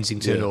Toy in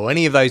Kensington or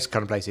any of those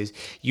kind of places,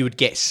 you would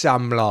get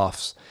some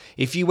laughs.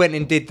 If you went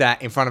and did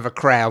that in front of a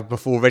crowd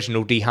before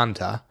Reginald D.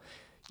 Hunter,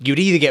 you'd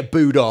either get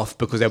booed off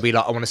because they'll be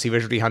like, I want to see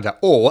Reginald D. Hunter,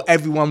 or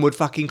everyone would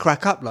fucking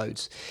crack up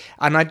loads.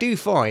 And I do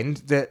find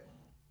that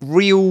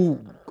real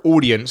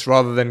audience,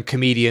 rather than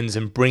comedians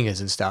and bringers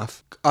and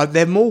stuff,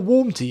 they're more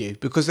warm to you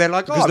because they're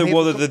like, because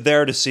they're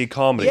there to see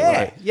comedy,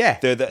 right? Yeah.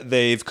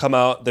 They've come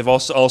out. They've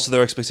also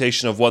their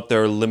expectation of what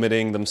they're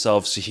limiting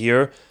themselves to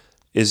hear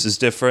is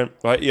different,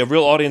 right? Yeah,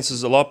 real audience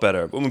is a lot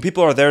better. But when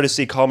people are there to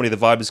see comedy, the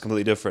vibe is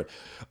completely different.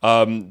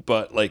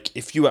 But like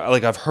if you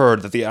I've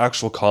heard that the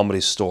actual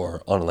Comedy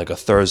Store on like a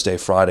Thursday,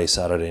 Friday,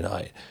 Saturday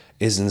night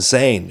is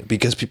insane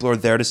because people are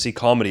there to see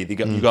comedy.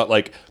 You got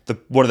like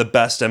one of the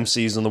best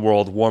MCs in the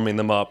world warming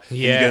them up.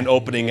 You get an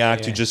opening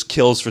act who just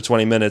kills for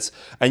 20 minutes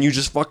and you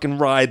just fucking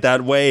ride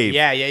that wave.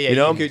 Yeah. You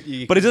know?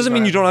 But it doesn't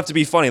mean you don't have to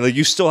be funny. Like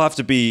you still have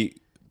to be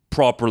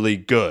properly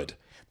good.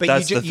 But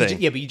that's the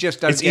thing. But you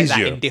just don't get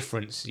that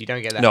indifference. You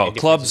don't get that. No,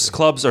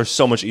 clubs are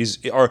so much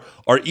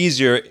are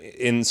easier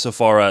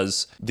insofar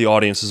as the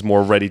audience is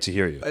more ready to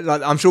hear you.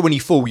 Like, I'm sure when you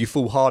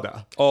fall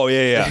harder. Oh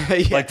yeah.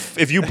 Like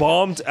if you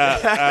bombed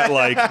at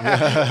like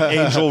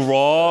Angel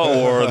Raw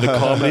or the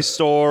Comedy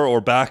Store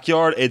or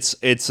Backyard, it's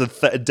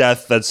a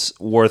death that's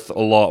worth a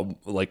lot.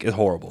 Like it's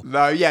horrible.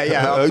 No,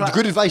 yeah.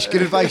 Good advice.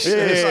 Advice.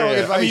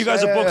 I mean, you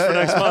guys are booked for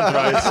next month,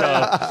 right?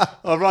 So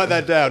I'll write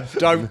that down.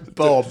 Don't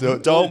bomb.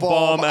 Don't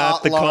bomb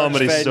at the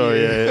Comedy Store.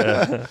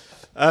 Yeah.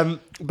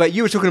 But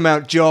you were talking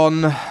about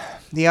John,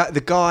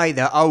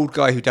 the old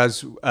guy who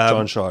does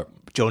John Sharp.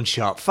 John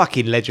Sharp,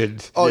 fucking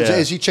legend. Oh,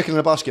 is he chicken in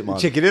a basket, man?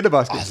 Chicken in a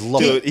basket. I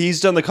love Dude, it.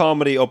 he's done the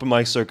comedy open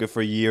mic circuit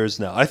for years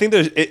now. I think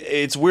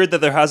it's weird that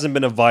there hasn't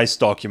been a Vice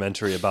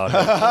documentary about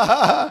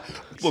him.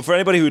 Well, for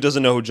anybody who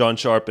doesn't know who John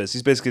Sharp is,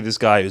 he's basically this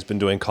guy who's been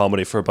doing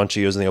comedy for a bunch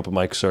of years in the open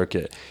mic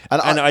circuit.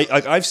 And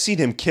I've seen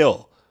him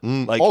kill.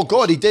 Like, oh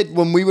God, he did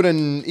when we were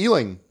in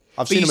Ealing.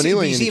 I've seen him in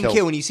Ealing. You see him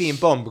kill when you see him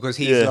bomb because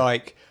he's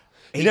like.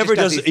 He never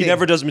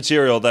does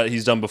material that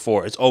he's done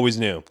before. It's always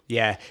new.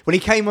 Yeah. When he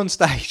came on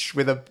stage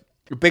with a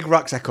big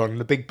rucksack on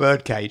and a big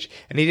bird cage,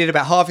 and he did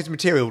about half his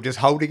material just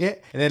holding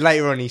it, and then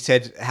later on he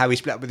said how he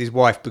split up with his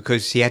wife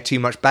because he had too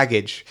much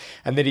baggage,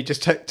 and then he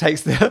just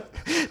takes the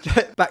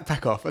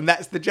backpack off, and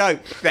that's the joke,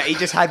 that he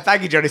just had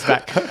baggage on his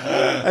back.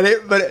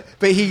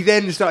 But he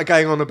then started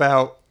going on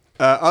about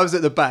I was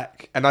at the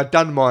back and I'd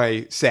done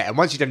my set. And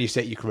once you've done your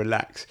set, you can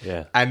relax.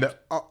 Yeah. And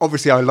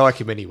obviously, I like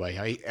him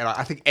anyway.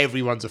 I think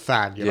everyone's a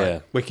fan. You're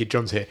like, wicked,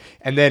 John's here.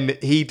 And then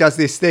he does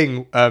this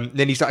thing.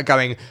 Then he started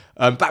going,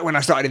 back when I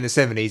started in the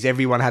 70s,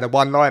 everyone had a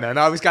one-liner. And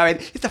I was going,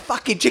 it's the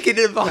fucking chicken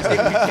in the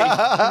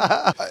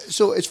basket.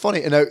 So it's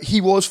funny. Now,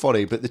 he was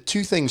funny, but the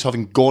two things,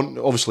 having gone,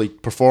 obviously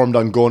performed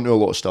and gone to a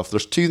lot of stuff,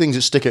 there's two things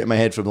that stick out in my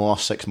head from the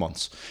last 6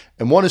 months.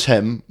 And one is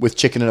him with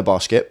chicken in a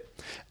basket.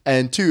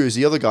 And two is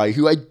the other guy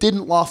who I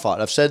didn't laugh at.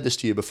 I've said this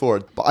to you before,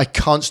 but I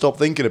can't stop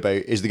thinking about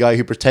is the guy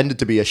who pretended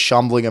to be a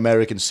shambling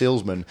American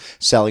salesman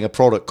selling a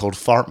product called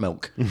fart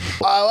milk.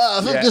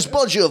 I think this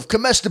bunch of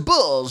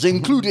comestibles,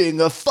 including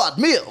fat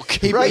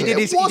milk.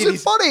 It wasn't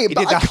funny,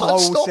 but I can't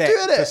stop doing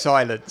it. For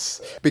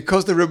silence.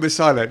 Because the room was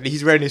silent,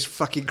 he's wearing this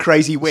fucking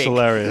crazy wig. It's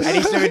hilarious. And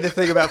he's doing the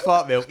thing about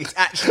fart milk. It's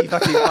actually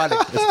fucking funny.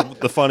 It's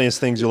the funniest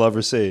things you'll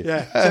ever see.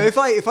 Yeah.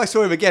 So if I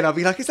saw him again, I'd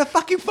be like, it's a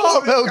fucking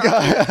fart milk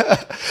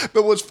guy.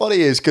 But what's funny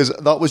is, because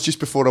that was just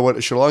before I went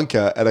to Sri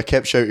Lanka and I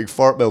kept shouting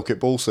fart milk at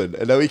Bolson,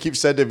 and now he keeps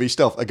sending me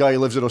stuff. A guy who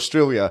lives in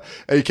Australia,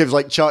 and he keeps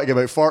like chatting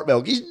about fart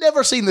milk. He's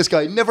never seen this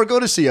guy, never going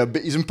to see him,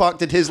 but he's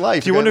impacted his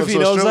life. Do you wonder if he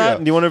knows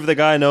that? Do you wonder if the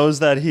guy knows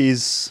that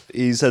he's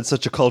had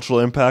such a cultural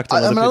impact on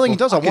other people? I think he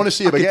does. I want to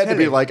see him again to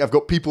be like, I've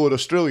got people in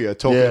Australia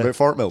talking about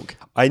fart milk.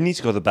 I need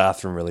to go to the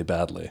bathroom really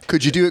badly.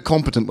 Could you do it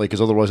competently?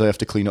 Because otherwise I have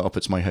to clean it up.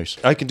 It's my house.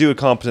 I can do it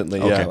competently,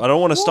 yeah. Okay. I don't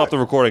want to stop the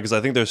recording because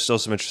I think there's still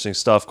some interesting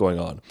stuff going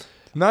on.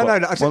 No.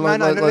 Let's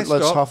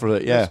half of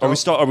it, yeah. Are we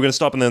going to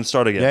stop and then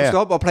start again? Yeah.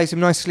 Stop. I'll play some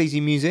nice sleazy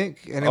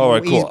music, and then All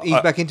right, cool.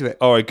 ease back into it.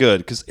 All right,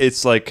 good, because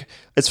it's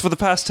for the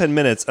past 10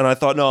 minutes, and I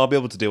thought, no, I'll be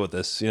able to deal with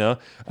this,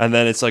 and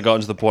then it's like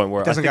gotten to the point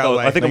where I think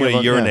I'm going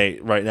to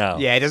urinate right now.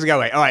 Yeah, it doesn't go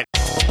away. All right.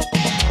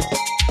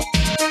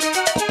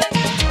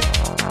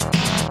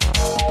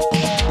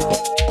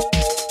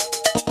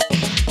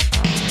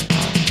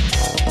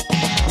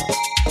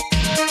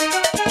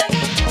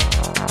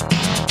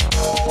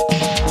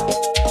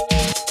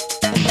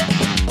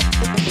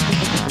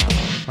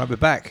 Right, we're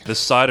back. The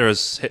cider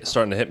is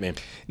starting to hit me.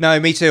 No,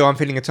 me too. I'm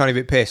feeling a tiny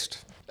bit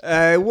pissed.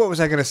 What was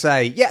I going to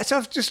say? Yeah, so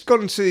I've just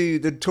gone to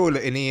the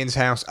toilet in Ian's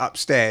house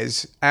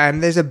upstairs,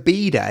 and there's a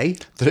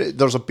bidet.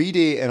 There's a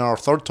bidet in our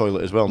third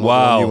toilet as well. Not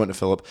Wow. the one you went to,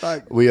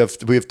 Philip. We have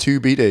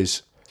two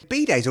bidets.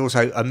 Bidets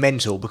also are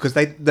mental because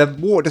the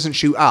water doesn't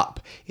shoot up;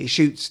 it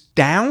shoots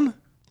down.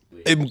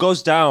 It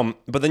goes down,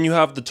 but then you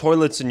have the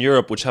toilets in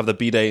Europe which have the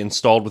bidet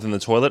installed within the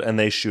toilet, and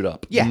they shoot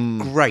up. Yeah,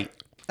 great.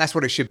 That's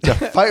what it should do.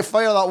 Fire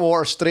that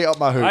water straight up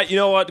my hoop. You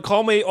know what?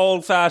 Call me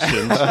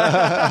old-fashioned, but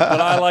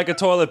I like a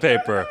toilet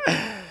paper.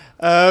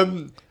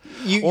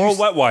 Or a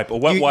wet wipe. A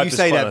wet wipe you is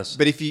say funnest. that,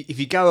 but if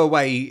you go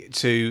away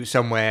to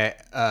somewhere,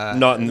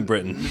 Not in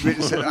Britain.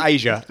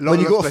 Asia, When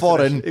you go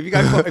foreign. if you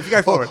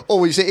go foreign,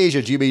 When you say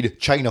Asia, do you mean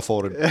China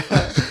foreign?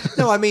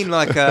 no, I mean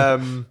like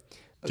Do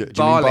you mean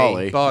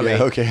Bali.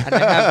 Yeah, okay.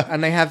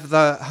 and they have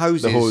the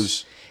hoses. The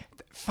hose.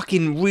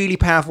 Fucking really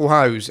powerful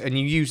hose, and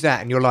you use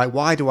that, and you're like,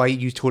 why do I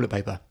use toilet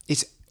paper?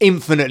 It's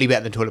infinitely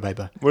better than toilet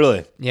paper.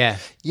 Really? Yeah.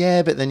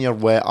 Yeah, but then you're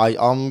wet.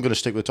 I'm going to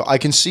stick with I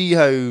can see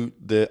how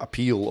the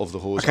appeal of the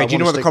hose. Okay, I do you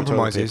know wanna what the stick with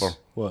toilet compromise is? paper.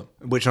 What?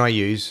 Which I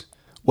use?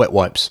 Wet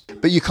wipes.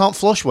 But you can't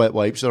flush wet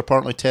wipes. They're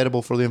apparently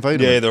terrible for the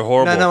environment. Yeah, they're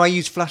horrible. No, I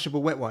use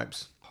flushable wet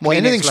wipes. Well, Kleenex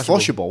anything's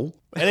flushable.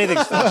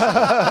 Anything's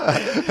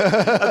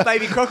flushable. A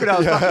baby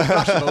crocodile's fucking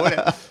flushable, isn't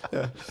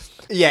it?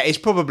 Yeah, it's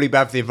probably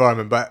bad for the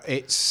environment, but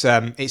it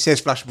says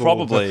flushable.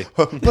 Probably.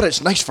 But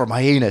it's nice for my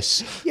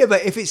anus. Yeah,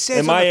 but if it says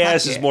And on my the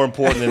ass packet- is more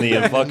important than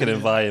the fucking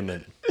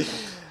environment.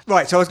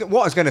 Right, so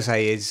what I was going to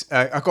say is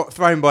I got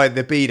thrown by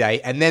the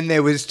bidet, and then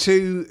there was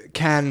 2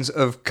 cans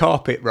of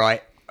carpet,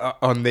 right,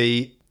 on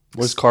the...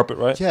 Was carpet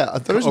right? Yeah,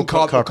 there isn't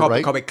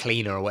carpet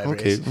cleaner or whatever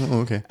Okay, it is.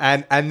 okay.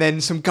 And then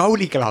some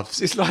goalie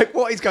gloves. It's like,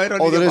 what is going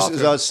on Oh, in there your is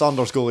bathroom? that's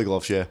Sanders goalie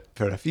gloves, yeah.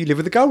 Fair enough. You live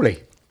with a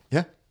goalie.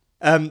 Yeah.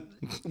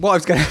 What I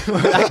was going to...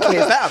 that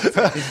clears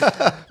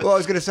that up. What I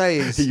was going to say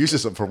is... He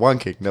uses them for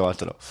wanking. No, I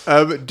don't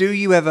know. do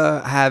you ever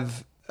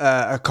have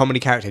a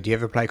comedy character? Do you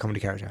ever play a comedy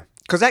character?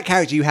 Because that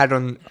character you had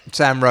on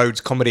Sam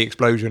Rhodes' Comedy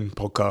Explosion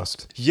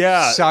podcast.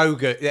 Yeah. So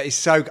good. That is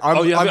so good.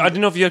 I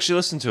didn't know if you actually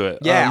listened to it.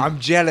 Yeah, I'm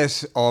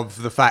jealous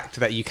of the fact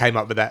that you came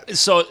up with that.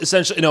 So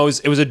essentially,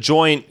 it was a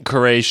joint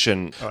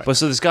creation. Right. But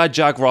so this guy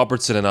Jack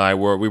Robertson and I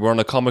we were on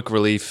a comic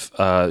relief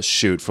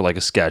shoot for like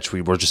a sketch.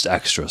 We were just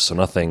extras, so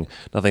nothing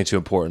too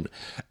important.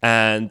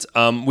 And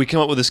we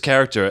came up with this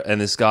character,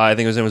 and this guy, I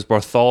think his name was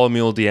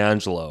Bartholomew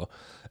D'Angelo.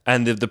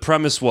 And the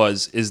premise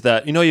is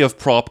that you have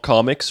prop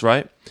comics,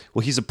 right?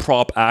 Well, he's a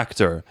prop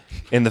actor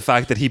in the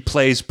fact that he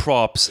plays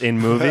props in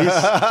movies,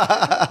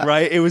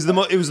 right? It was the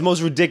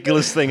most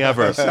ridiculous thing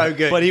ever. So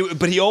good.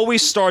 But he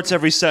always starts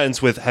every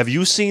sentence with, "Have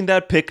you seen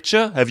that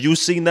picture? Have you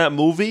seen that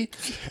movie?"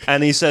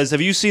 And he says,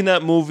 "Have you seen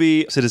that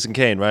movie, Citizen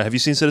Kane? Right? Have you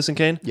seen Citizen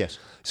Kane?" Yes.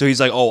 So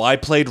he's like, "Oh, I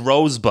played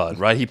Rosebud,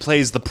 right?" He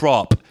plays the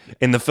prop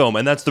in the film,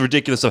 and that's the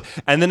ridiculous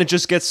stuff. And then it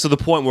just gets to the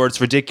point where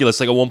it's ridiculous.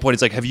 Like at one point,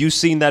 it's like, "Have you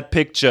seen that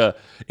picture,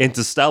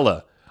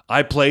 Interstellar?"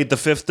 I played the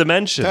fifth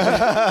dimension,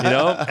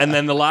 And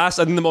then I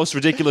think the most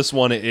ridiculous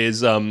one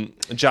is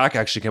Jack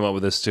actually came up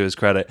with this to his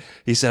credit.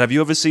 He said, "Have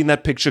you ever seen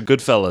that picture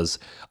Goodfellas?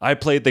 I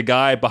played the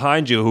guy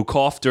behind you who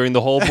coughed during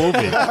the whole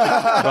movie."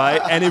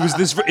 Right? And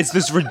it's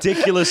this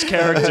ridiculous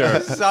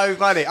character. So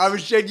funny. I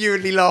was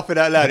genuinely laughing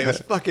out loud. It was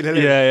fucking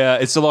hilarious. Yeah,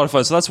 it's a lot of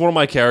fun. So that's one of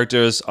my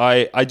characters.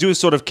 I do a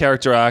sort of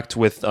character act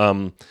with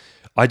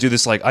I do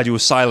a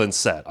silent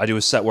set. I do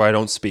a set where I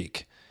don't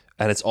speak.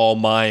 And it's all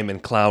mime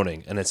and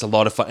clowning, and it's a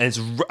lot of fun.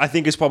 And I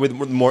think it's probably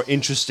the more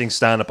interesting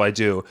stand-up I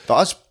do.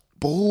 That's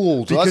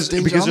bold. Because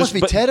that must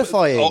be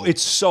terrifying. Oh,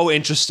 it's so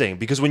interesting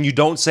because when you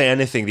don't say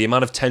anything, the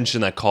amount of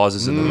tension that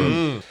causes in the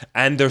room,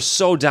 and they're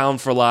so down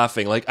for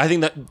laughing. Like I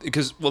think that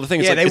because the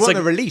thing is, they want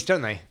the release,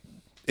 don't they?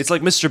 It's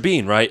like Mr.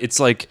 Bean, right? It's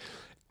like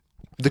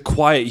the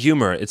quiet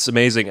humor. It's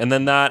amazing, and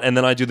then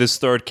I do this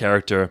third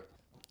character,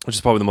 which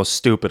is probably the most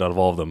stupid out of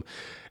all of them.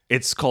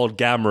 It's called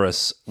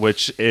Gamorous,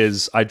 which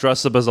is I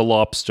dress up as a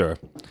lobster.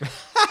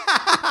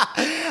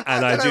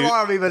 And I don't know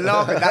why I'm even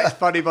laughing. That's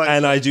funny, but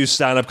and I do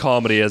stand-up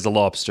comedy as a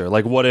lobster.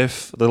 Like, what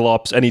if the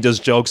lobster? And he does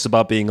jokes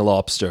about being a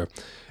lobster,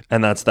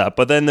 and that's that.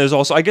 But then there's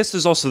also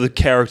the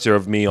character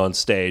of me on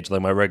stage,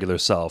 like my regular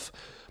self.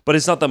 But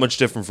it's not that much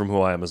different from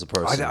who I am as a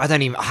person. I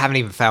haven't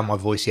even found my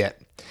voice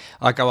yet.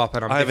 I go up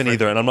and I haven't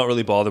either, and I'm not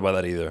really bothered by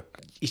that either.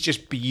 It's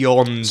just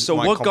beyond. So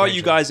what got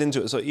you guys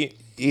into it? So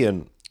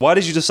Ian, why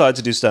did you decide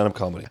to do stand-up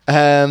comedy?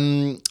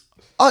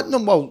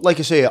 Well, like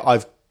I say,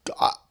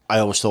 I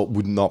always thought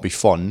would not be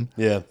fun.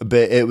 Yeah.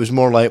 But it was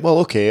more like, well,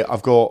 okay,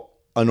 I've got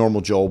a normal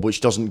job which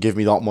doesn't give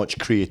me that much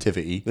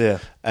creativity. Yeah.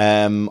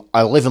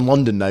 I live in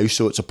London now,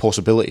 so it's a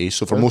possibility.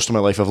 So for most of my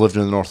life, I've lived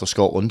in the north of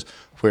Scotland,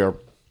 where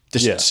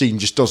this scene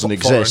just doesn't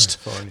exist.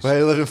 Foreign. Well,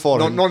 I live in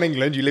foreign.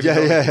 Non-England, you live in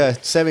London. Yeah,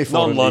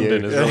 semi-foreign.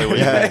 Non-London is really what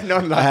you mean.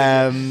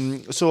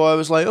 Non-London. So I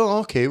was like, oh,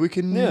 okay, we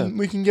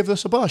can give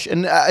this a bash.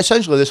 And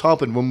essentially this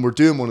happened when we're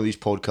doing one of these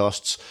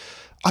podcasts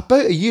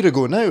about a year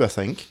ago now, I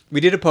think.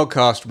 We did a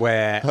podcast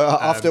where...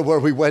 where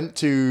we went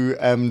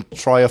to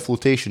try a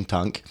flotation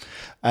tank.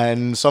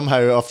 And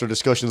somehow, after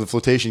discussion of the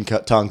flotation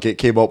tank, it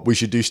came up we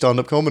should do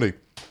stand-up comedy.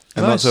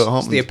 And that's how it happened.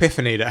 It's the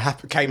epiphany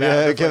that came out.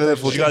 Yeah, did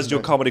you guys do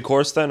a comedy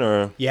course then,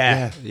 or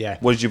Yeah.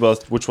 What did you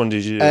both? Which one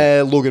did you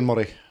do? Logan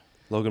Murray.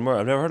 Logan Murray.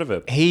 I've never heard of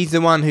it. He's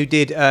the one who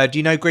did. Do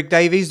you know Greg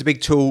Davies, the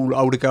big, tall,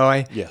 older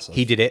guy? Yes,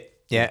 he did it.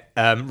 Yeah.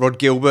 Rod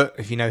Gilbert,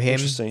 if you know him,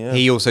 Interesting, yeah.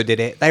 he also did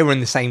it. They were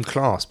in the same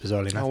class,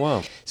 bizarrely enough. Oh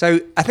wow! So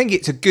I think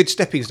it's a good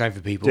stepping stone for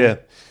people. Yeah.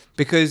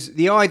 Because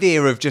the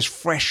idea of just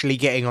freshly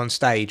getting on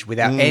stage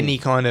without any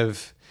kind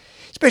of,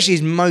 especially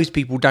as most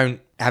people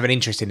don't have an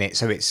interest in it.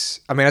 So it's,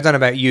 I mean, I don't know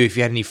about you if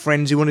you had any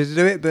friends who wanted to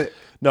do it, but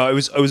no, it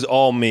was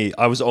all me.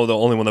 I was the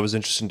only one that was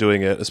interested in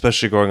doing it,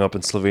 especially growing up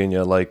in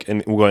Slovenia, like in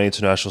going to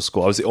international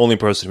school. I was the only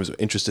person who was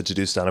interested to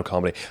do stand-up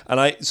comedy,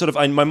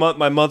 and my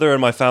mother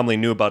and my family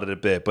knew about it a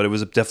bit, but it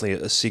was definitely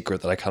a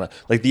secret that I kind of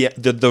like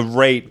the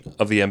rate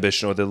of the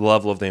ambition or the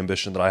level of the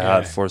ambition that I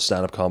had for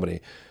stand-up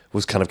comedy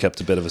was kind of kept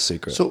a bit of a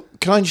secret. So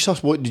can I just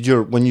ask, when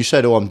you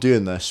said, "Oh, I'm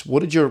doing this," what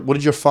did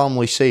your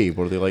family say?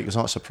 Were they like, "Was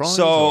that a surprise"?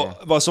 So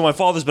my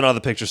father's been out of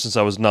the picture since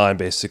I was 9,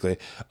 basically.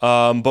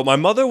 But my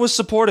mother was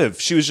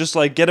supportive. She was just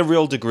like, "Get a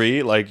real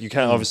degree. Like, you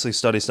can't obviously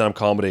study stand-up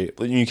comedy.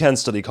 You can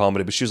study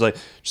comedy, but she was like,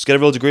 just get a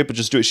real degree, but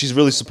just do it." She's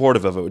really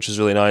supportive of it, which is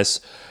really nice.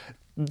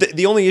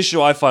 The only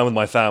issue I find with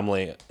my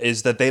family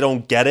is that they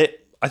don't get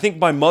it. I think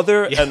my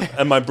mother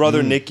and my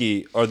brother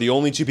Nicky are the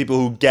only two people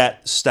who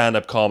get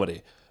stand-up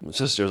comedy. My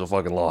sister's a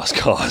fucking lost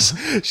cause.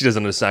 She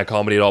doesn't understand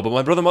comedy at all.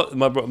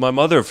 But my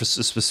mother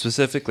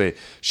specifically,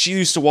 she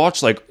used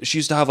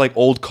to have like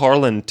old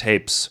Carlin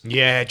tapes.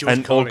 Yeah,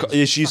 George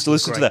Carlin. She used to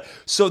listen to that.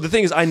 So the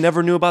thing is, I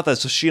never knew about that.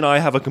 So she and I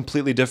have a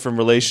completely different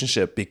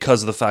relationship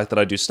because of the fact that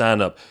I do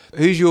stand up.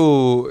 Who's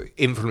your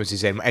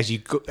influences then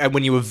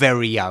when you were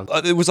very young?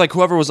 It was like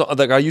whoever was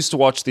like. I used to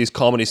watch these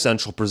Comedy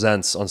Central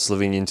presents on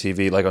Slovenian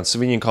TV. Like on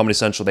Slovenian Comedy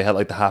Central, they had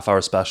like the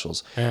half-hour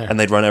specials, and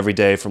they'd run every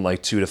day from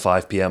like 2 to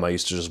 5 p.m. I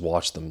used to just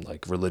watch them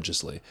like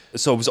religiously.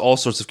 So it was all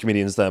sorts of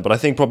comedians then, but I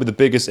think probably the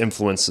biggest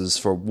influences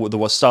for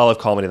the style of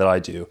comedy that I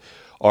do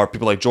are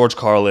people like George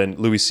Carlin,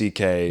 Louis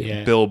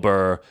C.K., Bill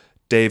Burr,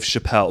 Dave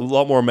Chappelle, a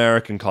lot more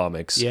American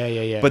comics.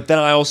 Yeah. But then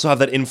I also have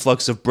that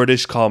influx of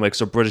British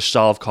comics or British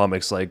style of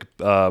comics, like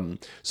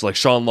like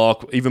Sean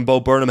Locke. Even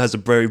Bo Burnham has a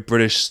very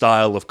British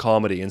style of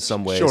comedy in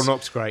some ways. Sean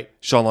Locke's great.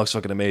 Sean Locke's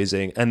fucking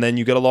amazing. And then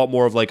you get a lot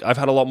more of like, I've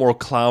had a lot more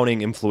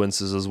clowning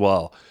influences as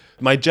well.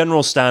 My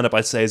general stand-up,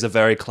 I'd say, is a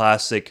very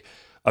classic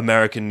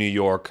American New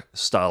York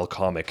style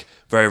comic.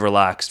 Very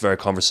relaxed, very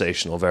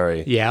conversational,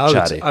 very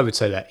chatty. I would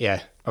say that,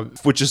 yeah.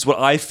 Which is what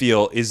I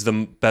feel is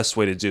the best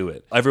way to do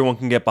it. Everyone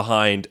can get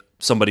behind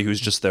somebody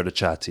who's just there to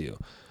chat to you.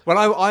 Well,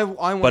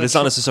 I but it's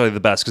not necessarily the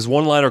best, because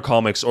one-liner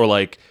comics, or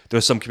like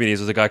there's some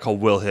comedians, there's a guy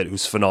called Will Hitt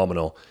who's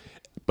phenomenal,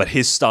 but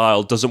his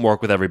style doesn't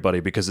work with everybody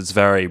because it's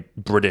very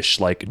British,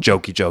 like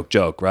jokey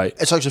joke, right?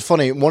 It's actually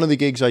funny. One of the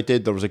gigs I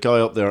did, there was a guy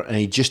up there and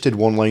he just did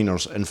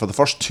one-liners, and for the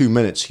first 2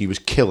 minutes he was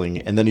killing,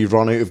 and then he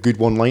ran out of good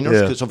one-liners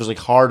because it's obviously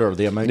harder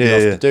the amount you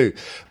have to do.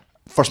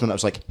 first minute I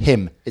was like,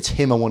 it's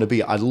him I want to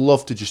be. I'd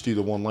love to just do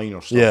the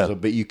one-liner stuff, Yeah.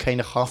 but you kind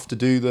of have to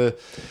do the...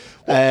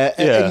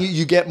 And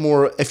you get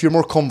more, if you're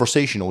more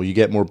conversational, you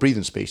get more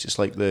breathing space. It's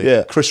like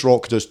Chris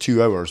Rock does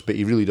 2 hours, but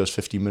he really does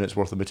 15 minutes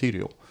worth of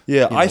material.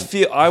 Yeah,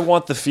 I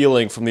want the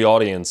feeling from the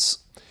audience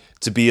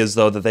to be as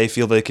though that they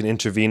feel they can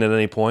intervene at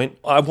any point.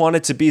 I want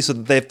it to be so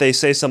that if they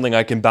say something,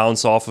 I can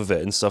bounce off of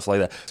it and stuff like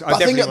that. So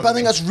But I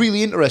think that's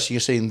really interesting.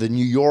 You're saying the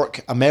New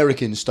York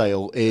American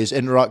style is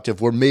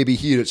interactive, where maybe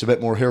here it's a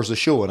bit more here's the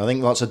show, and I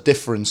think that's a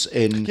difference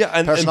in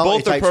and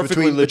personality both are types perfectly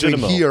between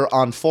legitimate. here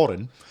and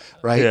foreign.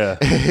 Right, Yeah.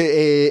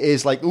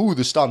 is like, ooh,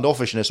 the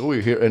standoffishness. Oh,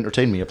 you're here to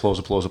entertain me. Applause,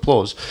 applause,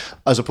 applause.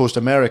 As opposed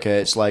to America,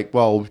 it's like,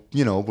 well,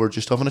 we're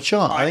just having a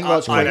chat. I think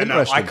that's I quite don't know.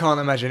 interesting. I can't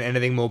imagine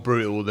anything more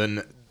brutal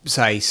than,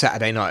 say,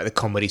 Saturday night at the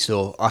Comedy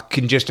Store. I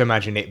can just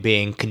imagine it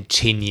being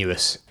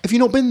continuous. Have you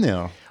not been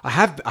there? I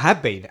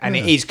have been, and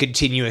it is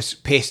continuous.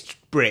 Pissed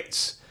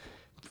Brits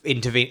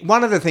intervene.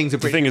 One of the things The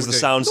thing is, the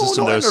sound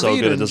system there is so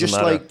good it doesn't just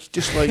matter.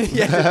 Just like,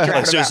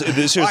 Like,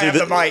 seriously, I have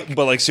the mic.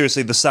 but like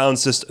seriously, the sound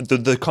system,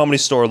 the Comedy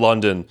Store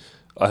London.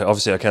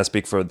 Obviously, I can't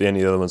speak for any of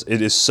the other ones.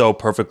 It is so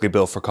perfectly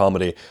built for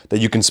comedy that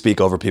you can speak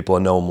over people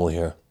and no one will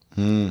hear.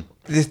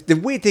 The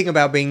weird thing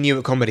about being new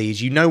at comedy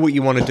is you know what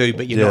you want to do,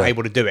 but you're not Yeah.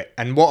 able to do it.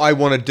 And what I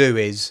want to do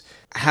is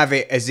have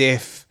it as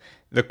if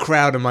the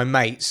crowd are my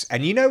mates.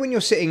 And when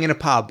you're sitting in a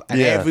pub and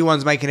Yeah.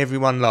 everyone's making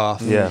everyone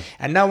laugh, Yeah.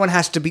 and no one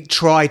has to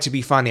try to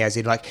be funny, as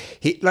in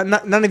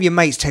none of your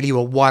mates tell you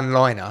a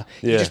one-liner.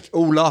 You Yeah. just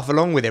all laugh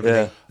along with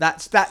everything. Yeah.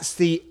 That's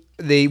the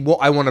what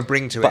I want to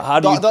bring to it. But how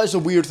do you? that is a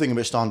weird thing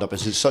about stand-up,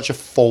 is it's such a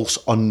false,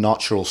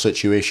 unnatural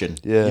situation.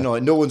 Yeah.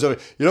 Like no one's ever,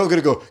 you're not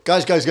going to go,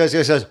 guys,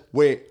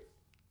 wait,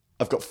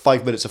 I've got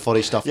 5 minutes of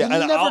funny stuff. Yeah, You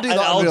and never do that in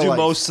I'll real do life.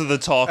 most of the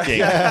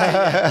talking.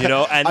 And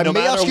I no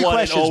may ask matter you what, it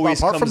questions, but always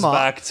apart comes from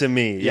that- back to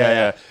me.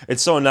 Yeah.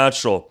 It's so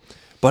natural.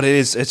 But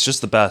it's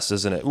just the best,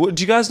 isn't it?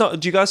 Do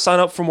you guys sign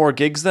up for more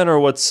gigs then, or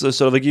what's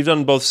sort of like you've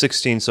done both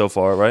 16 so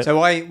far, right?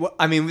 So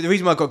I mean, the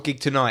reason why I got gig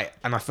tonight,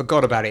 and I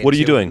forgot about it. What are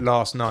you until doing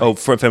last night? Oh,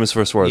 for famous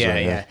first words. Yeah,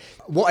 right? yeah.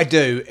 What I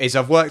do is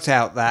I've worked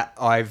out that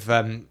I've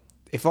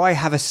if I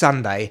have a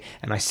Sunday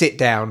and I sit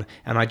down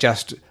and I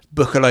just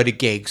book a load of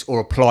gigs or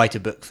apply to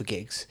book for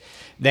gigs,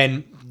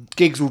 then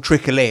gigs will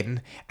trickle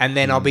in and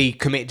then I'll be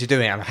committed to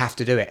doing it and I have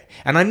to do it.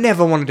 And I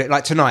never want to do it.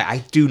 Like tonight, I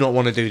do not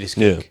want to do this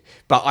gig. Yeah.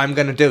 But I'm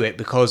going to do it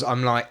because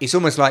I'm like, it's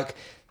almost like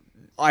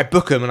I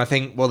book them and I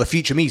think, well, the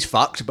future me's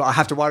fucked, but I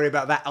have to worry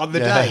about that on the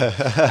day.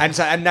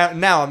 And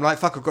now I'm like,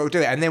 fuck, I've got to do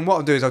it. And then what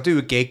I'll do is I'll do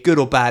a gig, good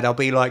or bad, I'll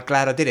be like,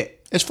 glad I did it.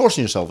 It's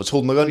forcing yourself. It's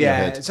holding the gun to your Yeah,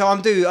 head. so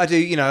I do,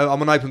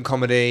 I'm on Open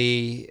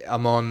Comedy,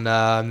 I'm on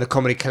the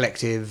Comedy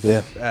Collective.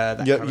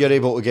 Yeah. You're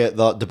able to get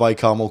that Dubai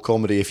Camel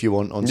comedy if you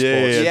want on spots.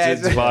 Yeah.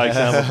 It's Dubai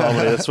Camel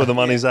Comedy. That's where the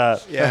money's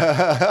at.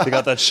 Yeah. They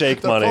got that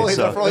shake money.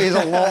 There probably is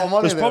a lot of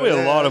money There's probably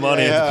a lot of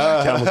money in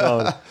Dubai Camel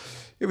Comedy.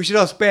 Yeah, we should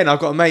ask Ben. I've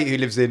got a mate who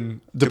lives in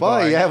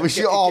Dubai, yeah, we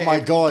should. Oh my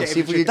God! get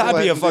See him if we could That'd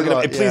go be a ahead and do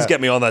fucking. that, Please yeah. get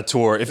me on that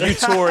tour. If you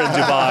tour in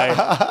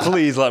Dubai,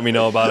 please let me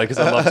know about it because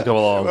I'd love to come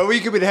along. Well, we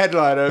could be the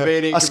headliner.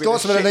 A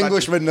Scotsman, an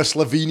Englishman, and a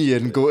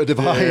Slovenian go to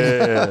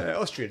Dubai.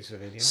 Austrian,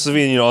 Slovenian.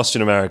 Slovenian,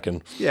 Austrian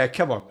American. Yeah,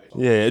 come on.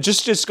 Yeah.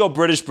 Just go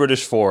British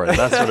foreign.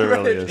 That's what it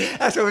really is.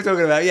 That's what we're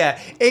talking about. Yeah,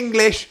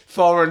 English,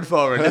 foreign.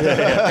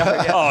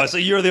 Oh, so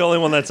you're the only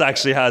one that's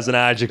actually has an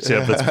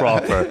adjective that's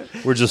proper.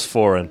 We're just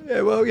foreign.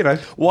 Yeah, well,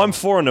 Well, I'm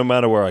foreign no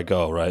matter where I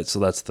go, right? So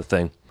that's the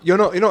thing. you're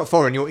not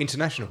foreign. You're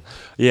international.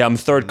 Yeah, I'm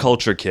third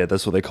culture kid.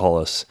 That's what they call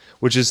us.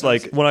 Which is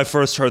like when I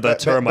first heard that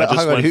term, but I just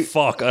hang on, went, who-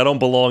 "Fuck! I don't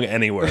belong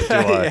anywhere." Do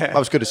I? I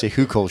was going to say,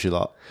 who calls you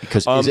that?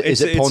 Because is it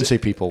it's-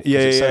 Ponzi people? 'Cause Yeah,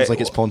 it yeah, sounds yeah.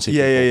 like it's Ponzi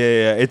Yeah,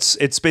 people.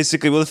 yeah. It's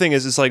basically, well, the thing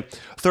is, it's like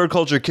third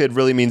culture kid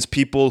really means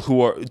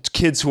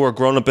kids who are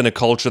grown up in a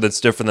culture that's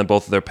different than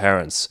both of their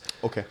parents.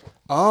 Okay.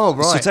 Oh,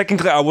 right. So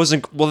technically, I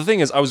wasn't. Well, the thing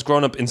is, I was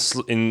grown up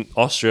in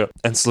Austria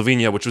and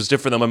Slovenia, which was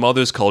different than my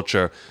mother's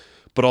culture,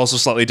 but also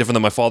slightly different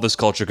than my father's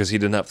culture because he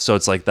didn't have. So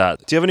it's like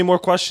that. Do you have any more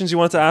questions you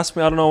wanted to ask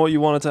me? I don't know what you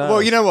wanted to ask.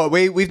 Well, you know what?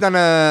 We've done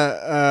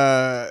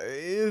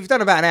we've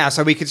done about an hour,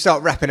 so we could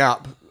start wrapping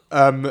up.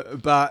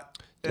 But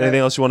anything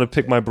else you want to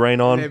pick my brain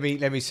on?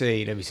 let me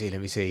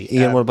see.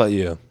 Ian, what about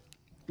you?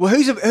 Well,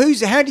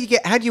 who's how do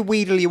you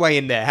wheedle your way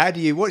in there?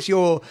 What's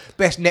your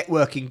best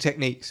networking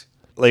techniques?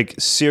 Like,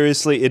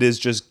 seriously, it is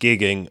just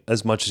gigging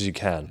as much as you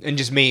can. And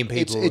just meeting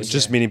people. It's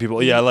Just meeting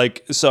people. Yeah,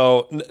 like,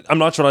 so I'm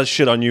not trying to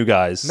shit on you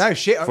guys. No,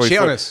 shit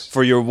on us.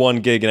 For your one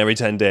gig in every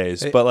 10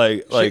 days. But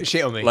like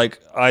shit on me. Like,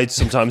 I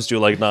sometimes do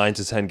like 9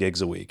 to 10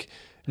 gigs a week.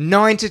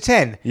 9 to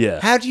 10. Yeah.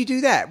 How do you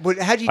do that?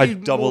 How do you do? I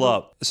double more?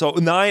 up. So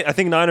 9, I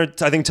think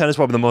 10 is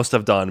probably the most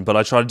I've done, but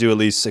I try to do at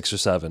least 6 or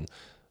 7.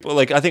 Well,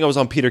 like, I think I was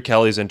on Peter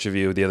Kelly's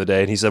interview the other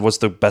day, and he said, "What's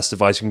the best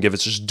advice you can give?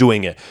 It's just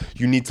doing it.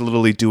 You need to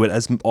literally do it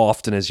as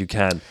often as you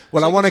can."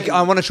 Well, I want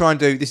to try and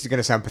do. This is going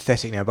to sound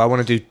pathetic now, but I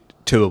want to do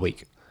 2 a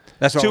week.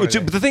 That's what I wanna do.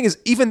 But the thing is,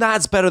 even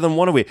that's better than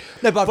 1 a week.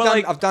 No, but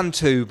I've done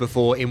 2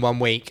 before in 1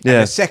 week. Yeah.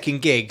 And the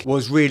second gig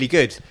was really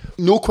good.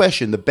 No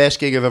question, the best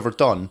gig I've ever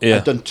done. Yeah.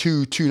 I've done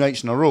two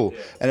nights in a row,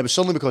 and it was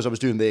suddenly because I was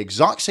doing the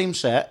exact same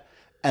set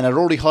and I'd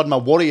already had my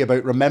worry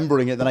about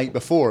remembering it the night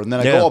before, and then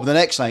I got up the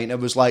next night and it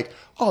was like,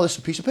 oh, this is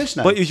a piece of piss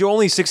now. But if you're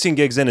only 16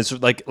 gigs in, it's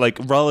like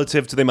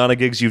relative to the amount of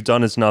gigs you've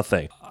done, it's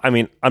nothing. I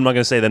mean, I'm not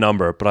going to say the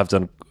number, but I've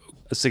done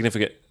a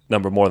significant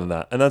number more than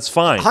that, and that's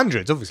fine.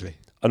 Hundreds, obviously.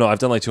 Oh no, I've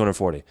done like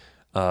 240.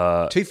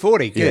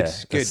 240, good, Yeah, good.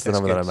 that's the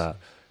number good. that I'm at.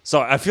 So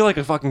I feel like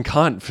a fucking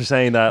cunt for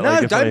saying that. No,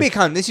 like, don't be a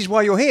cunt. This is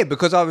why you're here,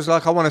 because I was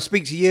like, I want to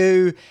speak to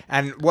you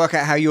and work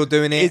out how you're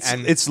doing it.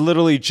 It's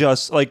literally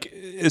just like,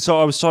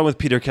 so I was talking with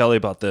Peter Kelly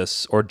about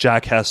this, or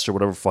Jack Hester,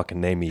 whatever fucking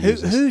name he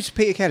uses. Who's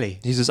Peter Kelly?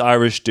 He's this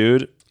Irish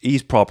dude.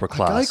 He's proper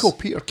class. A guy called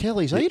Peter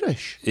Kelly's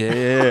Irish.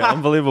 Yeah,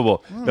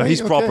 unbelievable. No, he's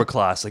proper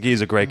class. Like,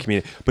 he's a great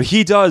comedian. But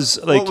he does,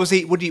 like... What was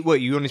he? What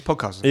you on his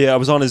podcast? Yeah, I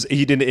was on his...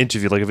 He did an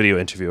interview, like a video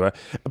interview, right?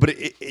 But,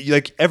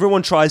 like,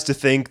 everyone tries to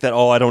think that,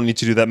 I don't need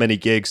to do that many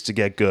gigs to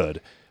get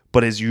good.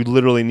 But you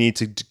literally need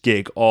to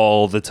gig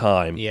all the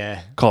time.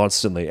 Yeah.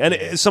 Constantly.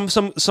 And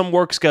some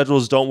work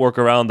schedules don't work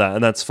around that,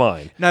 and that's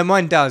fine. No,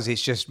 mine does.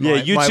 It's just...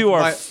 You two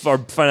are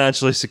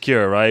financially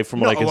secure, right?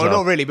 From what I can tell.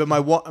 Not really, but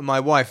my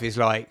wife is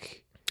like...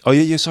 Oh,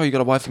 yeah, sorry, you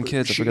got a wife and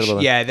kids. I forgot about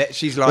that. Yeah,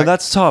 she's like... Well,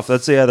 that's tough.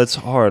 That's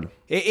hard.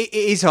 It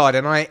is hard,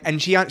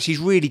 and she's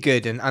really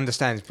good and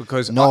understands,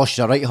 because... No, she's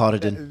a right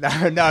Harridan.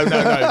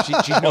 No.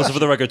 She's not. Also, for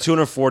the record,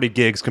 240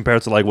 gigs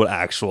compared to like what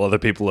actual other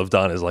people have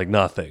done is like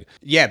nothing.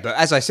 Yeah, but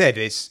as I said,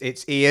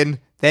 it's Ian,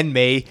 then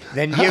me,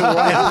 then you.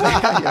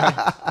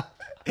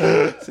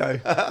 So,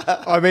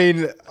 I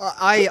mean,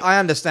 I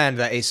understand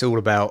that it's all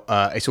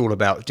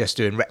about just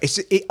doing.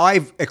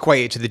 I've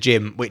equated it to the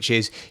gym, which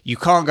is you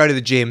can't go to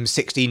the gym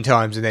 16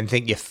 times and then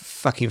think you're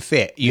fucking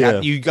fit.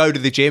 You go to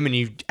the gym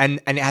and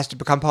it has to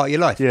become part of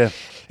your life. Yeah,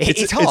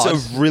 it's hard.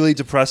 It's a really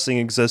depressing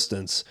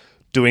existence.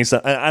 Doing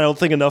stuff, I don't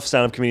think enough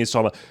stand-up comedians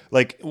talk about.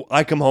 Like,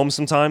 I come home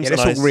sometimes. Yeah,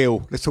 let's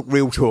talk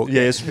real talk.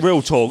 Yeah, it's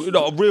real talk.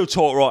 No, real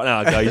talk right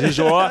now, guys. Is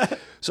it all right?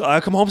 So I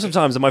come home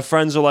sometimes and my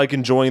friends are like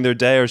enjoying their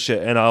day or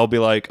shit, and I'll be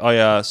like, "Oh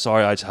yeah,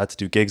 sorry, I just had to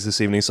do gigs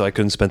this evening, so I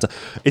couldn't spend time."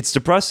 It's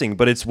depressing,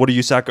 but it's what do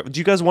you Do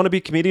you guys want to be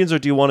comedians, or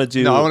do you want to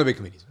do? No, I want to be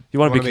comedians. You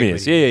want to be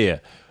comedians? Yeah.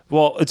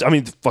 Well,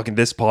 fucking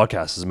this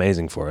podcast is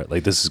amazing for it.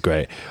 Like, this is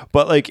great,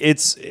 but like but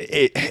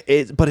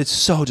it's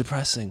so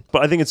depressing.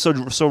 But I think it's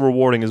so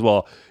rewarding as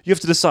well. You have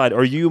to decide: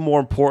 are you more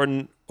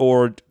important,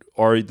 or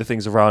are the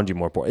things around you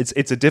more important?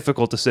 It's a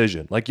difficult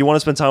decision. Like, you want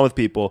to spend time with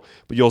people,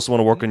 but you also want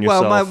to work on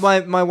yourself.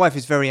 Well, my wife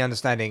is very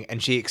understanding,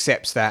 and she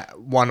accepts that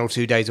 1 or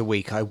 2 days a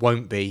week I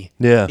won't be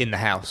in the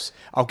house.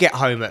 I'll get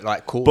home at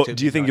like quarter. But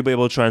do you think you'll be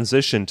able to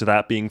transition to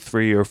that being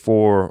 3 or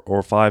 4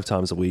 or 5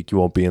 times a week? You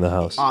won't be in the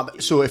house.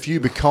 So if you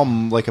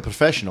become like a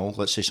professional,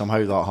 let's say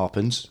somehow that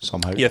happens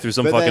somehow. Yeah, through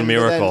some fucking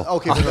miracle.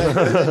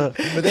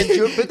 But then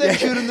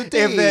during the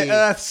day, if the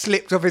Earth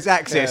slipped off its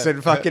axis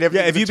and fucking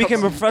everything. Yeah, if you became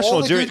a professional,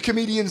 all the good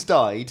comedians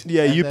died.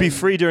 Yeah, you'd be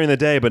free during the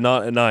day, but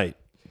not at night.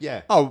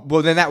 Yeah. Oh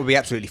well, then that would be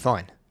absolutely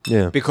fine.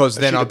 Yeah, because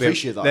then I'll be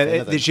appreciate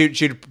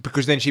that.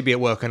 Because then she'd be at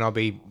work and I'll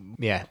be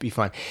be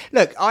fine.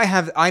 Look,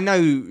 I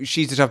know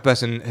she's the type of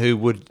person who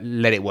would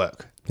let it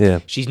work. Yeah,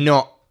 she's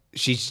not.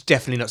 She's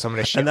definitely not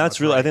someone. And that's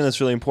really, I think that's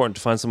really important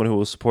to find someone who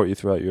will support you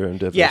throughout your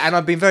endeavors. Yeah, and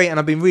I've been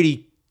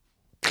really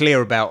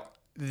clear about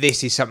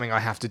this is something I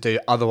have to do.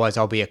 Otherwise,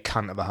 I'll be a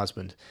cunt of a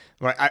husband.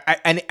 Right,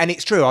 and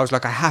it's true. I was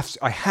like, I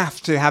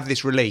have to have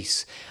this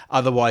release.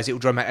 Otherwise, it will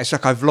drive me. It's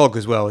like I vlog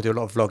as well. I do a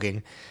lot of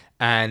vlogging,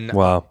 and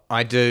wow,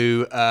 I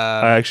do.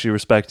 I actually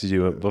respected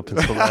you up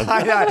until then.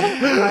 I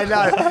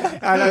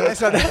know.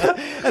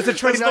 That's a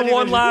 29. That's the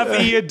one laugh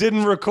Ian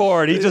didn't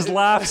record. He just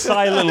laughed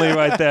silently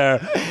right there,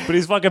 but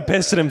he's fucking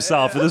pissing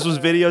himself. If this was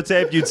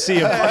videotaped, you'd see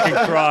him fucking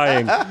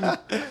crying.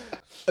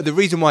 The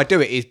reason why I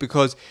do it is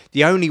because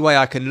the only way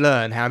I can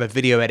learn how to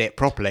video edit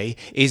properly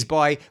is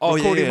by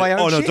recording my own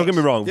shit. Oh, no, don't get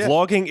me wrong. Yeah.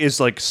 Vlogging is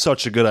like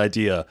such a good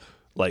idea,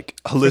 like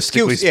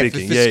holistically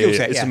speaking.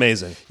 It's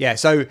amazing. Yeah,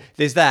 so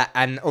there's that.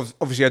 And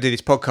obviously I do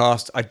this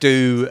podcast. I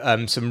do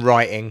some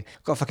writing.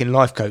 I've got a fucking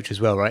life coach as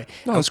well, right?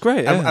 No, that's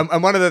great. Yeah.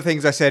 And one of the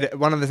things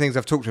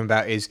I've talked to him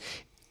about is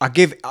I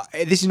give,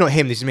 this is not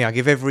him, this is me. I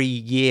give every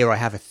year I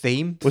have a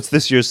theme. What's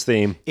this year's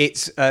theme?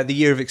 It's the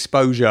year of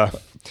exposure.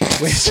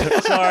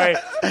 Sorry,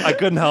 I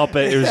couldn't help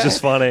it. It was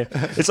just funny.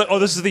 It's like,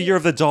 this is the year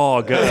of the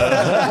dog.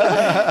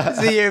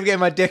 It's the year of getting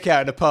my dick out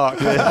in the park.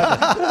 There's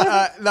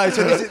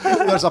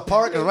a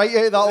park right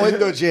out that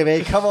window,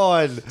 Jimmy. Come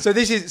on. So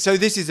this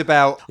is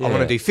about. I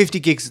want to do 50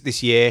 gigs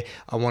this year.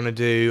 I want to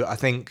do, I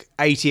think,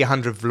 80,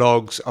 100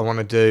 vlogs. I want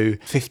to do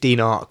 15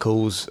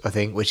 articles. I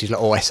think, which is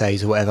like or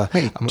essays or whatever.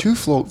 Hey, two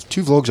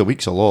vlogs a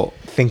week's a lot.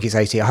 I think it's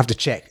 80. I have to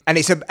check. And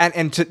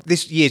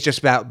this year's just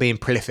about being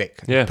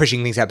prolific. Yeah.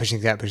 Pushing things out.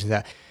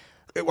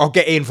 I'll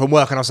get in from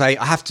work and I'll say,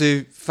 I have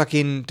to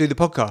fucking do the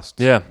podcast.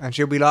 Yeah. And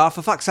she'll be like, oh,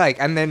 for fuck's sake.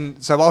 And then,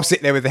 so I'll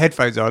sit there with the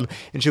headphones on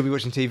and she'll be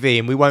watching TV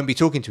and we won't be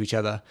talking to each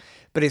other.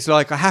 But it's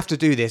like, I have to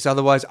do this.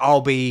 Otherwise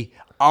I'll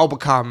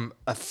become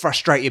a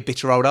frustrated,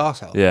 bitter old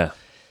arsehole. Yeah.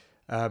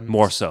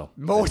 More so.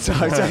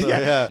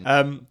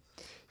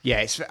 Yeah.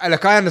 It's,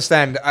 look, I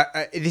understand.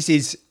 This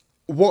is,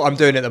 what I'm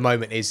doing at the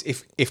moment is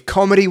if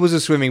comedy was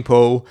a swimming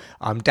pool,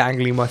 I'm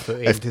dangling my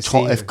foot in to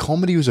see. If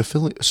comedy was a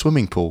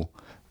swimming pool,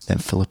 then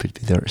Philip would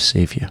be there to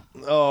save you.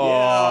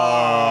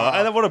 Oh,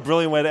 and what a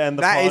brilliant way to end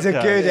the podcast. That is a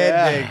good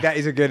ending. That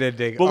is a good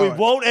ending. But we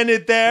won't end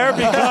it there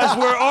because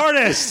we're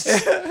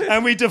artists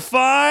and we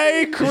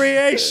defy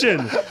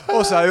creation.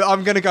 Also,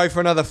 I'm going to go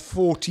for another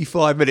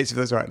 45 minutes if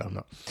that's right. No, I'm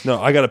not.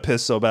 No, I got to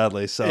piss so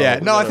badly. So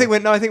Yeah, I think we're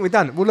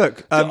done. Well,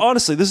 look.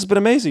 honestly, this has been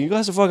amazing. You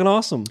guys are fucking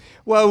awesome.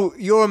 Well,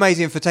 you're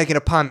amazing for taking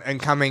a punt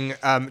and coming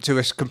to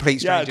a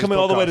complete Yeah, stranger's coming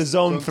all the way podcast. to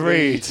Zone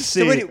 3 to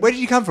see. So where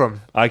did you come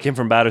from? I came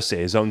from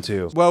Battersea, Zone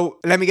 2. Well,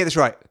 let me get this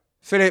right.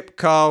 Philip,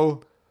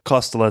 Carl,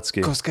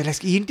 Kosteletsky.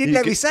 Koskoleski. You didn't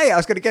let me say it. I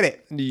was going to get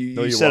it.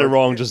 You said it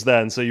wrong just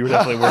then, so you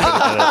definitely weren't going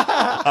to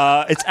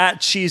get it. It's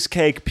at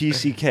Cheesecake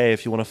PCK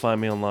if you want to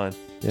find me online.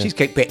 Yeah.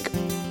 Cheesecake Pick.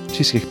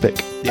 Cheesecake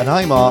Pick. And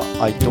I'm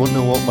I don't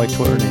know what my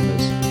Twitter name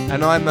is.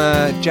 And I'm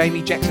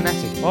Jamie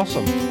Jacksonati.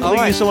 Awesome. All Thank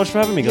right. you so much for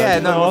having me, guys. Yeah,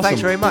 You've been well, awesome.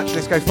 thanks very much.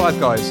 Let's go Five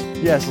Guys.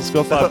 Yes, let's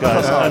go 5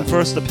 guys. And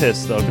first a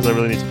piss, though, because I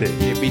really need to pee.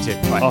 Yeah, me too.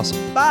 Right.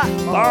 Awesome. Bye.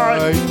 All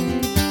right.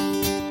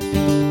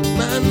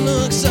 Man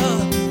looks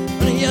up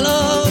on a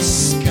yellow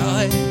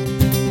sky.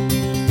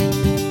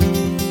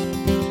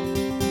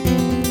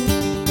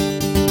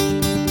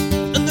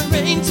 And the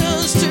rain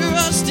turns to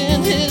rust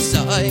in his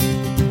eye.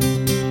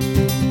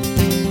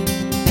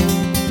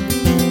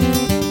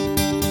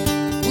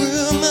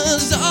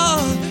 Rumors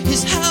of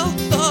his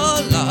health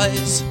or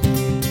lies.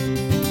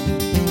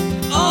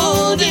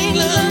 Old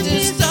England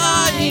is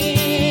dying.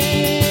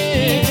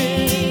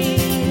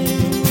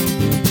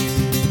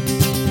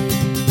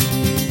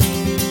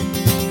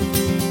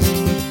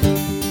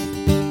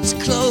 His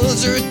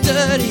clothes are a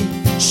dirty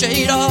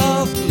shade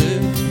of blue.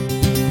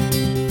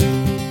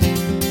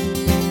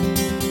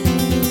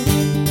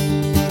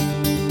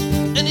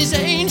 And his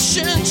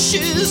ancient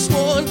shoes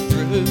worn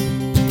through.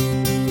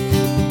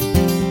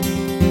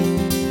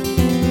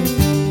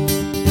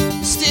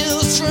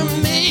 Steals from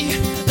me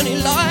and he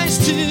lies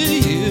to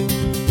you.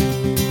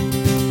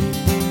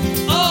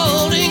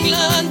 Old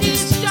England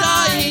is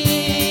dying.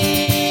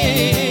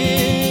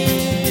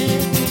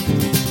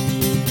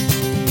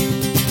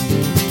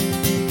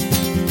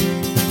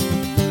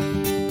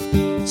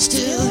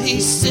 Still he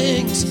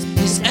sings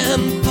his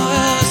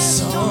empire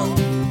song.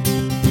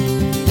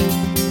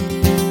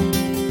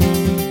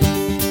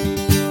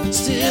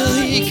 Still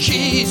he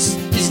keeps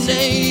his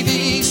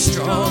navy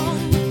strong.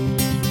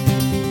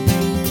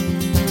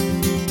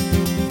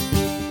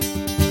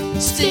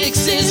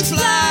 Sticks his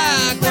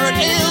flag where it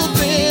ill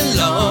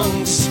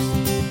belongs.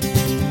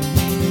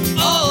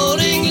 Old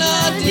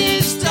England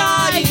is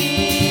dying.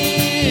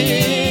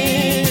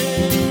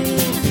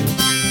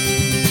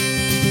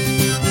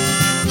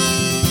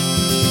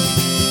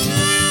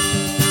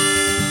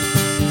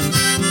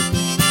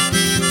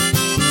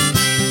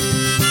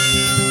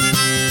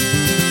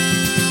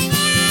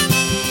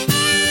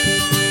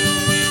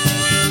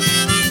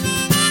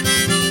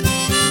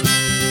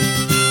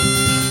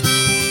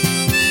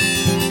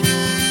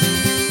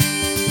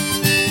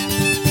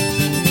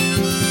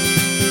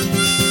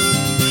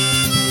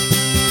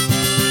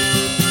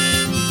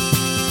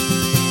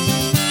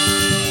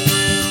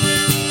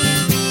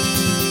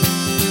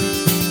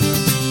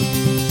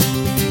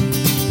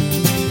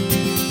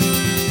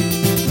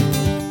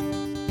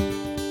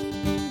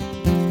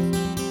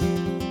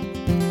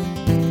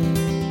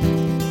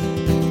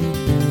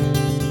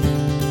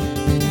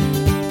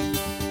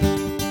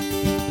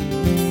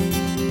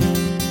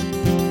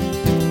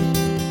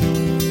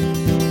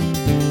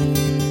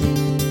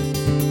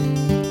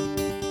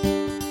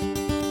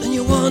 And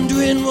you're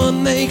wondering what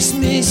makes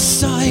me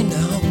sigh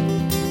now.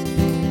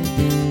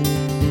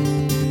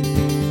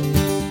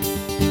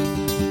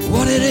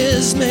 What it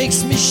is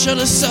makes me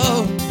shudder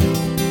so.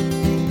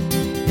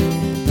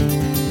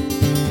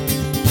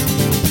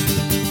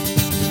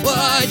 Well,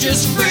 I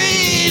just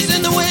freeze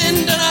in the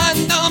wind and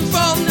I'm numb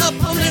from the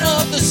pounding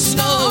of the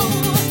snow.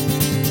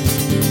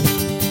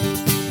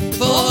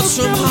 Falls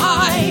from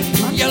high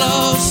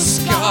yellow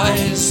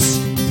skies.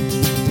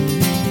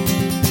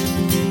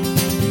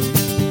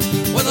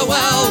 Where the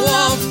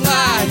well-worn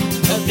flag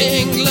of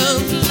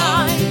England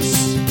flies.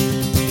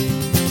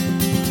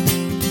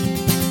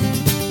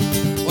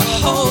 Where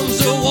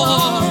homes are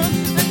warm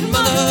and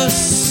mothers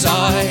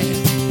sigh.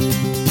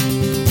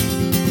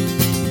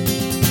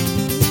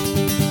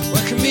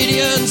 Where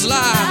comedians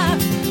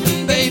laugh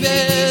and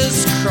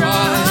babies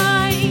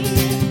cry.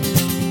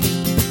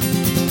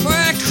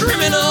 Where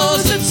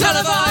criminals are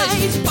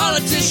televised,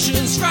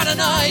 politicians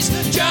fraternize,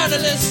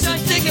 journalists are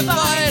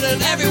dignified,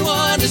 and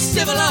everyone is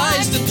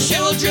civilized, and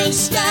children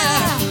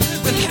stare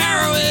with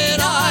harrowing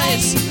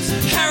eyes,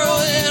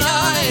 harrowing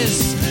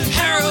eyes,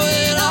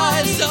 harrowing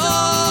eyes.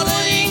 Old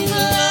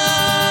England,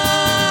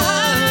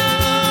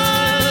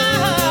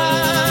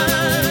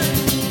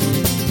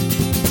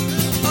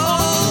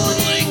 old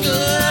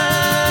England.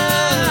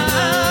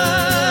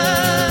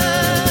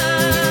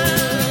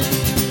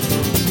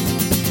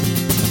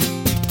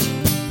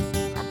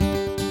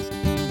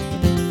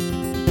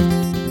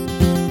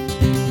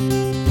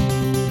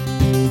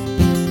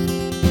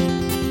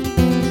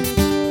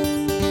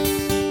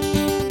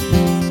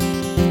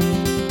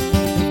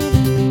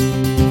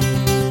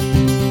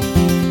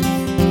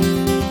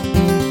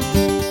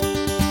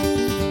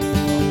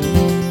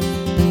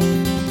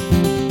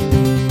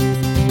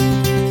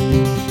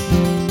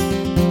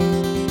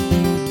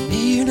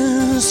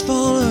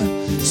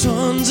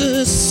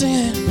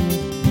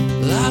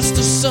 singing. Last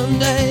of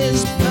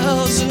Sunday's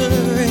bells are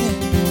ringing.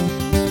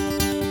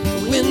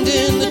 Wind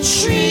in the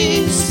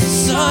trees